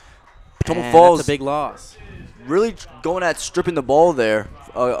 Potomac Falls. That's a big loss. Really going at stripping the ball there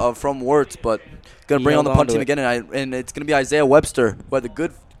from Wirtz, but going to bring on the punt team again, and it's going to be Isaiah Webster, who had the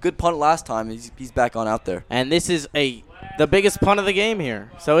good punt last time. He's back on out there. And this is the biggest punt of the game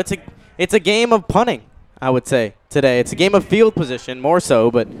here. So it's a game of punting, I would say, today. It's a game of field position more so,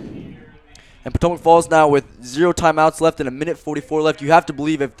 but. And Potomac Falls now with 0 timeouts left and 1:44 left. You have to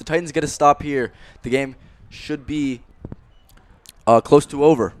believe if the Titans get a stop here, the game should be close to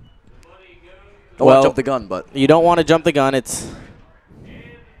over. Don't want to jump the gun, but you don't want to jump the gun. It's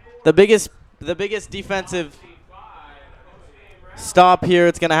the biggest defensive stop here.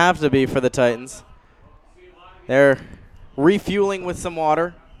 It's going to have to be for the Titans. They're refueling with some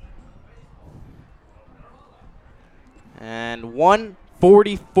water. And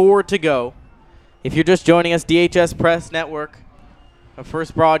 1:44 to go. If you're just joining us, DHS Press Network, our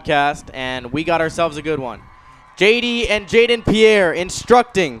first broadcast, and we got ourselves a good one. JD and Jaden Pierre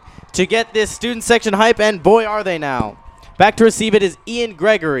instructing to get this student section hype, and boy, are they now. Back to receive it is Ian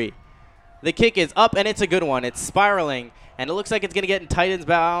Gregory. The kick is up, and it's a good one. It's spiraling, and it looks like it's going to get in Titans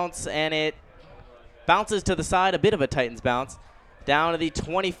bounce, and it bounces to the side, a bit of a Titans bounce, down to the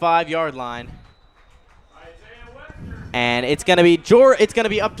 25-yard line. And it's going to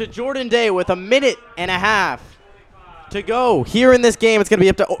be up to Jordan Day with 1.5 minutes to go here in this game. It's going to be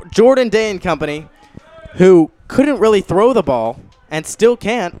up to Jordan Day and company, who couldn't really throw the ball and still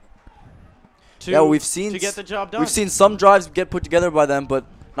can't. We've seen to get the job done. We've seen some drives get put together by them, but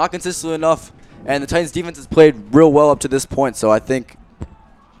not consistently enough. And the Titans defense has played real well up to this point, so I think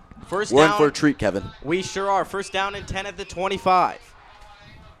we're in for a treat, Kevin. We sure are. First down and 10 at the 25.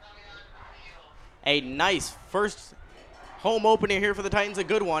 A nice first home opener here for the Titans, a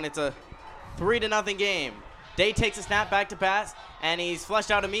good one. It's a 3-0 game. Day takes a snap back to pass, and he's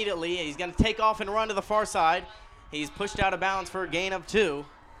flushed out immediately. He's going to take off and run to the far side. He's pushed out of bounds for a gain of 2.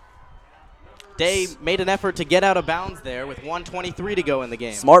 Day made an effort to get out of bounds there with 1:23 to go in the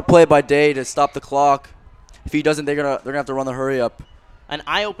game. Smart play by Day to stop the clock. If he doesn't, they're gonna have to run the hurry up. An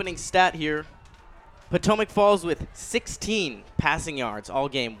eye-opening stat here. Potomac Falls with 16 passing yards all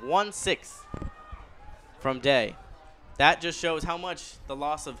game, 1/6 from Day. That just shows how much the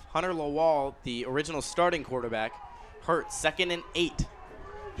loss of Hunter Lawal, the original starting quarterback, hurt. 2nd and 8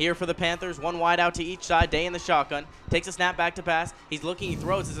 here for the Panthers. One wide out to each side. Day in the shotgun. Takes a snap back to pass. He's looking. He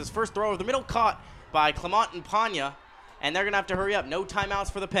throws. It's his first throw over the middle, caught by Clement and Panya. And they're going to have to hurry up. No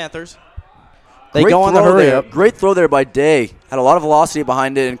timeouts for the Panthers. They go on the hurry up. Great throw there by Day. Had a lot of velocity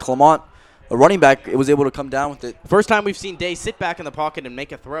behind it. And Clement, a running back, was able to come down with it. First time we've seen Day sit back in the pocket and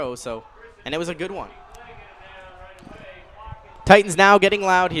make a throw. And it was a good one. Titans now getting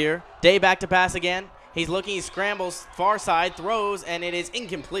loud here. Day back to pass again. He's looking, he scrambles, far side, throws, and it is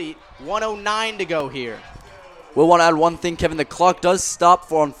incomplete. 1:09 to go here. We'll want to add one thing, Kevin. The clock does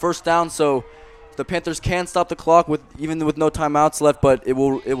stop on first down, so the Panthers can stop the clock even with no timeouts left, but it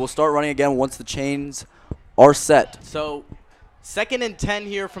will start running again once the chains are set. So 2nd and 10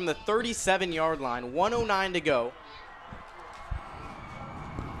 here from the 37-yard line. 1:09 to go.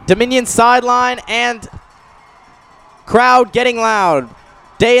 Dominion sideline and crowd getting loud.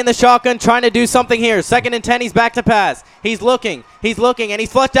 Day in the shotgun trying to do something here. 2nd and 10, he's back to pass. He's looking, and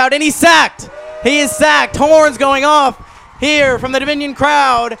he's flushed out, and he's sacked. He is sacked. Horns going off here from the Dominion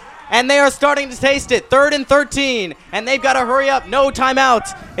crowd, and they are starting to taste it. 3rd and 13, and they've got to hurry up. No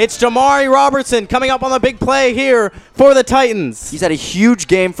timeouts. It's Jamari Robertson coming up on the big play here for the Titans. He's had a huge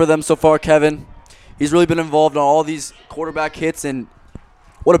game for them so far, Kevin. He's really been involved on all these quarterback hits, and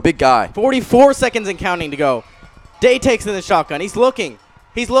what a big guy. 44 seconds and counting to go. Day takes in the shotgun. He's looking.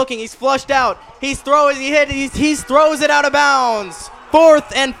 He's flushed out. He throws it out of bounds.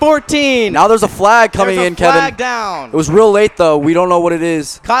 4th and 14. Now there's a flag coming in, Kevin. Flag down. It was real late, though. We don't know what it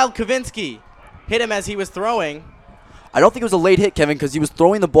is. Kyle Kavinsky hit him as he was throwing. I don't think it was a late hit, Kevin, because he was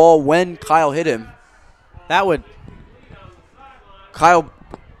throwing the ball when Kyle hit him. Kyle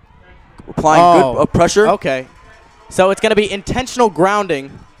applying good pressure. Okay. So it's going to be intentional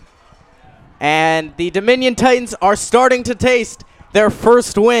grounding. And the Dominion Titans are starting to taste their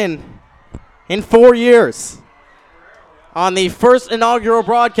first win in 4 years. On the first inaugural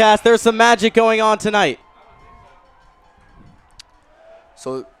broadcast, there's some magic going on tonight.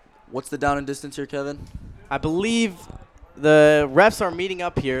 So what's the down and distance here, Kevin? I believe the refs are meeting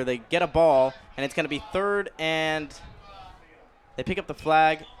up here. They get a ball, and it's going to be 3rd, and they pick up the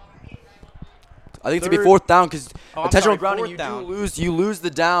flag. I think it's going to be 4th down because intentional grounding, you lose the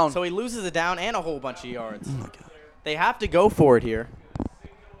down. So he loses the down and a whole bunch of yards. Oh my God. They have to go for it here.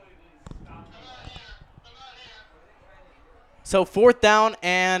 So 3rd down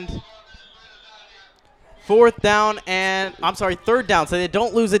and third down. So they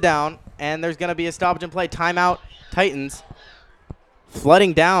don't lose it down, and there's going to be a stoppage and play. Timeout, Titans.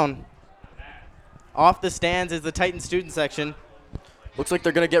 Flooding down. Off the stands is the Titans student section. Looks like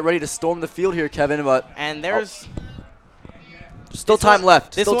they're going to get ready to storm the field here, Kevin. And there's still time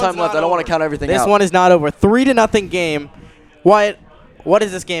left. I don't want to count everything out. This one is not over. 3-0 game. Wyatt, what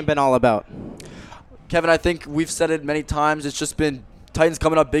has this game been all about? Kevin, I think we've said it many times. It's just been Titans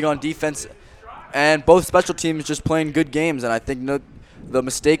coming up big on defense, and both special teams just playing good games. And I think the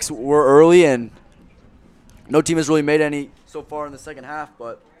mistakes were early, and no team has really made any so far in the second half.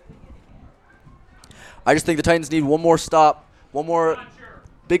 But I just think the Titans need one more stop, one more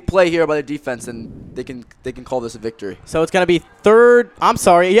big play here by the defense, and they can call this a victory. So it's going to be 4th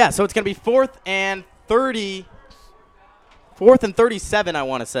and 30. 4th and 37, I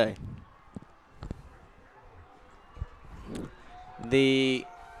want to say. The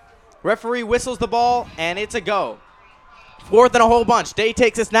referee whistles the ball, and it's a go. 4th and a whole bunch. Day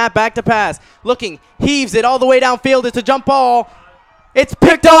takes a snap back to pass. Looking, heaves it all the way downfield. It's a jump ball. It's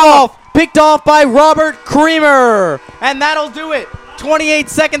picked off. Picked off by Robert Creamer. And that'll do it. 28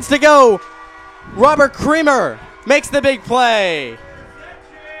 seconds to go. Robert Creamer makes the big play.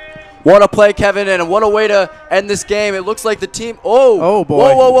 What a play, Kevin, and what a way to end this game. It looks like the team. Oh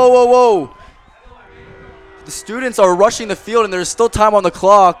boy. Whoa. The students are rushing the field, and there's still time on the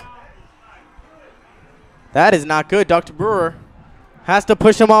clock. That is not good. Dr. Brewer has to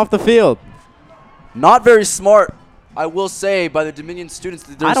push him off the field. Not very smart, I will say, by the Dominion students.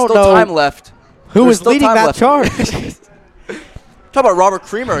 There's still time left. Who is leading that charge? Talk about Robert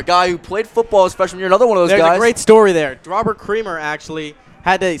Creamer, a guy who played football his freshman year. Another one of those guys. There's a great story there. Robert Creamer actually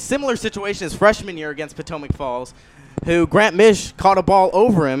had a similar situation his freshman year against Potomac Falls, who Grant Mish caught a ball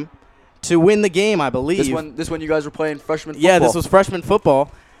over him, to win the game, I believe. This one you guys were playing freshman football. Yeah, this was freshman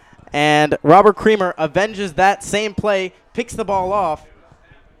football. And Robert Creamer avenges that same play, picks the ball off,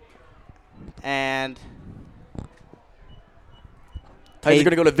 and Titans are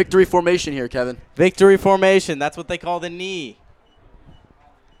going to go to victory formation here, Kevin. Victory formation. That's what they call the knee,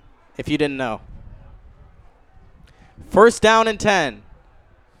 if you didn't know. First down and 10.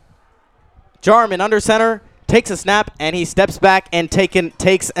 Jarman under center, takes a snap, and he steps back and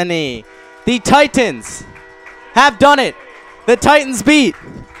takes a knee. The Titans have done it. The Titans beat.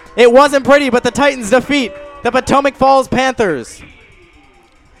 It wasn't pretty, but the Titans defeat the Potomac Falls Panthers.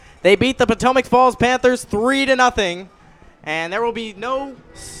 They beat the Potomac Falls Panthers 3-0, and there will be no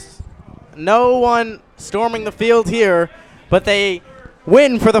one storming the field here, but they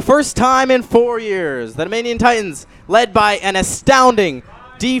win for the first time in 4 years. The Dominion Titans, led by an astounding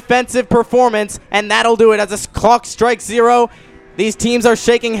defensive performance, and that'll do it as the clock strikes 0. These teams are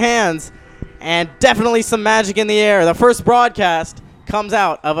shaking hands, and definitely some magic in the air. The first broadcast comes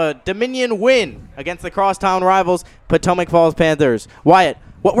out of a Dominion win against the crosstown rivals, Potomac Falls Panthers. Wyatt,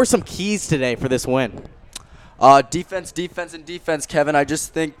 what were some keys today for this win? Defense, and defense, Kevin. I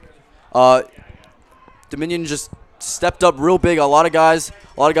just think Dominion just stepped up real big. A lot of guys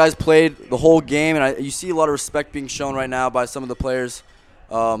played the whole game, and you see a lot of respect being shown right now by some of the players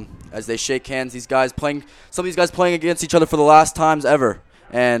as they shake hands. Some of these guys playing against each other for the last times ever,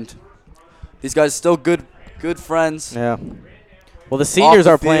 and these guys still good friends. Yeah. Well, the seniors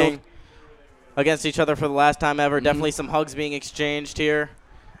are field. playing against each other for the last time ever. Definitely some hugs being exchanged here,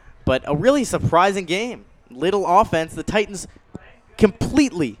 but a really surprising game. Little offense. The Titans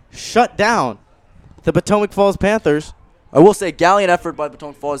completely shut down the Potomac Falls Panthers. I will say, gallant effort by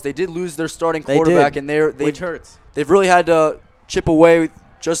Potomac Falls. They did lose their starting quarterback, and which hurts. They've really had to chip away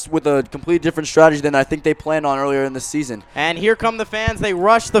just with a completely different strategy than I think they planned on earlier in the season. And here come the fans. They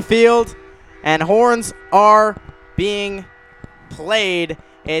rush the field, and horns are being played.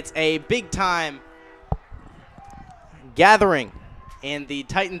 It's a big-time gathering in the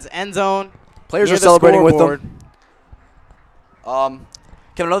Titans' end zone. Players near are the celebrating with scoreboard. them.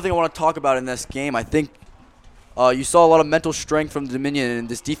 Kevin, another thing I want to talk about in this game, I think you saw a lot of mental strength from the Dominion, and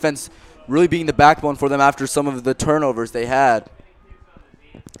this defense really being the backbone for them after some of the turnovers they had.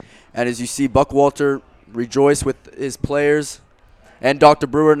 And as you see Buck Walter rejoice with his players and Dr.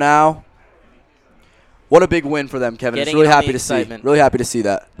 Brewer now, what a big win for them, Kevin. It's really happy to see. Really happy to see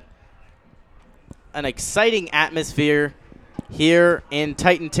that. An exciting atmosphere here in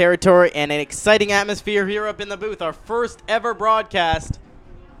Titan territory, and an exciting atmosphere here up in the booth. Our first ever broadcast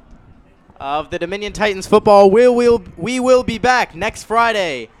of the Dominion Titans football. We will be back next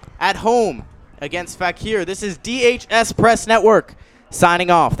Friday at home against Fakir. This is DHS Press Network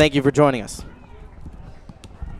signing off. Thank you for joining us.